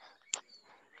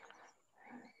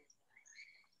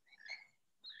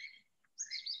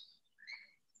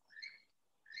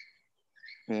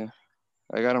 Yeah,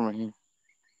 I got him right here.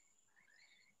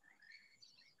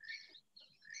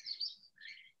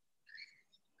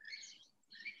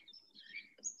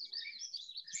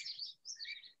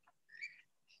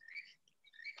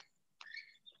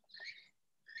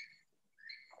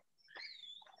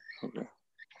 Okay.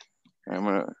 I'm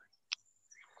gonna.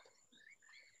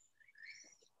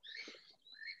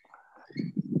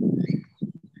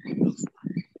 Where's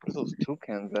those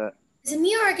toucans at? Is it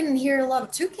me or I can hear a lot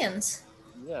of toucans?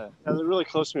 Yeah, they're really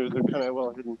close to me, but they're kind of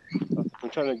well hidden. I'm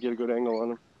trying to get a good angle on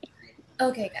them.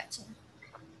 Okay, gotcha.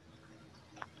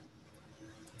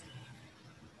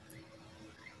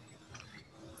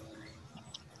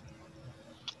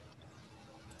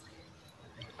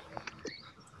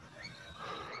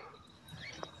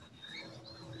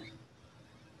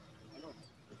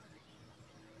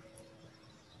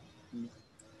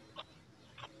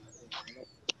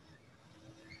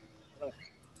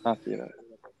 Ah, sí, era.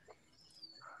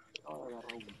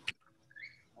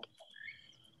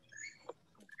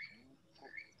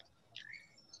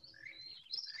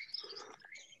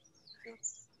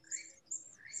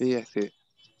 Sí, I see it.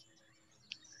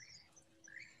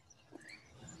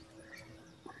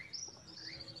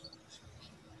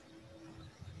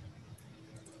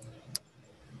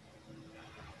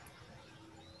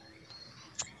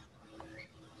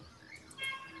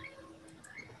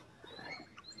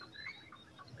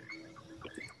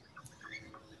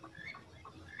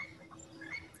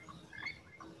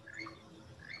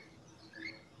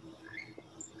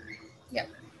 Yep.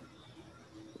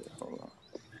 Hold on.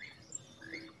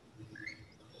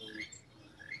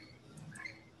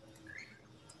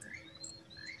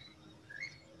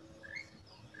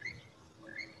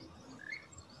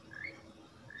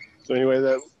 So anyway,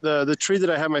 the tree that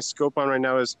I have my scope on right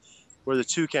now is where the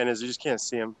toucan is. You just can't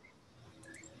see him.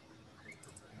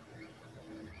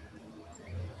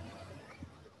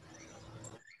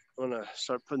 I'm gonna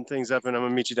start putting things up, and I'm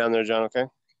gonna meet you down there, John. Okay?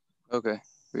 Okay.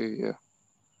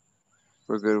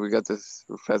 We're good. We got this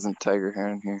pheasant tiger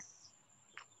heron here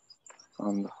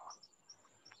on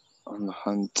the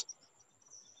hunt.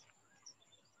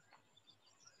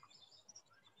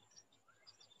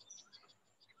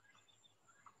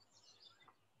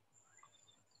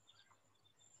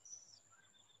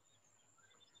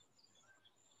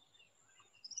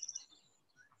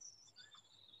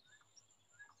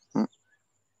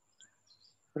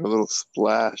 A little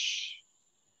splash.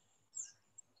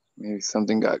 Maybe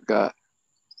something got.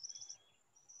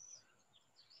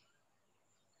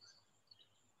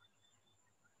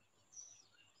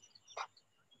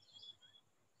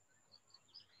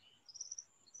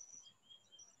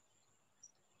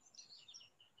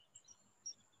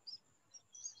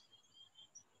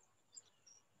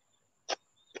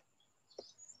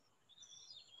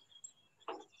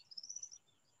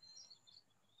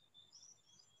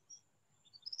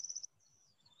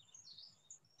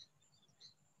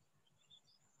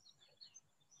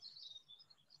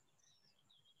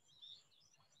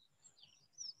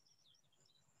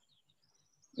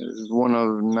 This is one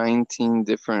of 19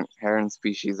 different heron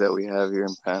species that we have here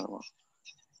in Panama.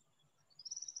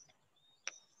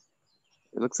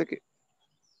 It looks like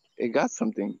it got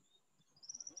something.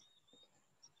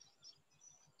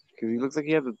 Because he looks like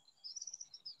he has a...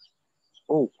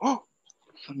 Oh,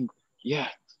 yeah.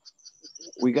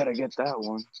 We gotta get that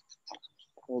one.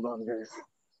 Hold on, guys. I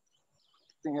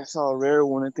think I saw a rare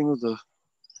one. I think it was a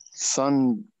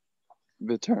sun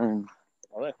bittern.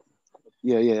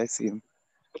 Yeah, I see him.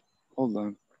 Hold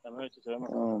on.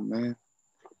 Oh, man.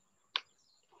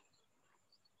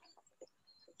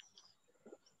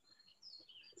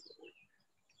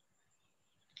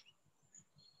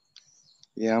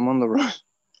 Yeah, I'm on the run.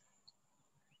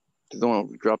 Just don't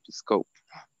want to drop the scope.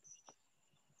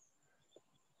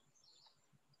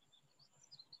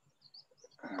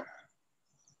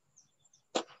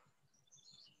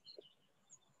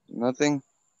 Nothing.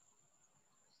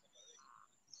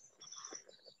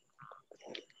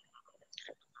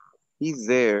 He's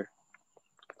there.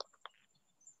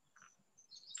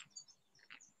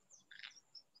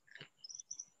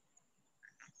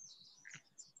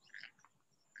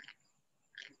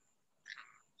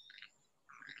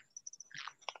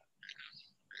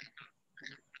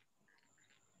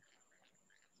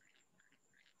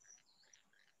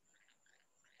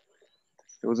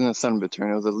 It wasn't a sun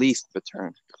bittern. It was a least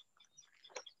bittern.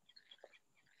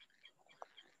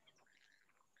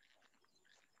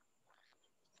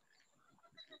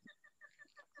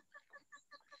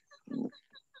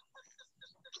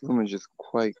 Plumage is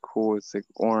quite cool. It's like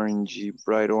orangey,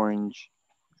 bright orange.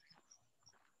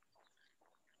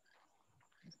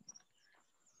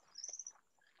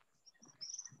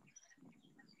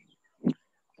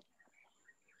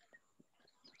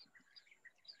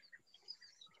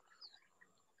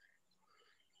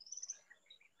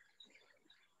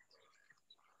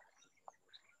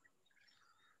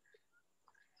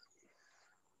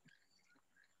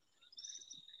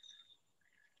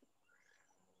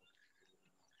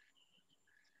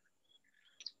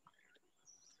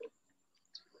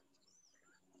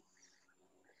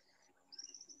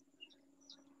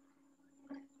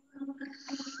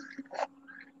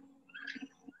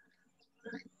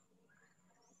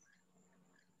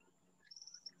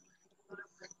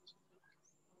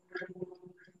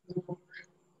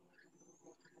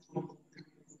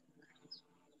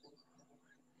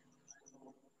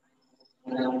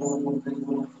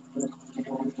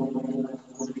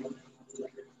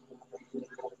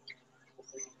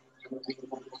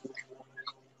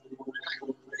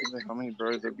 Like, how many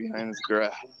birds are behind this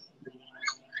grass?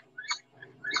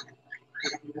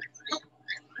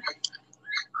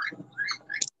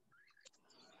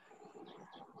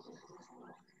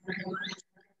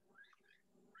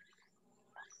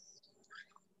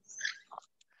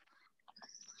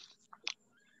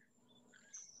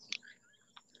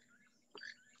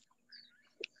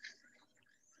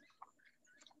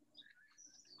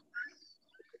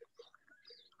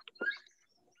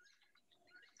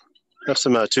 I have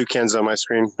some toucans on my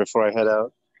screen before I head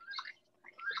out.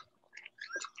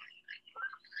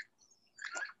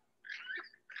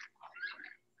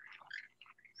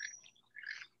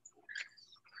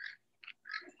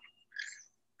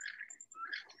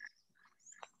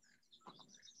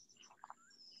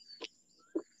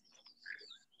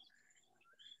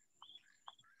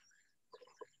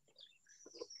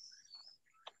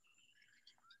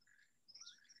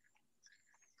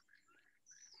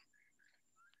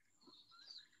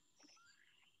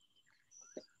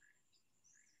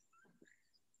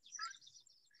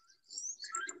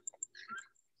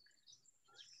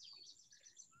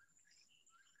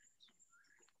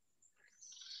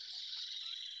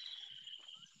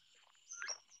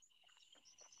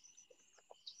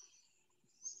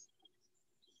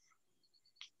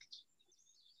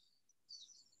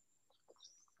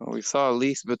 Well, we saw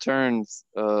Elise Returns,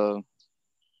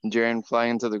 Jaren fly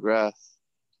into the grass.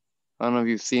 I don't know if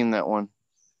you've seen that one.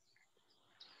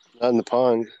 Not in the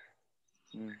pond.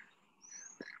 Mm.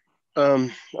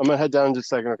 I'm gonna head down in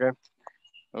just a second, okay?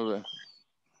 Okay.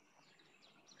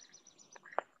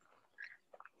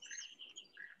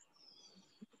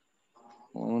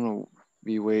 I want to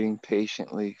be waiting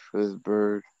patiently for this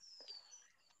bird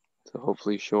to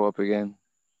hopefully show up again.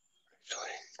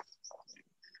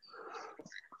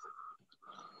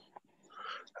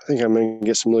 I think I'm gonna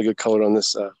get some really good color on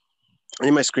this. I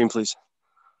need my screen, please.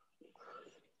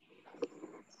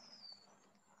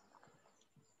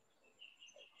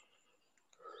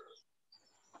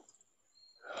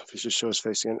 If you just show his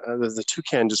face again. The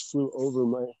toucan just flew over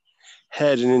my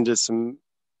head and into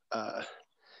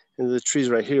into the trees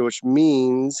right here, which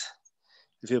means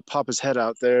if he'll pop his head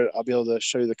out there, I'll be able to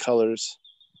show you the colors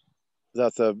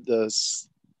without the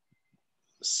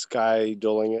sky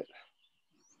dulling it.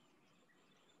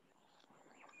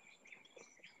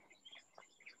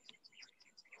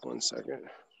 One second.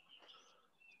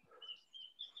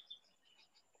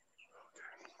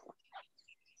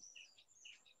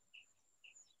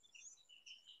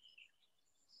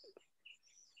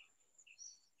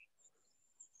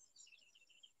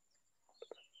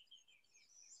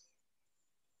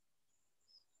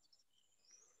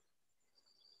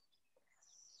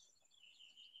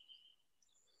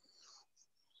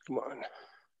 Come on.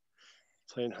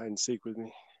 Playing hide and seek with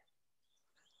me.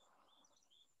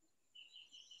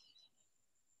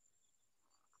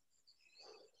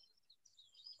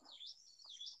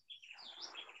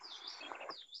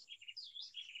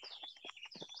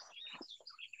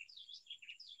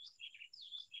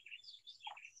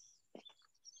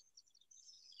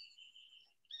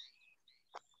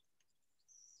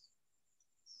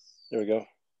 There we go.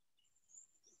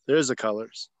 There's the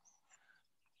colors.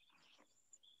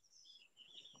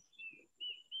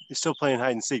 He's still playing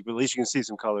hide and seek, but at least you can see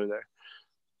some color there.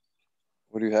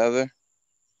 What do you have there?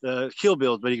 The keel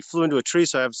build, but he flew into a tree,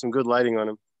 so I have some good lighting on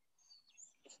him.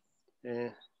 Yeah.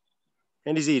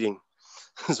 And he's eating.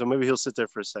 So maybe he'll sit there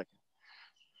for a second.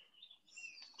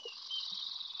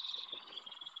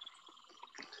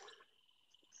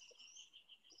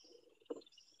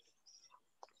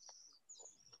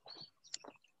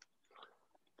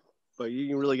 But you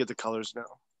can really get the colors now.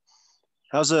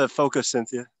 How's the focus,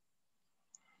 Cynthia?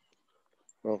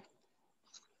 Oh.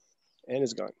 And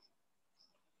it's gone.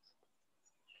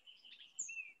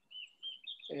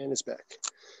 And it's back.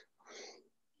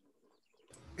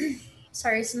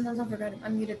 Sorry, sometimes I forgot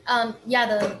I'm muted.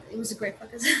 Yeah, it was a great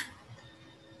focus.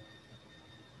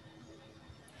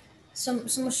 So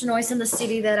much noise in the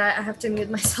city that I have to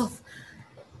mute myself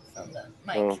from the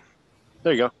mic. Oh.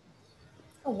 There you go.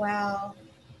 Oh wow.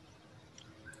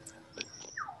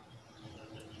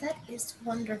 That is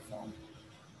wonderful.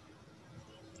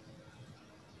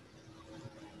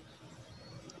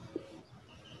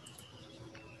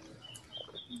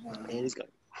 Wow. And he's gone.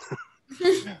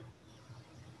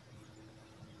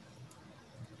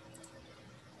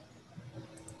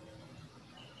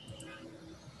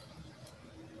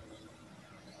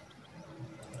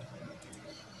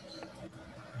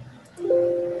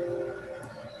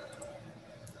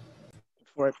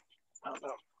 Before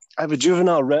I have a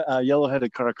juvenile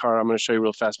yellow-headed caracara I'm going to show you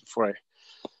real fast before I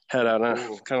head out.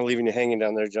 I'm kind of leaving you hanging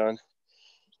down there, John.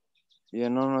 Yeah,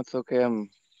 no, it's okay. I'm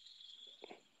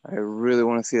I really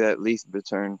want to see that least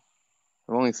return.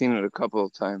 I've only seen it a couple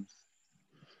of times.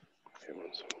 Okay,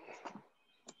 one second.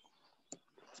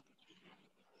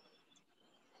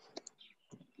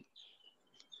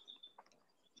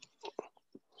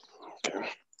 Okay.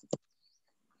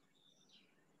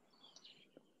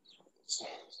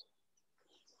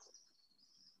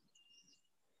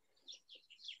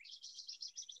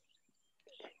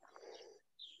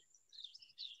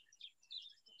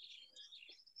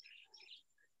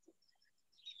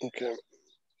 Okay.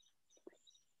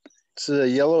 It's a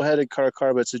yellow-headed car,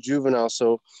 but it's a juvenile,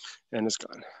 so, and it's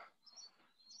gone.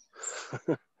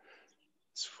 I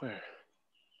swear.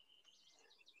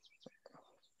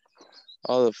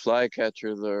 All the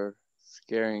flycatchers are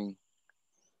scaring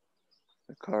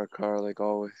the car like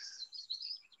always.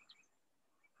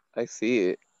 I see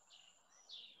it.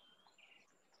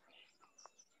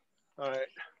 All right.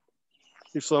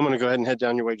 You flow. I'm going to go ahead and head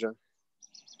down your way, John.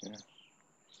 Yeah.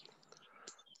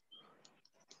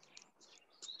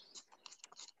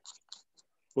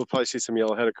 We'll probably see some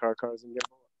yellow-headed cars and get.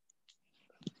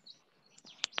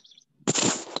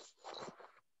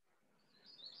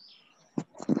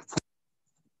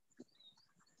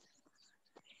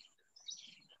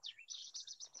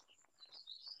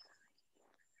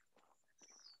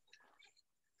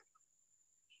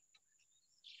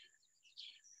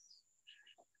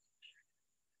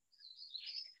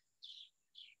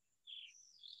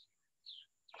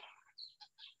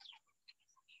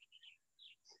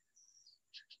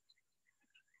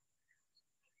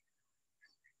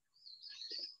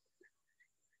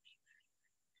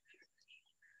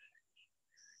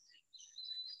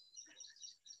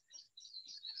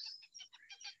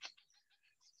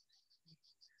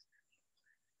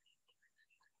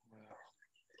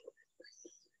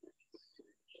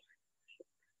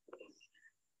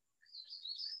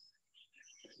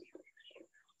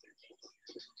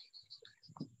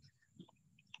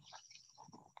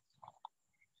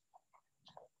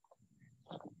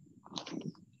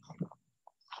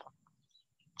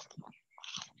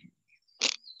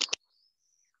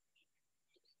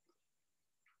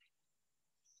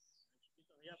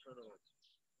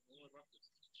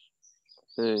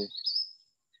 Hey.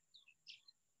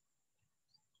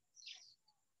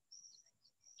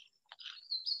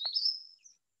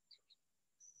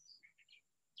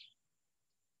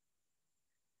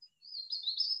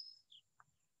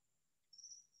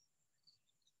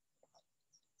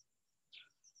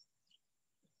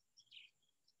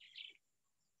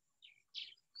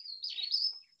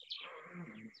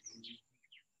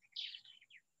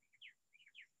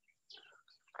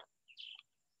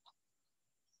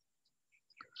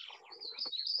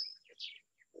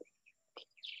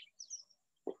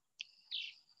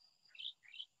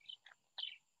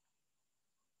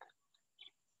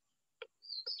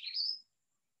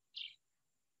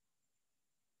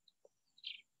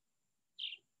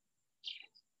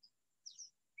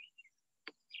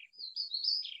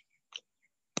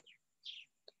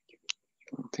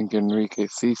 I think Enrique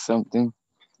sees something.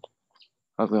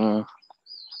 I'm gonna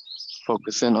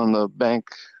focus in on the bank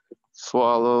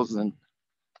swallows and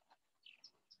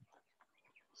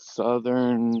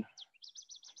southern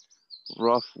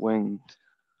rough-winged.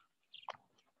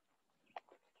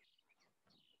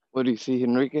 What do you see,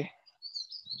 Enrique?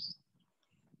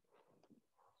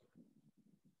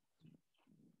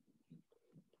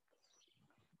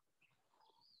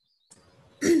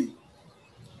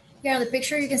 Here on the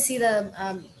picture, you can see the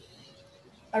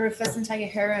a rufous tiger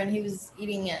heron. He was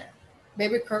eating a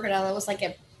baby crocodile. That was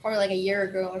probably like a year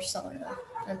ago or something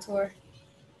on tour.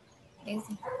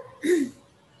 Amazing.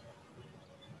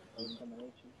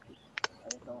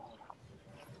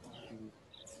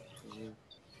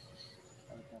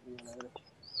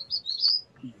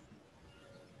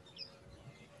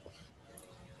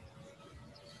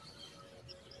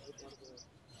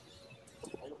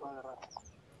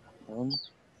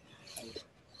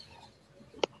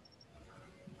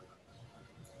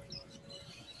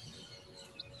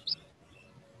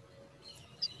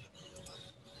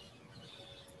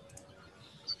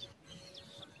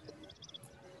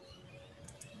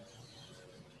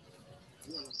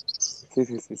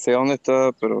 Sí. Sé dónde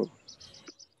está, pero...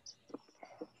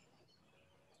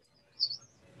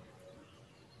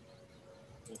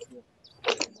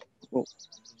 Oh.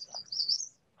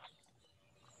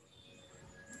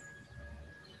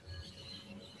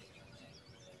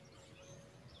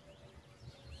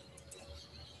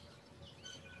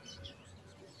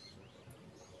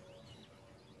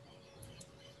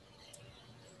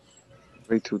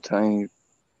 Way too tiny.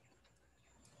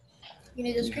 You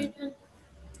need a screen, man?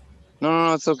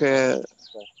 No, it's okay.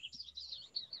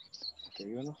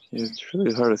 It's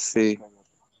really hard to see.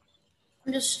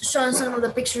 I'm just showing some of the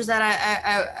pictures that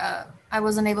I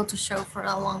wasn't able to show for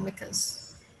that long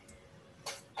because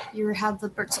you have the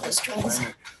birds on the screens.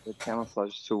 The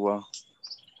camouflage too well.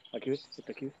 Aquí ves,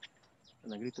 está aquí.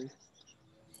 En la grito, ¿ves?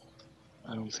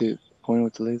 I don't see it. Pointing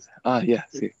with the laser. Ah, yeah,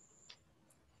 see.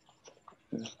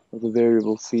 Yeah, with a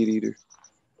variable seed eater.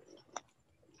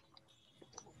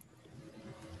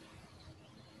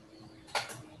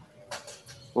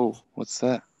 Oh, what's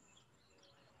that?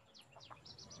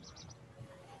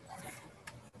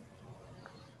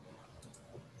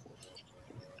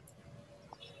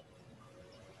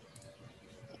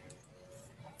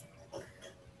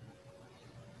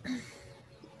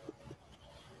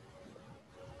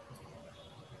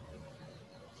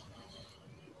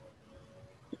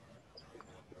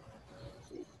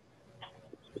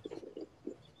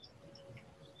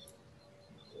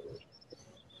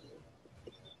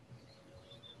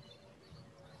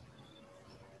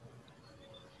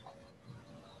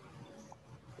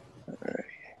 All right,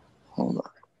 hold on.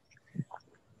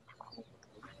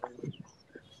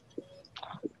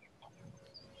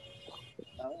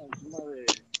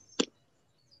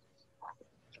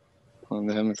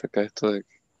 Déjame sacar esto de aquí.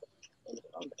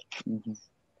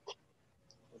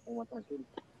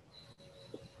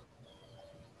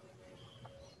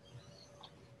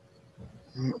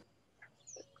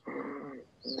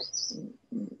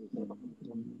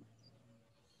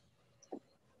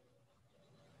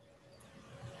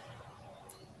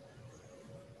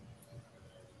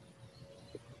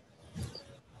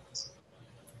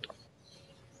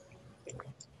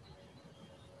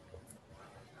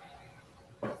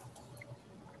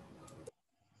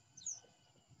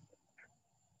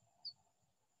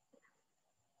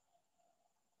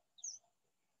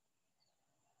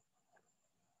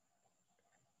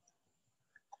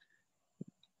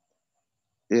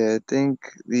 Yeah, I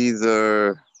think these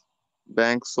are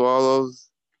bank swallows.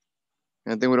 I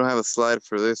think we don't have a slide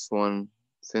for this one,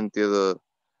 Cynthia. The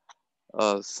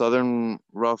southern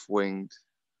rough-winged.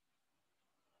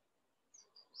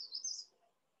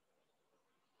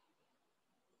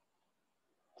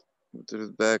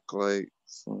 There's backlight.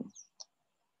 So.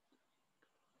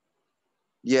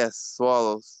 Yes,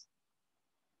 swallows.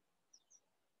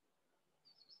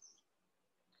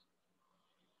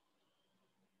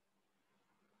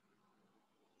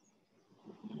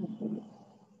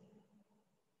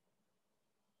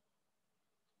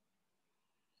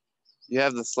 You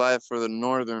have the slide for the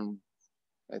northern,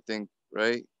 I think,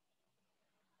 right?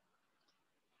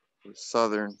 Or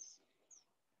southern.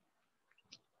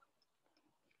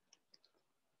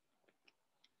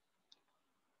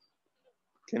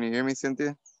 Can you hear me,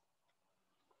 Cynthia?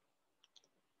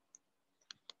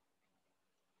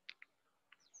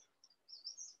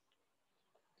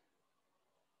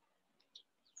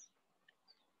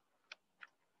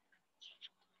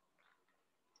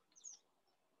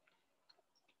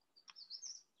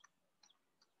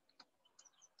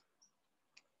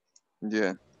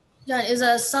 Yeah. John, is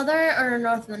a southern or a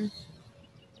northern?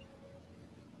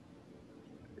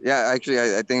 Yeah, actually,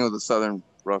 I think it was the southern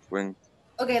rough wing.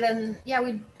 Okay, then yeah,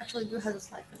 we actually do have a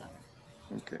slide for that.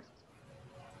 Okay.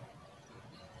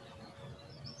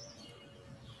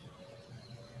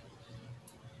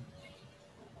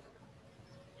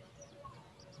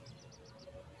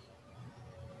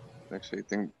 Actually, I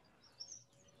think.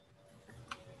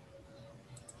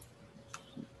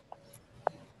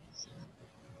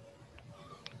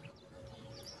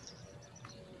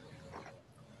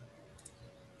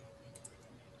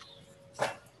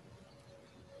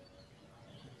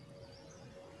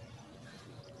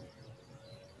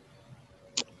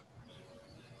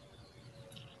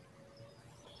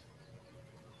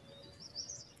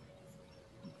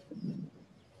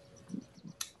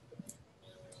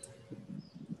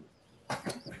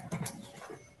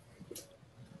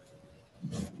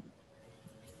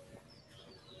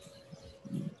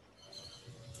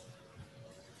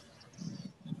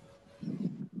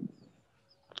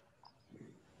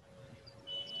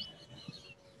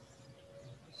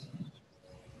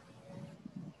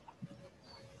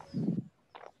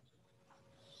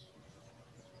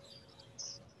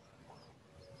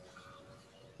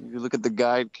 If you look at the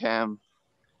guide cam,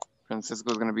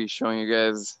 Francisco's going to be showing you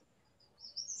guys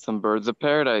some birds of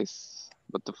paradise,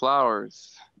 but the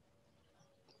flowers.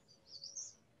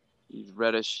 These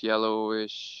reddish,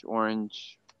 yellowish,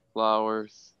 orange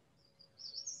flowers.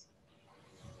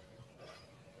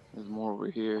 There's more over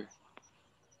here.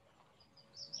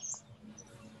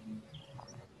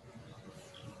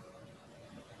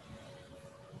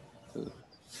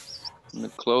 And the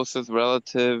closest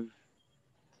relative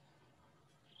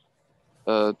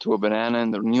to a banana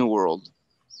in the New World.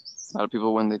 A lot of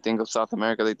people, when they think of South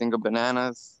America, they think of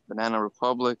bananas, banana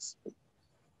republics. But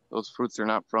those fruits are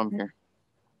not from here.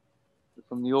 They're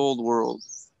from the old world.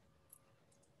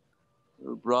 They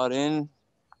were brought in,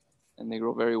 and they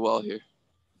grow very well here.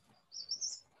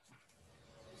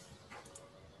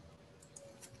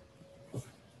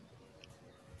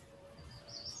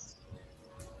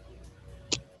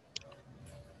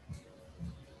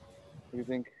 What do you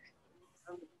think?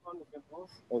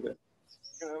 Okay.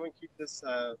 I'm gonna keep this.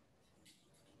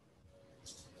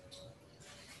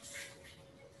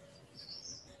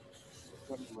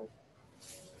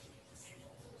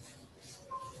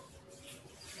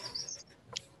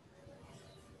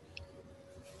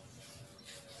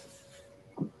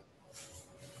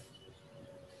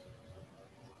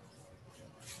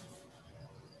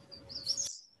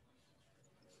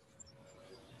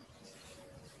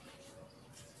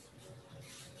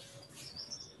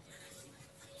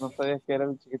 No sabías que era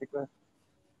el chiquitico.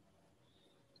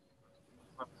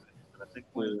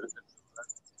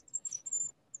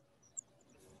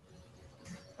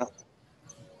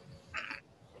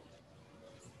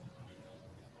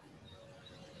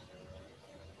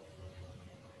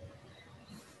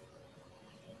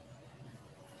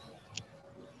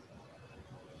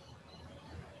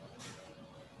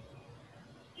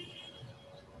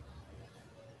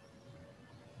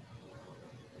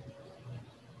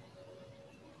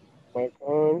 Mic on.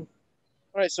 All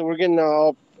right, so we're getting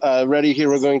all ready here.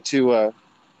 We're going to 1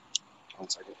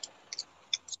 second.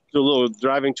 Do a little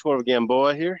driving tour of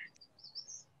Gamboa here.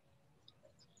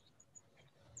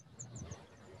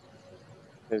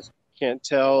 As you can't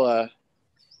tell,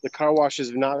 the car washes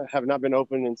have not been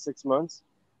open in 6 months.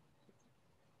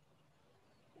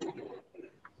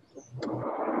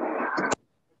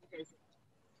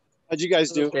 How'd you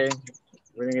guys do? Okay.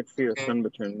 We didn't get to see the sun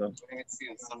return though.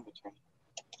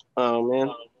 Oh man.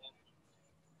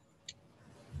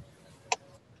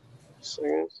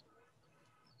 Seconds.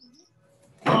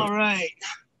 All right.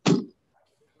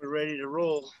 We're ready to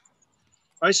roll. All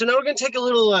right, so now we're going to take a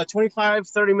little 25,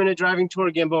 30-minute driving tour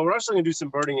of Gamboa. We're also going to do some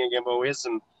birding in Gamboa. We had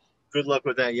some good luck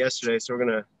with that yesterday, so we're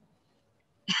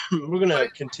gonna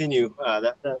continue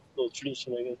that little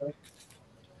tradition, I guess. Right?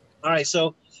 All right,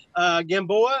 so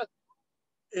Gamboa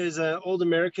is an old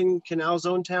American canal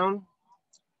zone town.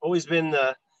 Always been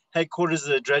the headquarters of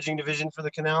the dredging division for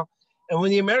the canal. And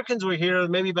when the Americans were here,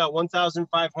 maybe about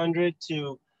 1,500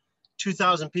 to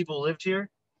 2,000 people lived here.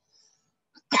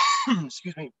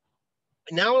 Excuse me.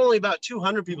 Now only about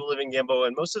 200 people live in Gamboa,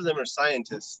 and most of them are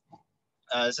scientists.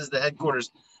 This is the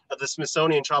headquarters of the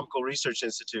Smithsonian Tropical Research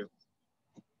Institute.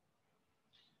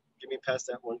 Get me past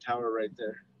that one tower right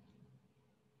there.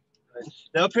 All right.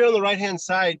 Now up here on the right-hand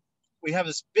side, we have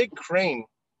this big crane.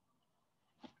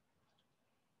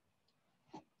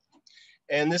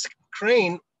 And this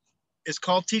crane is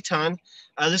called Titan.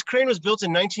 This crane was built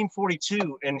in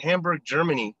 1942 in Hamburg,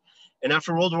 Germany. And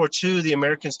after World War II, the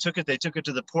Americans took it. They took it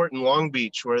to the port in Long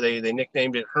Beach, where they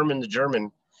nicknamed it Herman the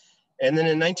German. And then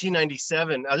in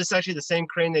 1997, this is actually the same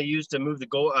crane they used to move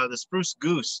the Spruce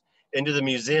Goose into the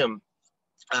museum,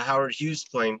 Howard Hughes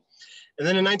plane. And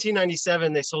then in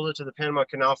 1997, they sold it to the Panama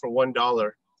Canal for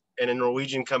 $1. And a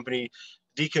Norwegian company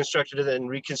deconstructed it and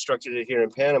reconstructed it here in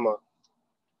Panama.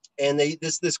 And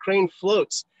this crane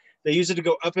floats. They use it to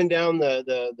go up and down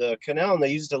the canal, and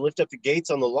they use it to lift up the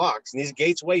gates on the locks. And these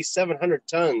gates weigh 700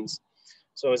 tons.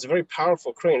 So it's a very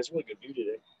powerful crane. It's a really good view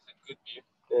today. Good view.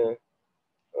 Yeah.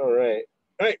 All right.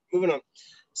 All right, moving on.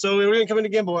 So we're going to come into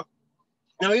Gamboa.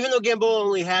 Now, even though Gamboa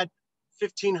only had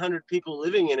 1,500 people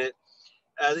living in it,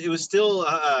 it was still,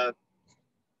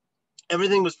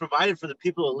 everything was provided for the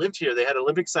people that lived here. They had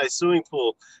Olympic-sized swimming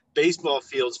pool, baseball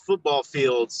fields, football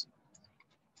fields.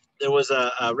 There was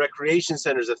a recreation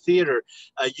centers, a theater,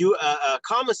 a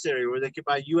commissary where they could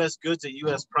buy U.S. goods at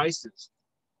U.S. prices.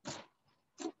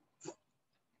 And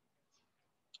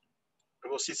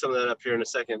we'll see some of that up here in a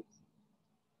second.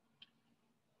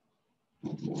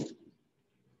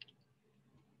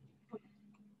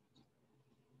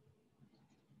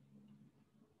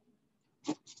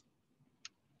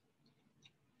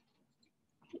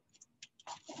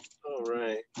 All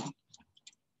right.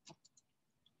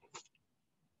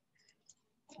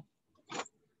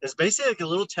 It's basically like a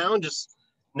little town just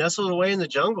nestled away in the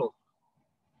jungle.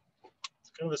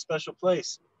 It's kind of a special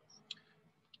place.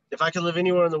 If I could live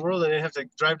anywhere in the world and I didn't have to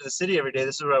drive to the city every day,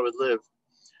 this is where I would live.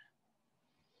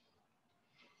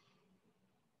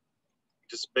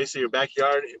 Just basically your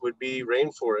backyard, it would be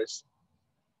rainforest.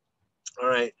 All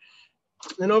right.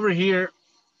 Then over here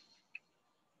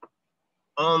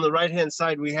on the right-hand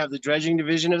side, we have the dredging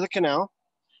division of the canal.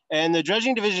 And the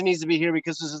dredging division needs to be here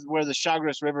because this is where the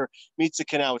Chagres River meets the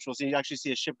canal, which we'll see. You actually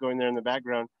see a ship going there in the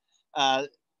background. The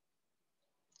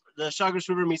Chagres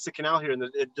River meets the canal here, and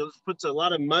it puts a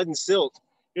lot of mud and silt.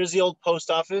 Here's the old post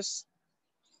office.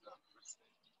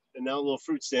 And now a little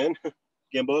fruit stand.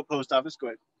 Gamboa Post Office, go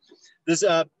ahead. This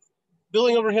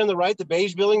building over here on the right, the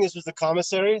beige building, this was the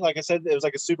commissary. Like I said, it was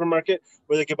like a supermarket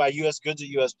where they could buy U.S. goods at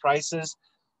U.S. prices.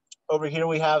 Over here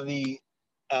we have the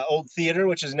old theater,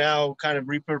 which is now kind of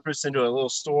repurposed into a little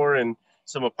store and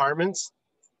some apartments.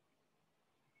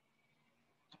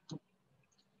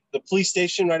 The police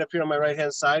station right up here on my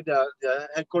right-hand side, the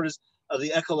headquarters of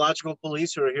the ecological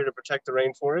police who are here to protect the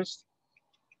rainforest.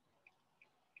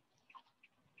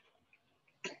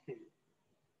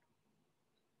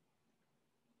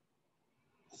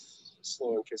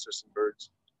 Slow in case there's some birds.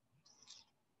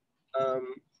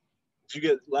 Did you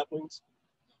get lapwings?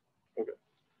 Okay.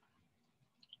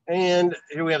 And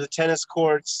here we have the tennis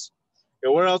courts. You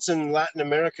know, where else in Latin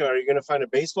America are you going to find a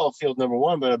baseball field, number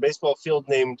one, but a baseball field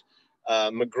named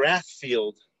McGrath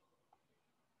Field?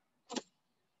 I'll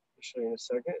show you in a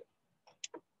second.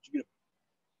 Did you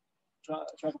get a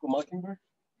tropical mockingbird?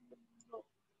 No.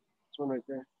 This one right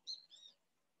there.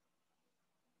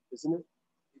 Isn't it?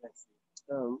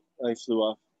 I flew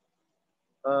off.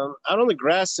 Out on the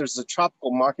grass, there's a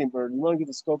tropical mockingbird. You want to get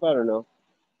the scope out or no?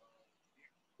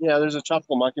 Yeah, there's a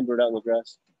tropical mockingbird out in the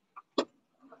grass.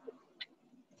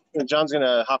 And John's going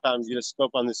to hop out and get a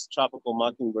scope on this tropical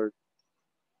mockingbird.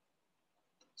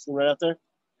 See him right out there?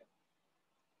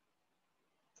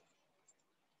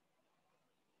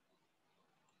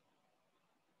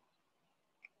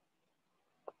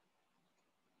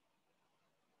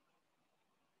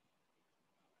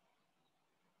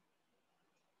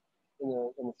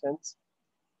 In the fence.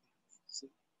 See?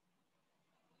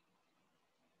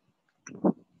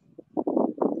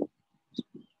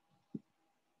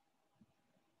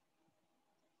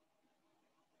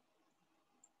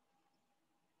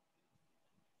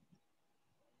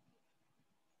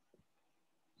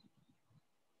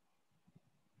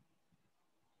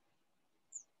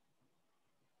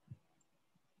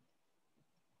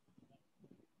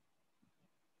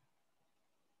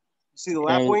 You see the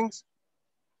lapwings?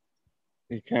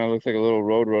 He kind of looks like a little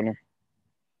roadrunner.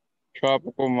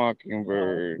 Tropical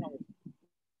mockingbird.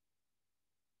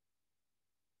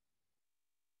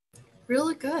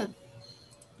 Really good.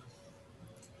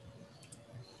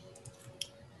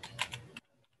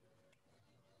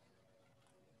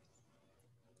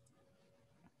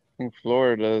 I think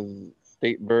Florida's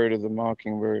state bird is a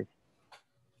mockingbird.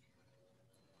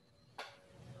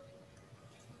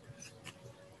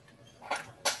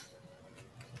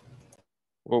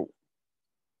 Whoa.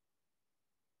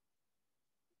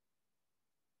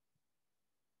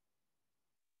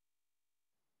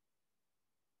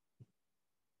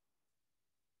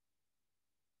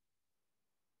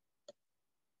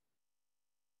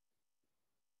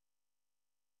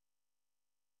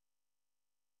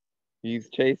 He's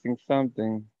chasing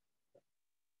something.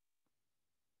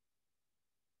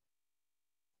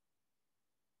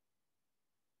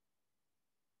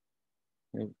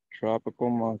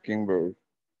 Tropical mockingbird.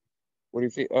 What do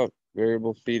you see? Oh,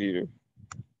 variable seed eater.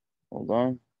 Hold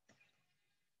on.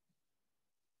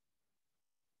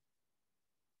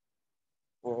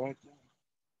 What?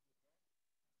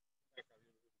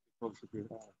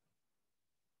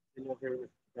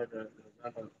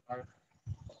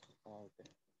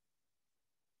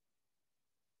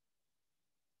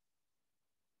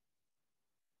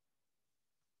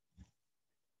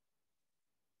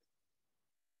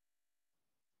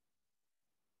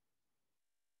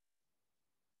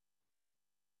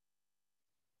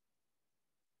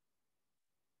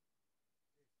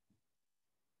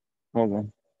 Hold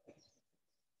on.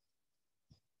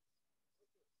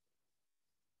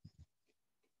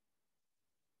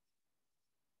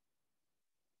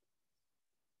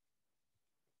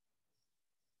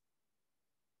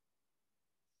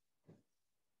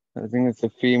 I think it's a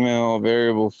female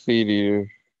variable seed eater.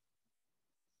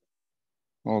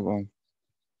 Hold on.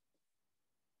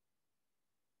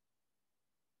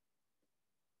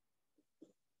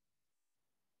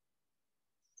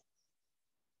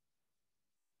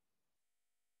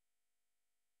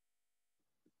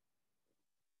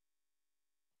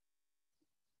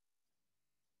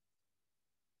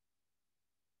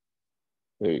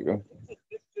 There you go.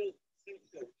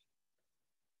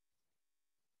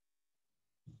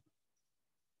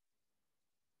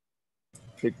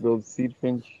 Thick-billed seed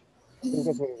finch.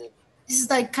 This is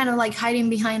like kind of like hiding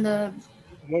behind the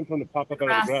One from the pop up out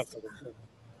of the grass.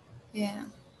 Yeah.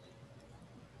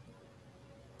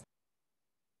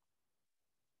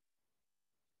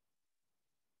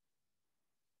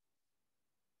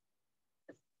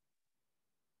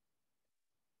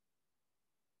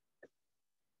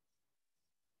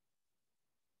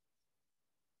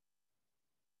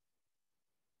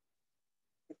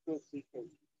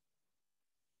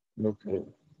 Okay.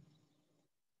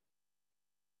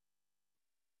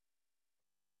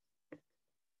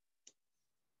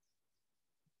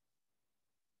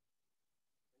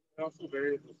 Also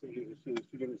variable two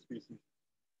different species.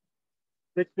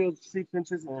 Thick-billed sea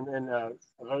finches and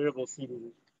variable sea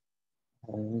beavers.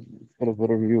 Got a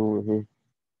better view over here.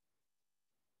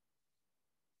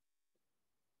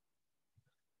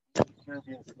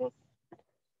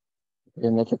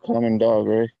 And that's a common dog,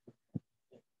 right?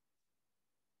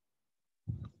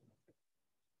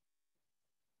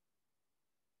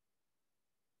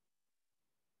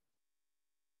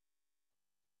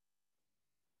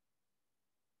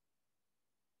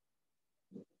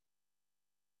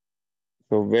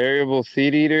 So variable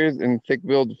seed eaters and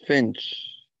thick-billed finch.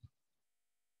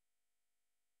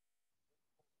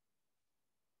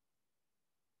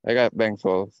 I got bank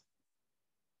swallows.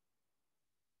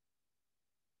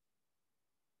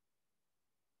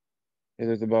 Yeah,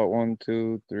 there's about 1,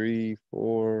 2, 3,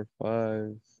 4,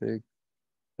 5, 6,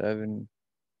 7,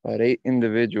 about 8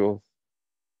 individuals.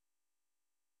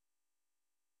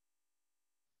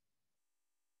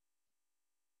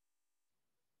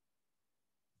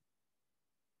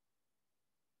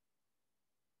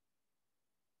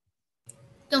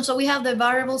 So we have the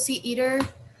variable sea eater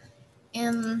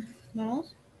and what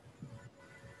else?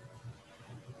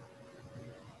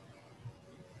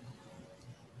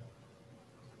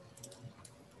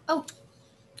 Oh,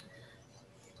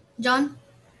 John.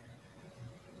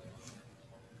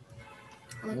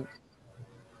 Yep.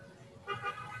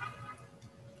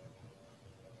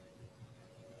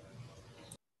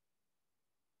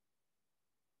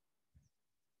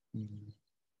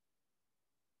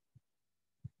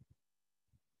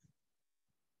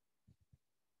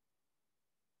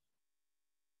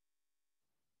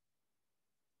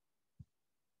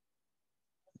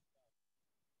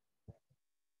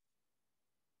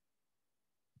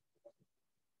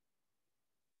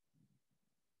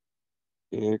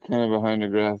 Yeah, kind of behind the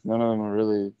grass. None of them are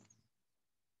really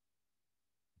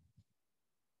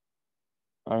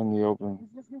out in the open.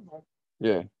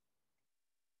 Yeah.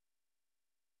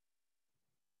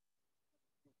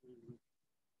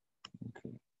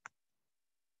 Okay.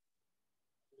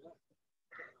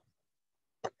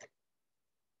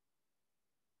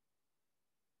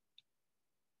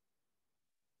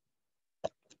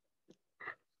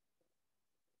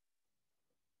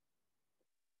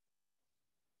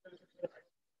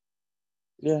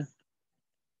 Yeah.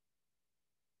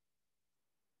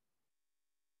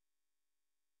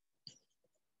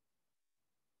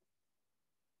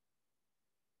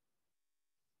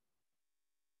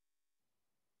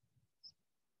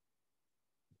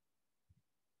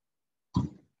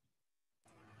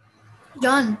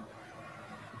 John.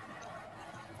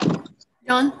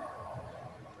 John.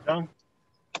 John?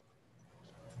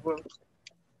 What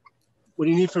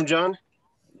do you need from John?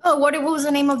 Oh, what was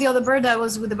the name of the other bird that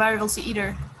was with the variable sea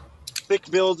eater?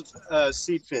 Thick-billed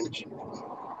sea finch.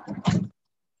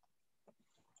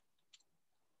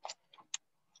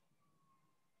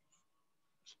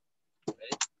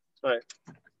 All right.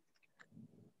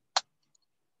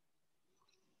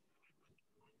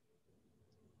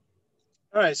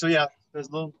 All right, so yeah, there's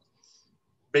a little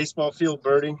baseball field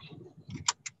birding.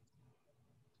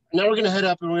 Now we're gonna head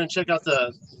up and we're gonna check out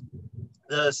the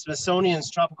Smithsonian's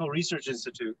Tropical Research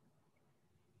Institute.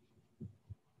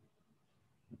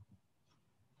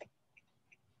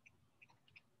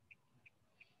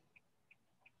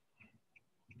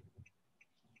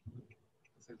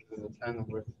 The time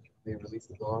where they released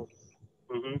the dogs.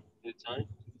 Mm-hmm. The time?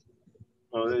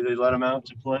 Oh, they let them out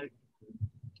to play.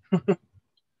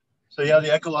 So yeah,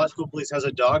 the ecological police has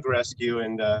a dog rescue,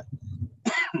 and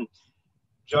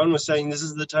John was saying this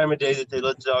is the time of day that they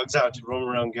let the dogs out to roam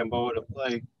around Gamboa to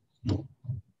play.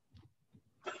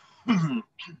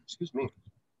 Excuse me.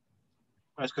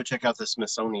 Let's go check out the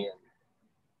Smithsonian.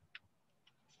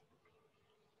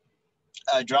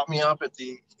 Drop me off at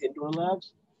the indoor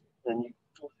labs, and you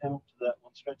go him to that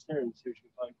one stretch there and see what you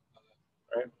can find.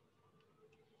 All right.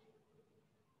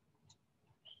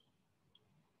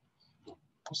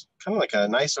 It's kind of like a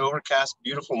nice overcast,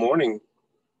 beautiful morning.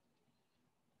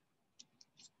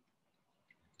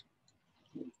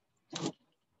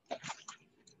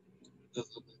 Does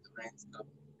look like the rain stuff.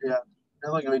 Yeah,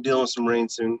 they're like gonna be dealing with some rain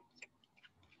soon.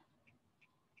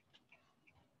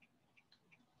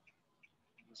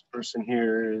 This person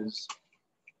here is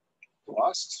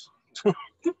lost. Put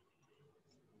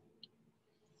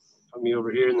me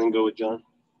over here and then go with John.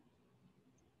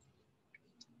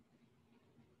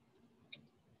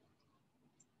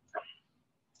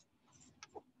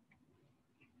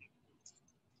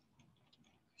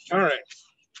 All right.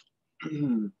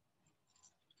 I'm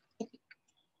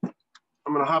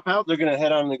gonna hop out. They're gonna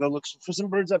head on and go look for some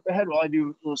birds up ahead while I do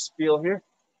a little spiel here.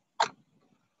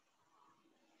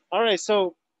 All right,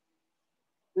 so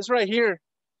this right here,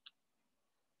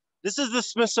 this is the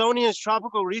Smithsonian's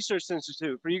Tropical Research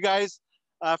Institute. For you guys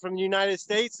from the United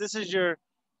States, this is your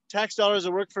tax dollars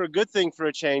that work for a good thing for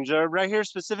a change. Right here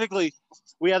specifically,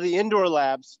 we have the indoor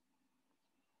labs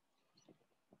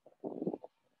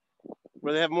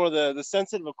where they have more of the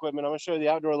sensitive equipment. I'm gonna show you the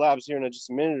outdoor labs here in just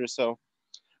a minute or so.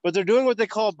 But they're doing what they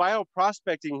call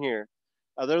bioprospecting here.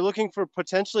 They're looking for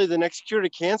potentially the next cure to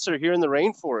cancer here in the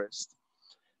rainforest.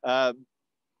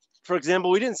 For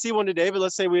example, we didn't see one today, but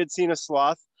let's say we had seen a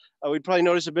sloth. We'd probably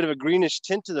notice a bit of a greenish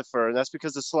tint to the fur, and that's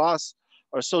because the sloths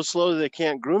are so slow that they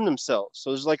can't groom themselves.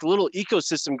 So there's like a little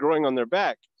ecosystem growing on their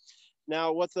back.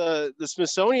 Now, what the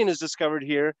Smithsonian has discovered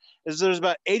here is there's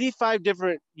about 85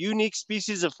 different unique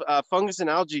species of fungus and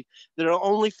algae that are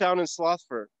only found in sloth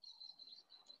fur.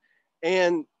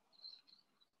 And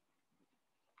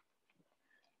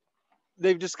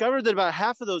they've discovered that about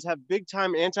half of those have big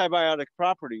time antibiotic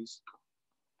properties.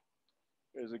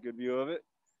 There's a good view of it.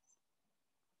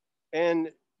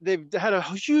 And they've had a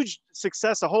huge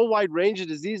success, a whole wide range of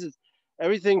diseases,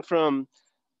 everything from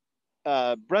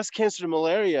breast cancer to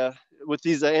malaria with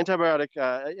these antibiotic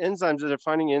enzymes that they're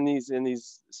finding in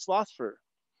these sloth fur.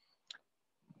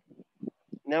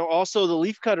 Now also the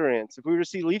leafcutter ants. If we were to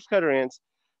see leafcutter ants,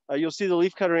 you'll see the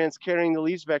leafcutter ants carrying the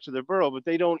leaves back to their burrow, but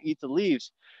they don't eat the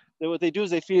leaves. What they do is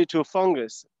they feed it to a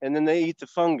fungus, and then they eat the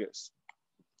fungus.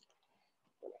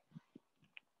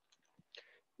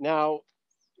 Now,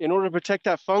 in order to protect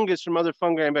that fungus from other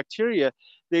fungi and bacteria,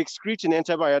 they excrete an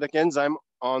antibiotic enzyme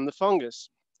on the fungus.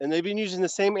 And they've been using the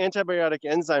same antibiotic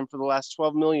enzyme for the last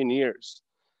 12 million years,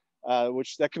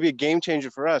 which that could be a game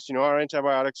changer for us. You know, our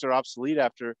antibiotics are obsolete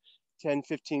after 10,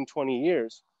 15, 20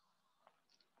 years.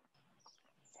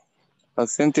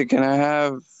 Cynthia, can I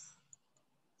have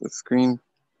the screen?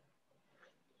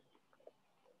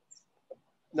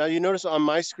 Now you notice on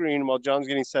my screen while John's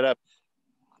getting set up,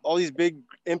 all these big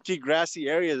empty grassy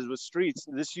areas with streets.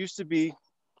 This used to be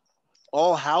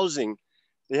all housing.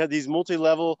 They had these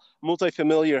multi-level,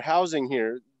 multi-familiar housing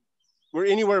here, where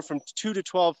anywhere from 2 to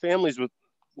 12 families would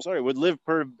live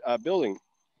per building.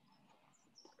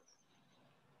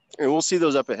 And we'll see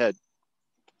those up ahead.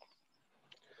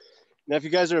 Now, if you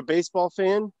guys are a baseball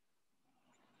fan,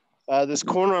 this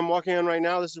corner I'm walking on right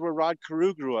now, this is where Rod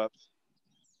Carew grew up.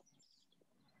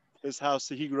 His house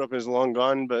that he grew up in is long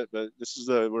gone, but this is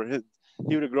where he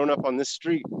would have grown up on this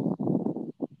street.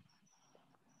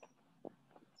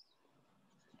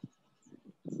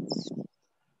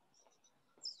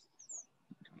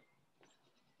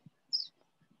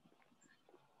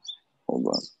 Hold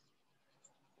on.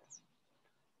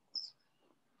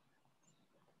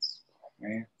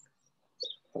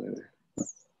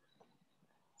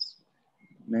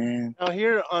 Man. Now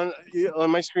here on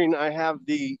my screen, I have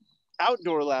the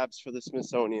outdoor labs for the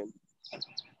Smithsonian.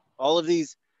 All of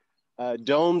these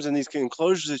domes and these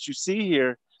enclosures that you see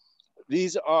here,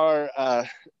 these are,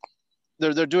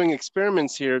 they're doing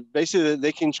experiments here. Basically,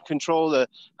 they can control the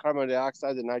carbon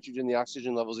dioxide, the nitrogen, the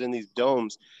oxygen levels in these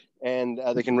domes, and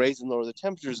they can raise and lower the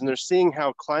temperatures. And they're seeing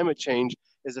how climate change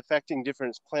is affecting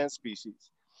different plant species.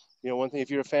 You know, one thing, if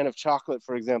you're a fan of chocolate,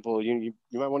 for example, you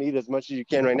might want to eat as much as you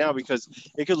can right now because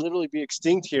it could literally be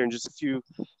extinct here in just a few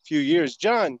years.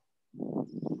 John,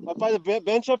 up by the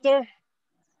bench up there?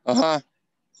 Uh-huh.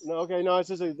 No, okay, no, it's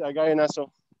just a guy in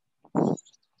Esso.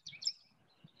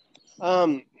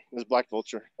 There's black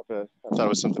vulture. I thought it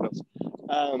was something else.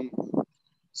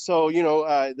 So, you know,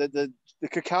 the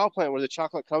cacao plant where the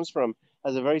chocolate comes from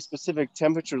has a very specific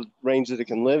temperature range that it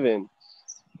can live in.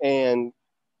 And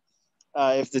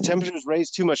if the temperature is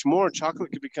raised too much more,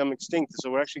 chocolate could become extinct.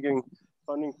 So we're actually getting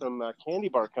funding from candy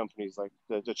bar companies like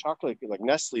the chocolate, like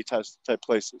Nestle type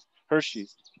places,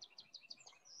 Hershey's.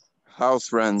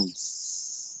 House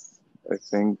wrens, I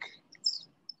think.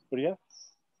 What do you have?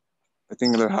 I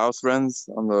think they're house wrens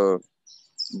on the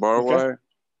barbed wire.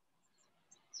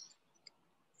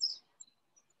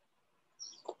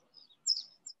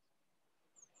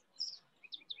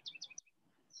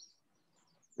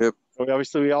 Yep.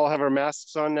 Obviously, we all have our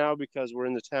masks on now because we're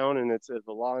in the town and it's the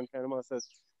law in Panama says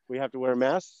we have to wear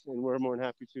masks, and we're more than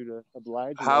happy to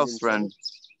oblige. House wren.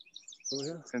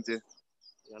 Cynthia.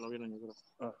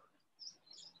 Oh.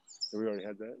 So we already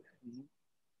had that. Mm-hmm.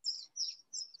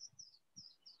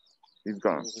 He's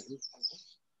gone.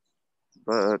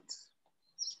 But I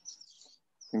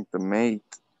think the mate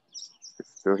is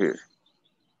still here.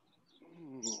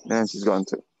 And she's gone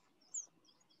too.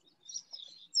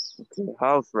 Okay,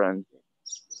 house wren.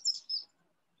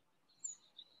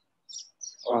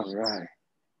 All right.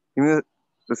 Give me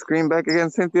the screen back again,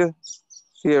 Cynthia.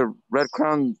 See a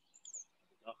red-crowned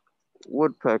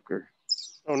woodpecker.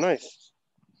 Oh, nice.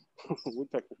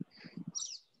 Woodpecker.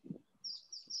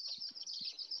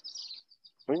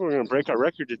 I think we're going to break our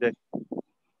record today.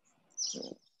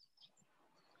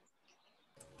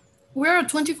 We're at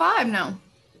 25 now.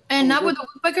 And now with the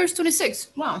woodpeckers, 26.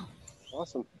 Wow.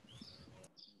 Awesome.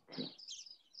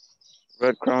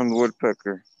 Red-crowned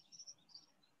woodpecker.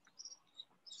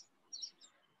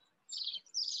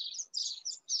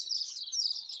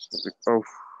 Oh,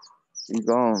 he's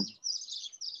gone.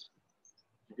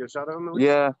 You get a shot of him?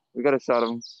 Yeah, we got a shot of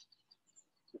him.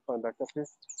 You find back up here?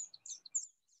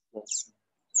 Nice.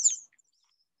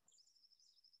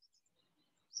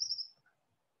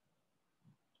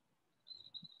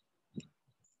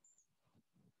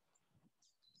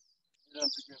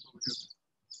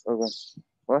 Okay.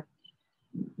 What?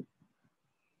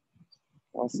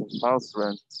 Awesome. House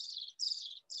rent.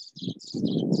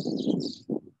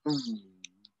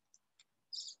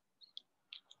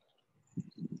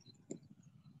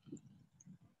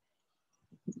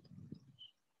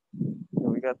 Yeah,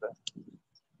 we got that.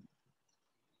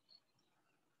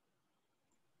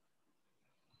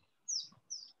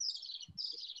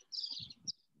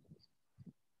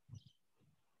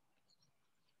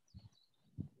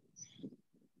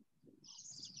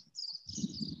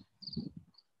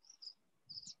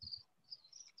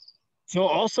 So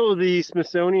also the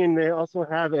Smithsonian, they also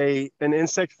have an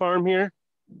insect farm here.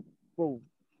 Whoa.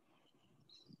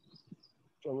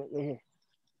 John, right here.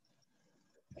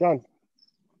 John.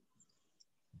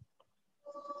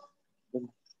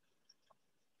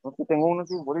 What do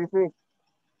you see?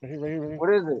 Right here, right here, right here.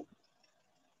 What is it?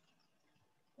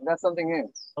 I got something here.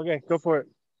 Okay, go for it.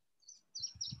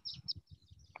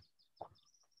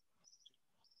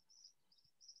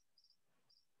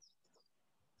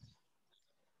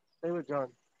 Stay with John.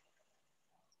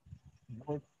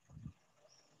 Want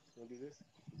to do this?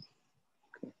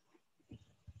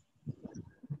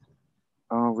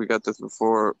 Oh, we got this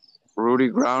before. Rudy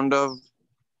ground dove.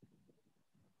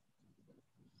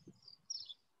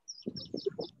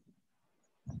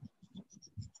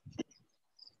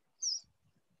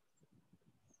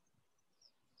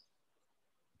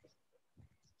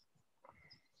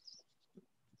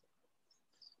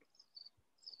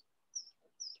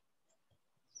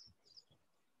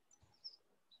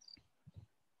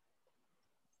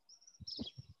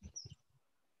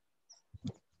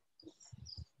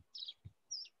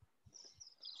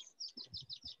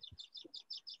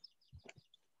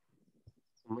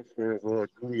 I'm just seeing a little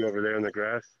gooey over there in the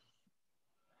grass.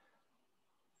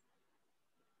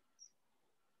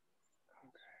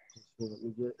 Okay, so let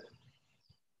me get.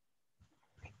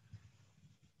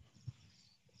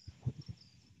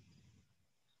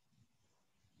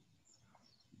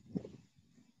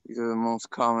 These are the most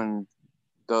common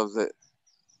doves that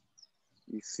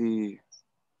you see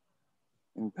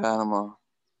in Panama.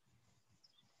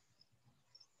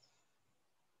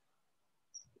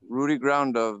 Rudy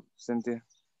ground dove, Cynthia.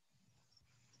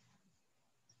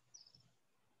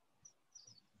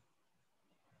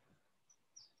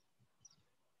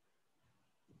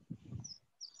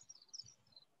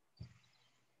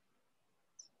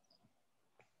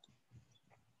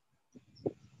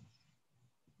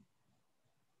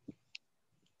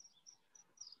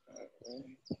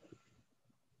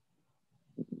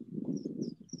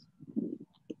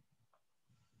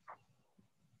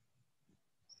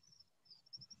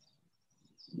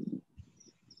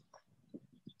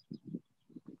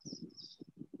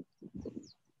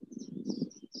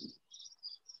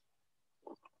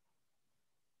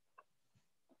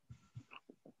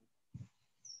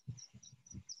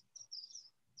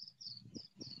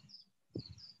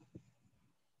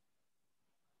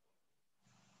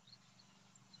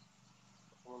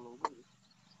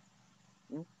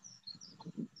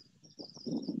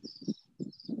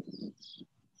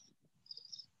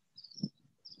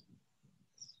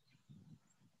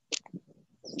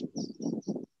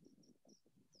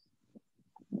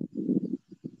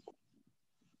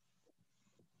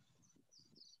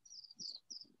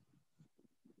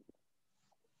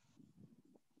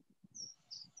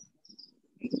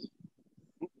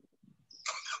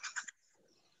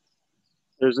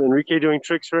 There's Enrique doing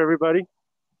tricks for everybody.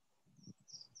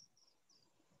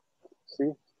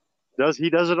 See, he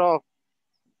does it all.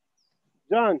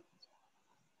 John.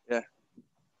 Yeah.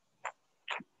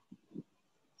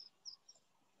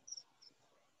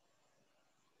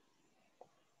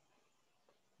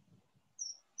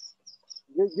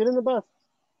 Get in the bus.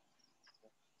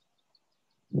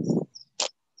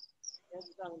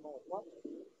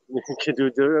 You can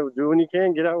do when you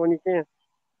can. Get out when you can.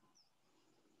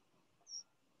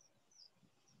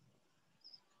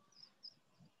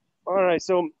 All right,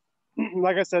 so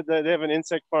like I said, they have an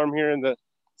insect farm here in the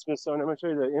Smithsonian. I'm going to show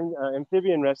you the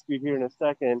amphibian rescue here in a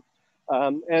second.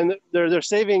 And they're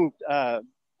saving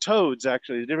toads,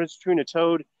 actually. The difference between a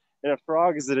toad and a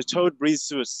frog is that a toad breathes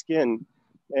through a skin.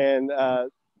 And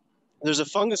there's a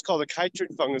fungus called the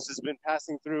chytrid fungus that's been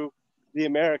passing through the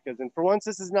Americas. And for once,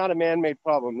 this is not a man-made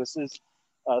problem. This is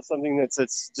something that's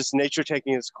just nature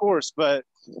taking its course. But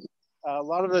a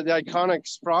lot of the iconic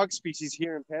frog species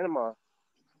here in Panama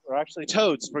are actually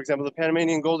toads. For example, the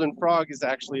Panamanian golden frog is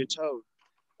actually a toad.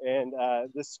 And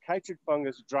this chytrid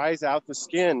fungus dries out the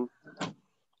skin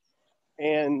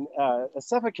and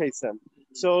suffocates them.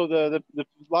 So a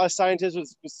lot of scientists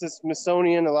with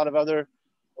Smithsonian, a lot of other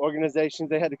organizations,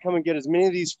 they had to come and get as many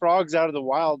of these frogs out of the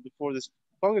wild before this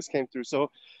fungus came through. So,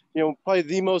 probably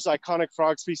the most iconic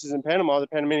frog species in Panama, the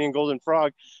Panamanian golden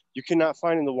frog, you cannot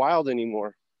find in the wild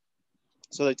anymore.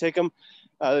 So they take them,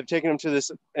 they've taken them to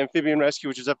this amphibian rescue,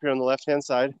 which is up here on the left-hand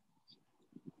side.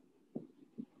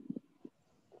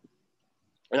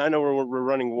 And I know we're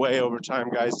running way over time,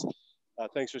 guys.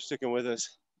 Thanks for sticking with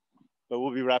us. But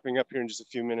we'll be wrapping up here in just a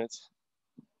few minutes.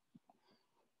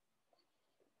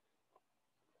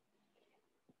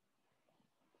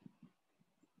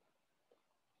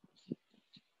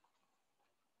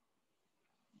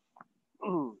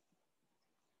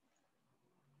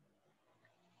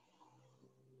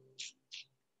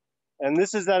 And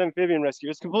this is that amphibian rescue.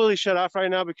 It's completely shut off right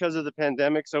now because of the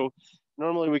pandemic. So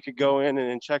normally we could go in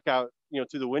and check out,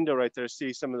 through the window right there,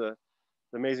 see some of the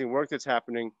amazing work that's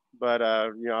happening. But,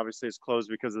 obviously it's closed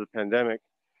because of the pandemic,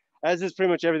 as is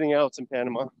pretty much everything else in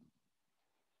Panama.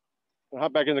 I'll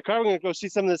hop back in the car. We're going to go see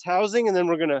some of this housing, and then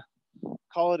we're going to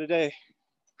call it a day.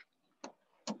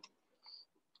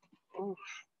 All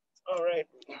right,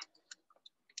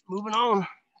 moving on.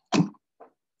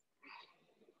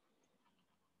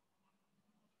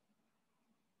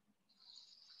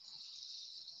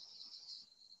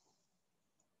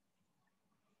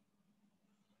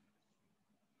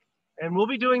 And we'll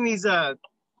be doing these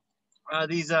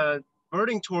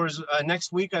birding tours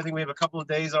next week. I think we have a couple of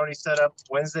days already set up,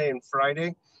 Wednesday and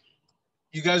Friday.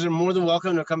 You guys are more than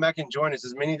welcome to come back and join us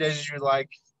as many days as you like.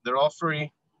 They're all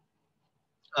free.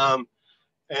 And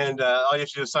all you have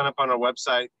to do is sign up on our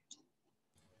website.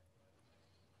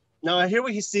 Now here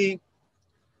we see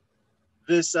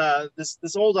this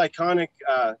old iconic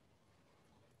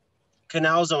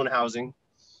Canal Zone housing,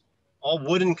 all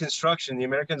wooden construction. The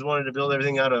Americans wanted to build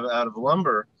everything out of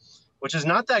lumber, which is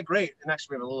not that great. And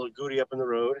actually, we have a little goody up in the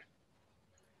road. I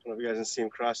don't know if you guys can see him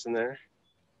crossing there.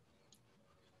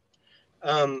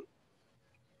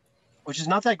 Which is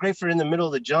not that great for in the middle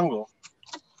of the jungle.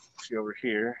 Actually, over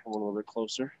here, I want a little bit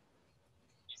closer.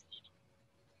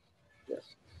 Yeah.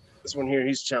 This one here,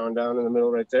 he's chowing down in the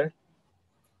middle right there.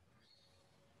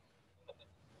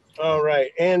 All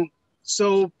right, and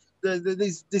so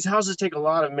these houses take a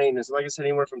lot of maintenance. Like I said,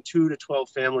 anywhere from 2 to 12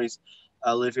 families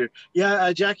live here.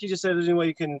 Yeah, Jackie just said there's any way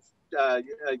you can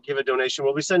give a donation.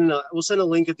 We'll send a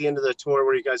link at the end of the tour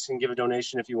where you guys can give a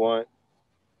donation if you want.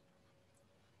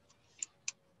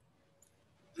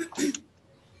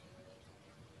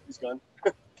 He's gone.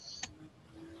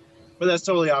 But that's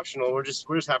totally optional. We're just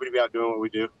happy to be out doing what we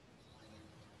do.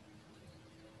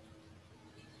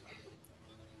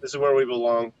 This is where we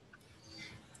belong.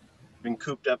 Been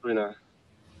cooped up in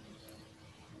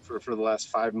for the last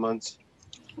 5 months.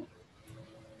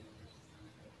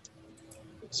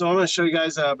 So I'm going to show you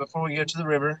guys before we get to the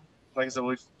river. Like I said,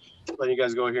 we'll let you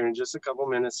guys go here in just a couple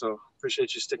minutes. So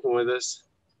appreciate you sticking with us.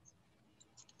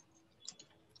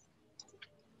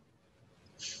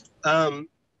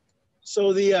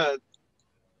 So there's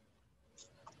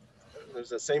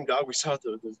the same dog we saw at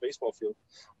the baseball field.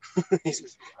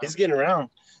 he's getting around.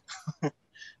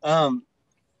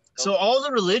 So all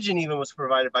the religion even was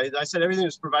provided by, I said everything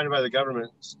was provided by the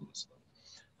government.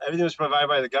 Everything was provided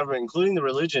by the government, including the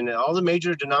religion. And all the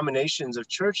major denominations of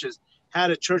churches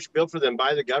had a church built for them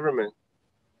by the government.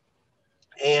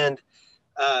 And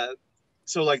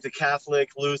so like the Catholic,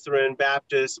 Lutheran,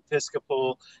 Baptist,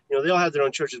 Episcopal, they all had their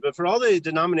own churches. But for all the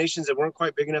denominations that weren't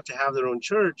quite big enough to have their own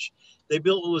church, they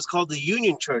built what was called the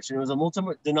Union Church. And it was a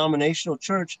multi-denominational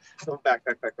church. Oh, back.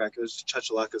 There's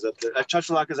chachalacas up there.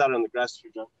 Chachalacas out on the grass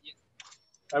here, John.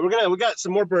 All right, we got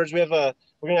some more birds. We're gonna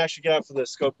actually get out for the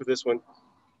scope of this one.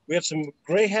 We have some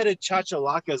gray-headed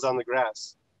chachalacas on the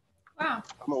grass. Wow.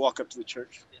 I'm gonna walk up to the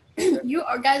church. You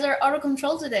guys are out of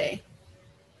control today.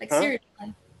 Like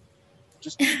seriously.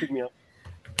 Just pick me up.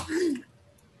 I'm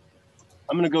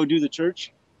gonna go do the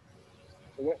church.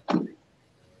 Okay.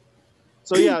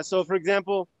 So for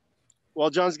example, while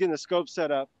John's getting the scope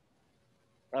set up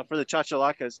for the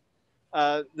chachalacas,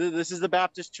 This is the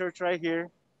Baptist church right here.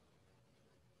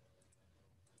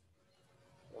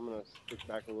 I'm gonna stick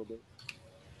back a little bit.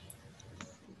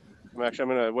 I'm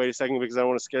gonna wait a second because I don't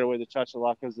want to scare away the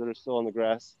chachalacas that are still on the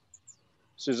grass.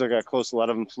 As soon as I got close, a lot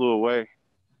of them flew away.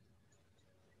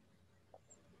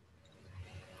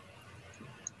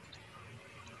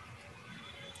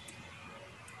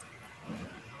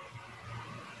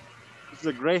 This is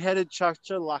a gray-headed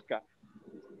chachalaca.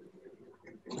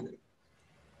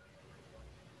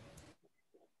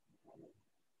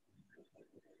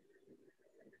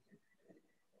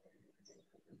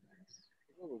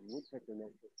 Oh, woodpecker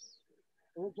nest.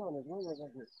 Oh, John, there's one right back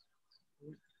here.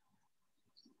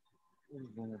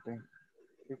 Never mind.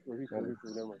 Just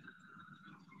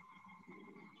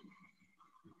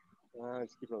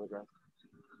keep it on the ground.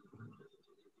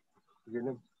 You getting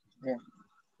him?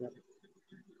 Yeah.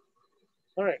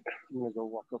 All right, I'm gonna go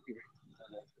walk up here.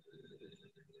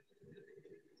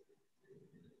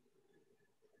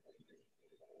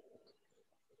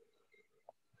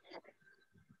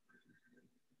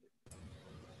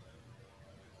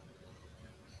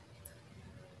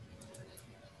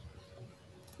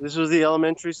 This was the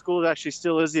elementary school. It actually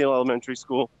still is the elementary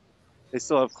school. They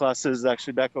still have classes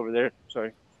actually back over there.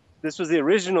 Sorry. This was the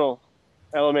original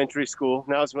elementary school.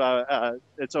 Now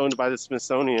it's owned by the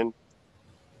Smithsonian.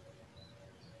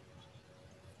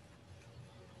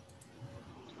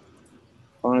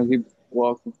 I want to keep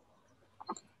walking.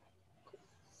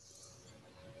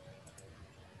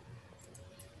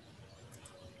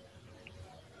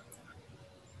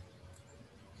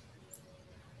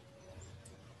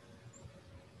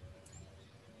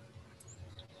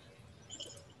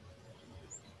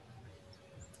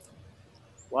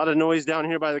 A lot of noise down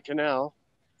here by the canal.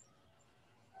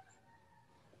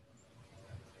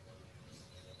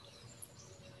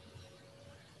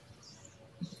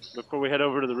 Before we head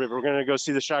over to the river, we're going to go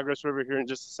see the Chagres River here in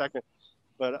just a second.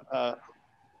 But I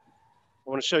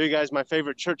want to show you guys my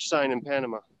favorite church sign in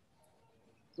Panama.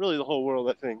 Really the whole world,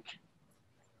 I think.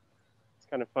 It's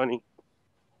kind of funny.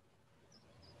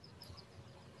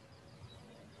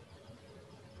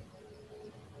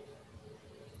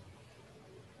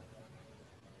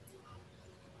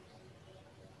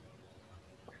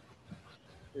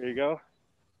 There you go.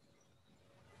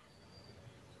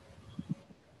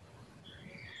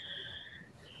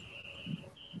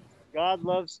 God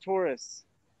loves tourists.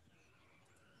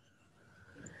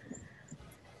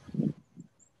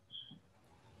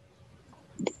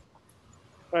 All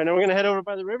right, now we're going to head over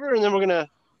by the river, and then we're going to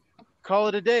call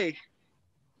it a day.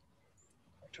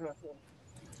 Turn off the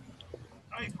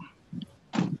light.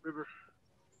 River.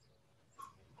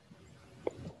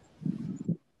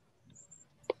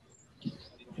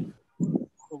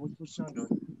 Oh, what's Sean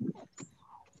doing?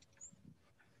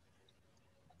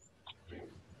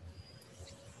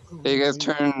 Hey, you guys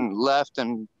turn left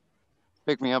and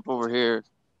pick me up over here.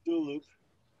 Do a loop.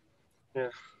 Yeah.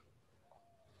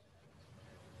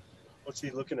 What's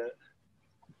he looking at?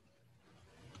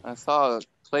 I saw a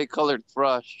clay-colored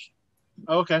thrush.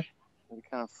 Oh, okay. It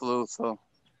kind of flew, so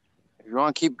if you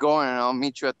want to keep going, I'll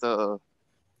meet you at the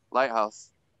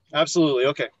lighthouse. Absolutely.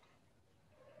 Okay.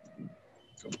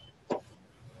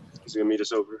 He's going to meet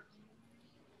us over.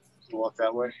 We'll walk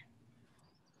that way.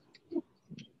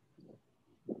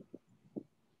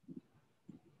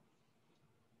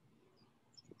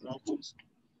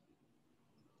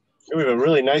 We have a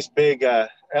really nice big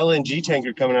LNG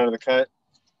tanker coming out of the cut.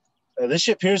 This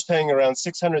ship here is paying around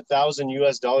 $600,000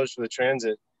 US for the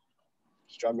transit.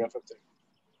 Just drop me off up there.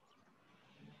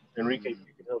 Enrique, you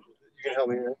can help. You can help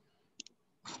me here.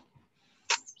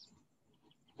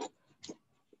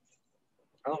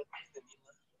 Oh,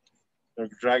 they're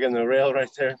dragging the rail right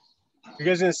there. You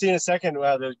guys are gonna see in a second.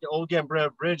 The old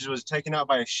Gambrea Bridge was taken out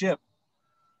by a ship.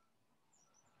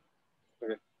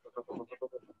 Okay.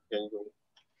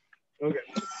 Okay.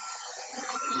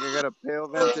 You got a pale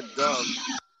vented dove.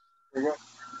 There you go.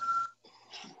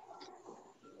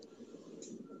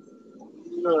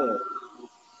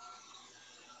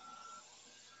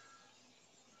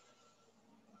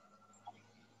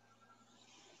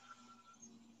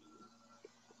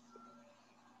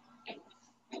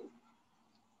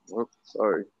 Oh,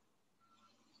 sorry.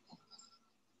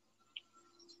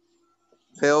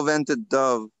 Pale vented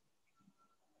dove.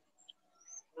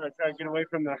 I'm gonna try to get away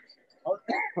from the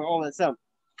all that sound.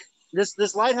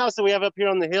 This lighthouse that we have up here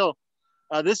on the hill.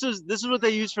 This is what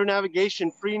they used for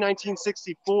navigation pre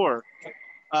 1964.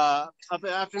 Up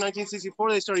after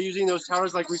 1964, they started using those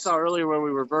towers like we saw earlier when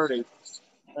we were birding.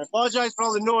 I apologize for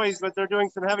all the noise, but they're doing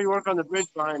some heavy work on the bridge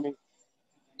behind me.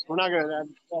 We're not going to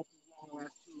last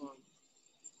too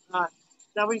long.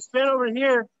 Now we spent over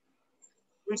here.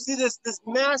 we see this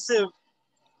massive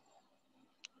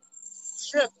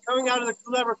ship coming out of the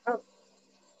Culebra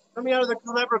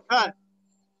Cut.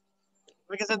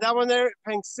 Like I said, that one there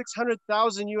paying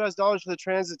 $600,000 for the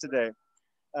transit today.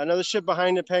 Another ship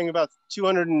behind it paying about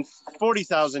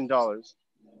 $240,000.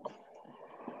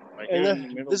 And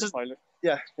then this is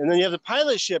yeah, and then you have the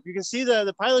pilot ship. You can see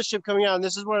the pilot ship coming out, and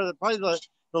this is where probably the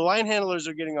line handlers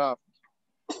are getting off.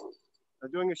 They're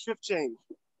doing a shift change.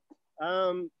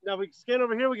 Now we scan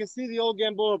over here, we can see the old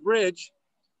Gamboa Bridge,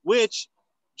 which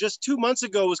just 2 months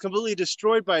ago was completely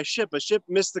destroyed by a ship. A ship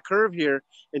missed the curve here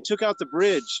and took out the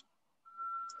bridge.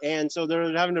 And so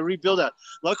they're having to rebuild that.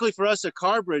 Luckily for us, a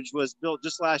car bridge was built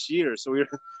just last year. So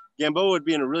Gamboa would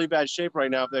be in a really bad shape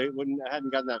right now if they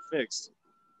hadn't gotten that fixed.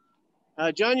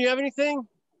 John, you have anything?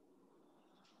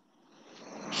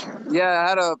 Yeah, I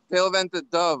had a pale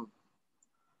vented dove.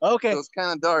 Okay. So it's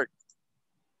kind of dark.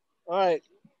 All right.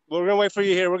 Well, we're gonna wait for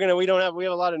you here. We have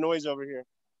a lot of noise over here.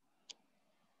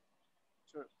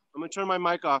 Sure. I'm gonna turn my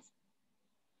mic off.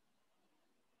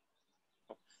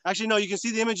 Actually, no, you can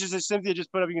see the images that Cynthia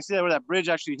just put up. You can see that where that bridge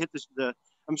actually hit the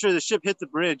I'm sure the ship hit the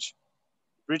bridge.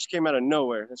 The bridge came out of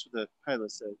nowhere. That's what the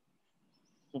pilot said.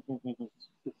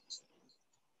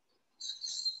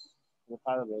 The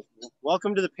pilot was,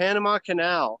 welcome to the Panama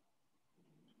Canal.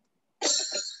 If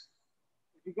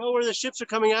you go where the ships are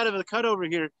coming out of the cut over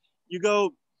here, you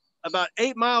go about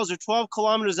 8 miles or 12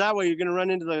 kilometers that way, you're going to run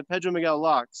into the Pedro Miguel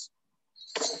locks.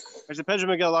 Actually, the Pedro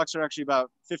Miguel locks are actually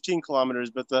about 15 kilometers,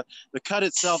 but the cut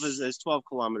itself is 12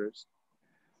 kilometers.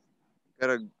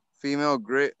 Got a female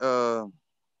great-tailed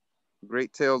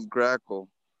grackle.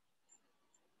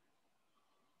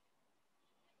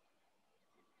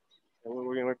 And we're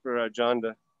going to look for John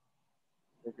to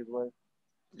make his way.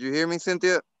 Did you hear me,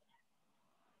 Cynthia?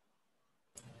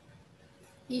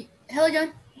 Hello,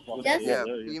 John. Yes? Yeah,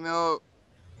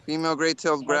 female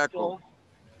great-tailed grackle.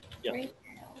 Yep.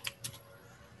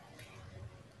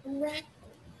 Right.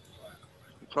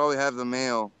 You probably have the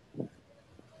male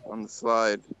on the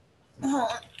slide. Want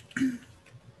to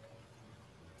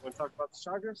talk about the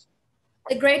chagres?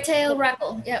 The great tail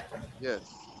grackle. Yep. Yes.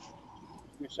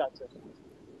 Give me a shot, too.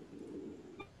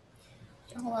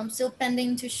 Hold on, I'm still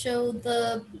pending to show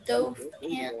the dove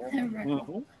and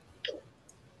grackle.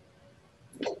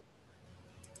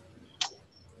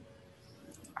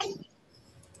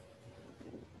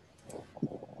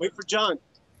 Wait for John.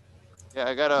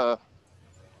 Yeah,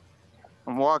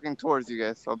 I'm walking towards you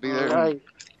guys. I'll be there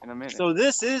in a minute. So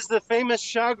this is the famous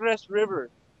Chagres River.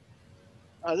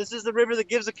 This is the river that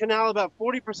gives the canal about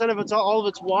 40% of all of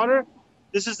its water.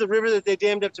 This is the river that they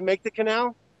dammed up to make the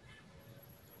canal.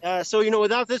 So,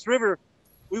 without this river,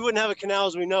 we wouldn't have a canal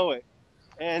as we know it.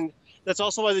 And that's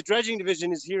also why the dredging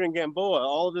division is here in Gamboa.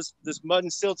 All of this mud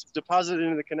and silt's deposited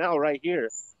into the canal right here.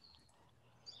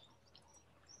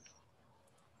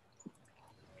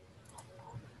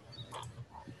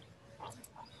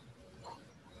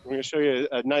 I'm going to show you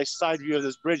a nice side view of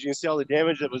this bridge. You can see all the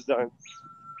damage that was done.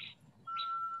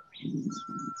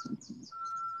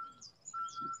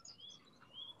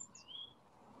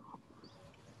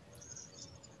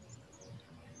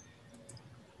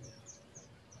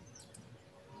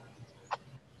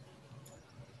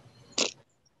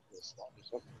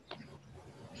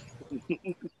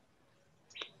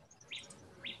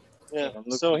 Yeah.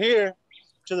 So here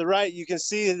to the right, you can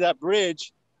see that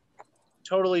bridge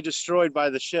totally destroyed by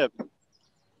the ship.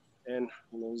 And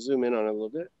I'm going to zoom in on it a little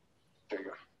bit. There you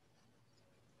go.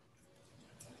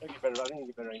 I think you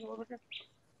get better angle over here.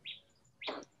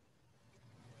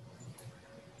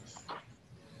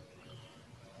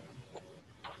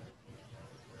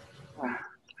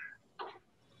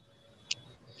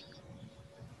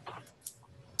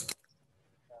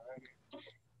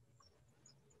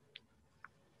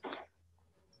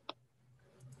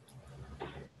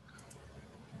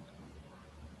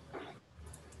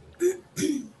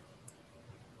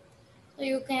 So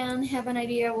you can have an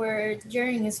idea where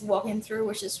Jering is walking through,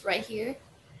 which is right here,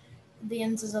 the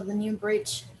entrance of the new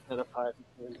bridge. Is right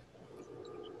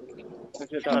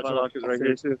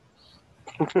here too.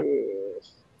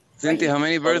 Cynthia, how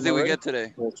many birds did we get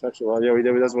today? Yeah, we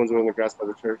did. That's the ones that were in the grass by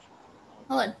the church.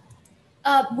 Hold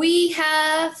on. We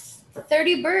have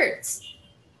 30 birds.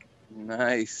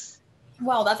 Nice.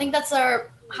 Wow, I think that's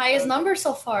our highest number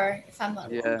so far, if I'm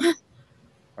not wrong. Yeah.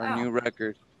 Our new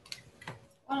record.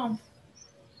 Wow.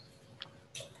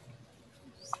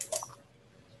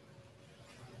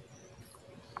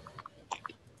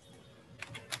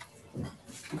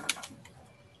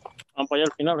 Vamos para allá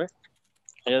al final, ¿eh?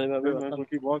 Allá debe haber We'll bastante.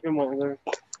 keep walking while they're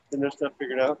getting their stuff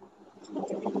figured out.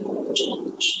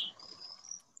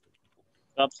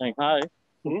 Stop saying hi.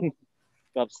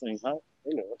 Stop saying hi.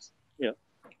 He knows. Yeah.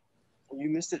 You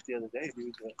missed it the other day,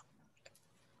 dude.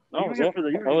 No, I was there.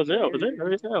 I was there.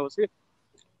 I was here.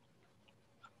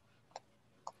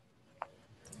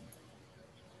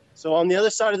 So on the other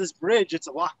side of this bridge, it's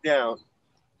a lockdown.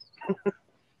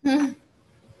 This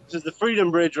is the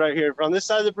Freedom Bridge right here. On this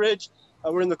side of the bridge,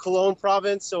 we're in the Cologne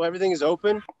province, so everything is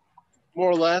open, more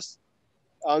or less.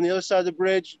 On the other side of the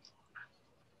bridge,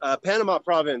 Panama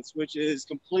province, which is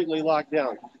completely locked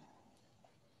down.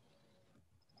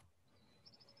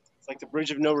 It's like the bridge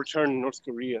of no return in North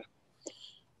Korea.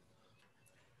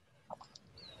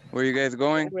 Where are you guys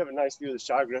going? We have a nice view of the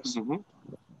Chagres. Mm-hmm.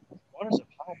 Waters up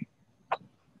high.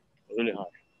 Really high.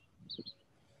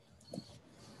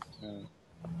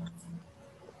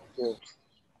 Cool.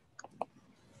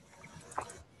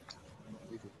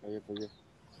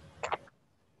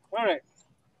 All right.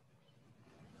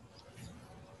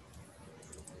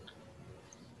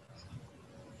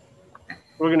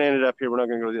 We're going to end it up here. We're not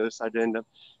going to go to the other side to end up.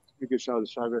 We could show the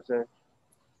Chagres there.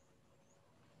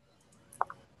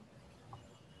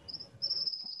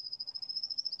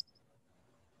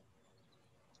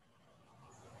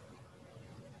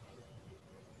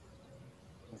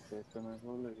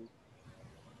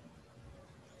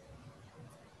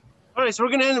 All right, so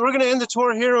we're gonna end the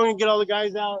tour here. We're gonna get all the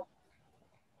guys out.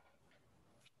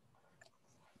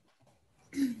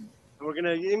 We're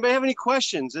gonna. Anybody have any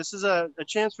questions? This is a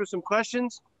chance for some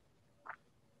questions.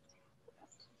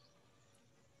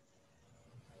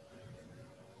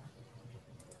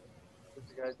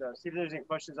 Guys, see if there's any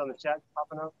questions on the chat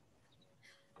popping up.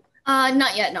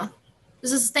 Not yet, no.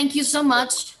 Thank you so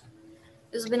much.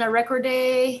 This has been a record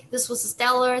day. This was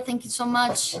stellar. Thank you so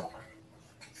much.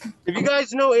 If you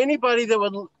guys know anybody that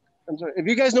would, if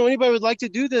you guys know anybody who would like to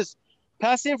do this,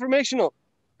 pass the information along.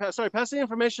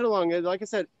 Like I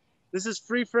said, this is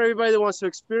free for everybody that wants to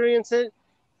experience it.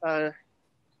 Yeah,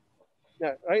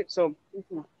 right. So,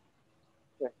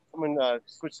 yeah, I'm gonna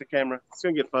switch the camera. It's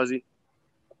gonna get fuzzy.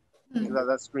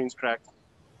 That screen's cracked.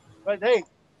 But hey,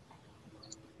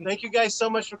 thank you guys so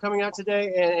much for coming out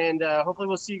today, and hopefully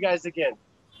we'll see you guys again.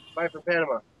 Bye from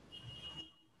Panama.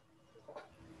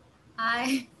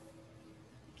 Bye.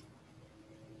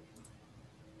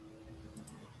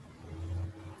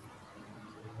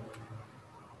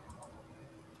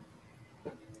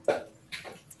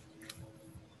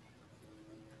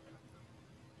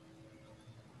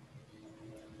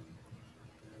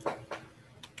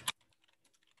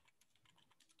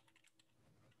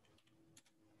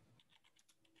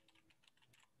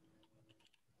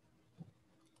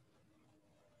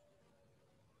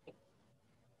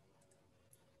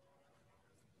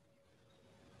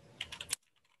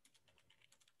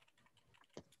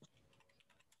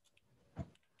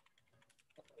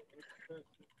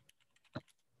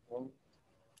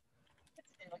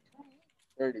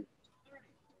 $30.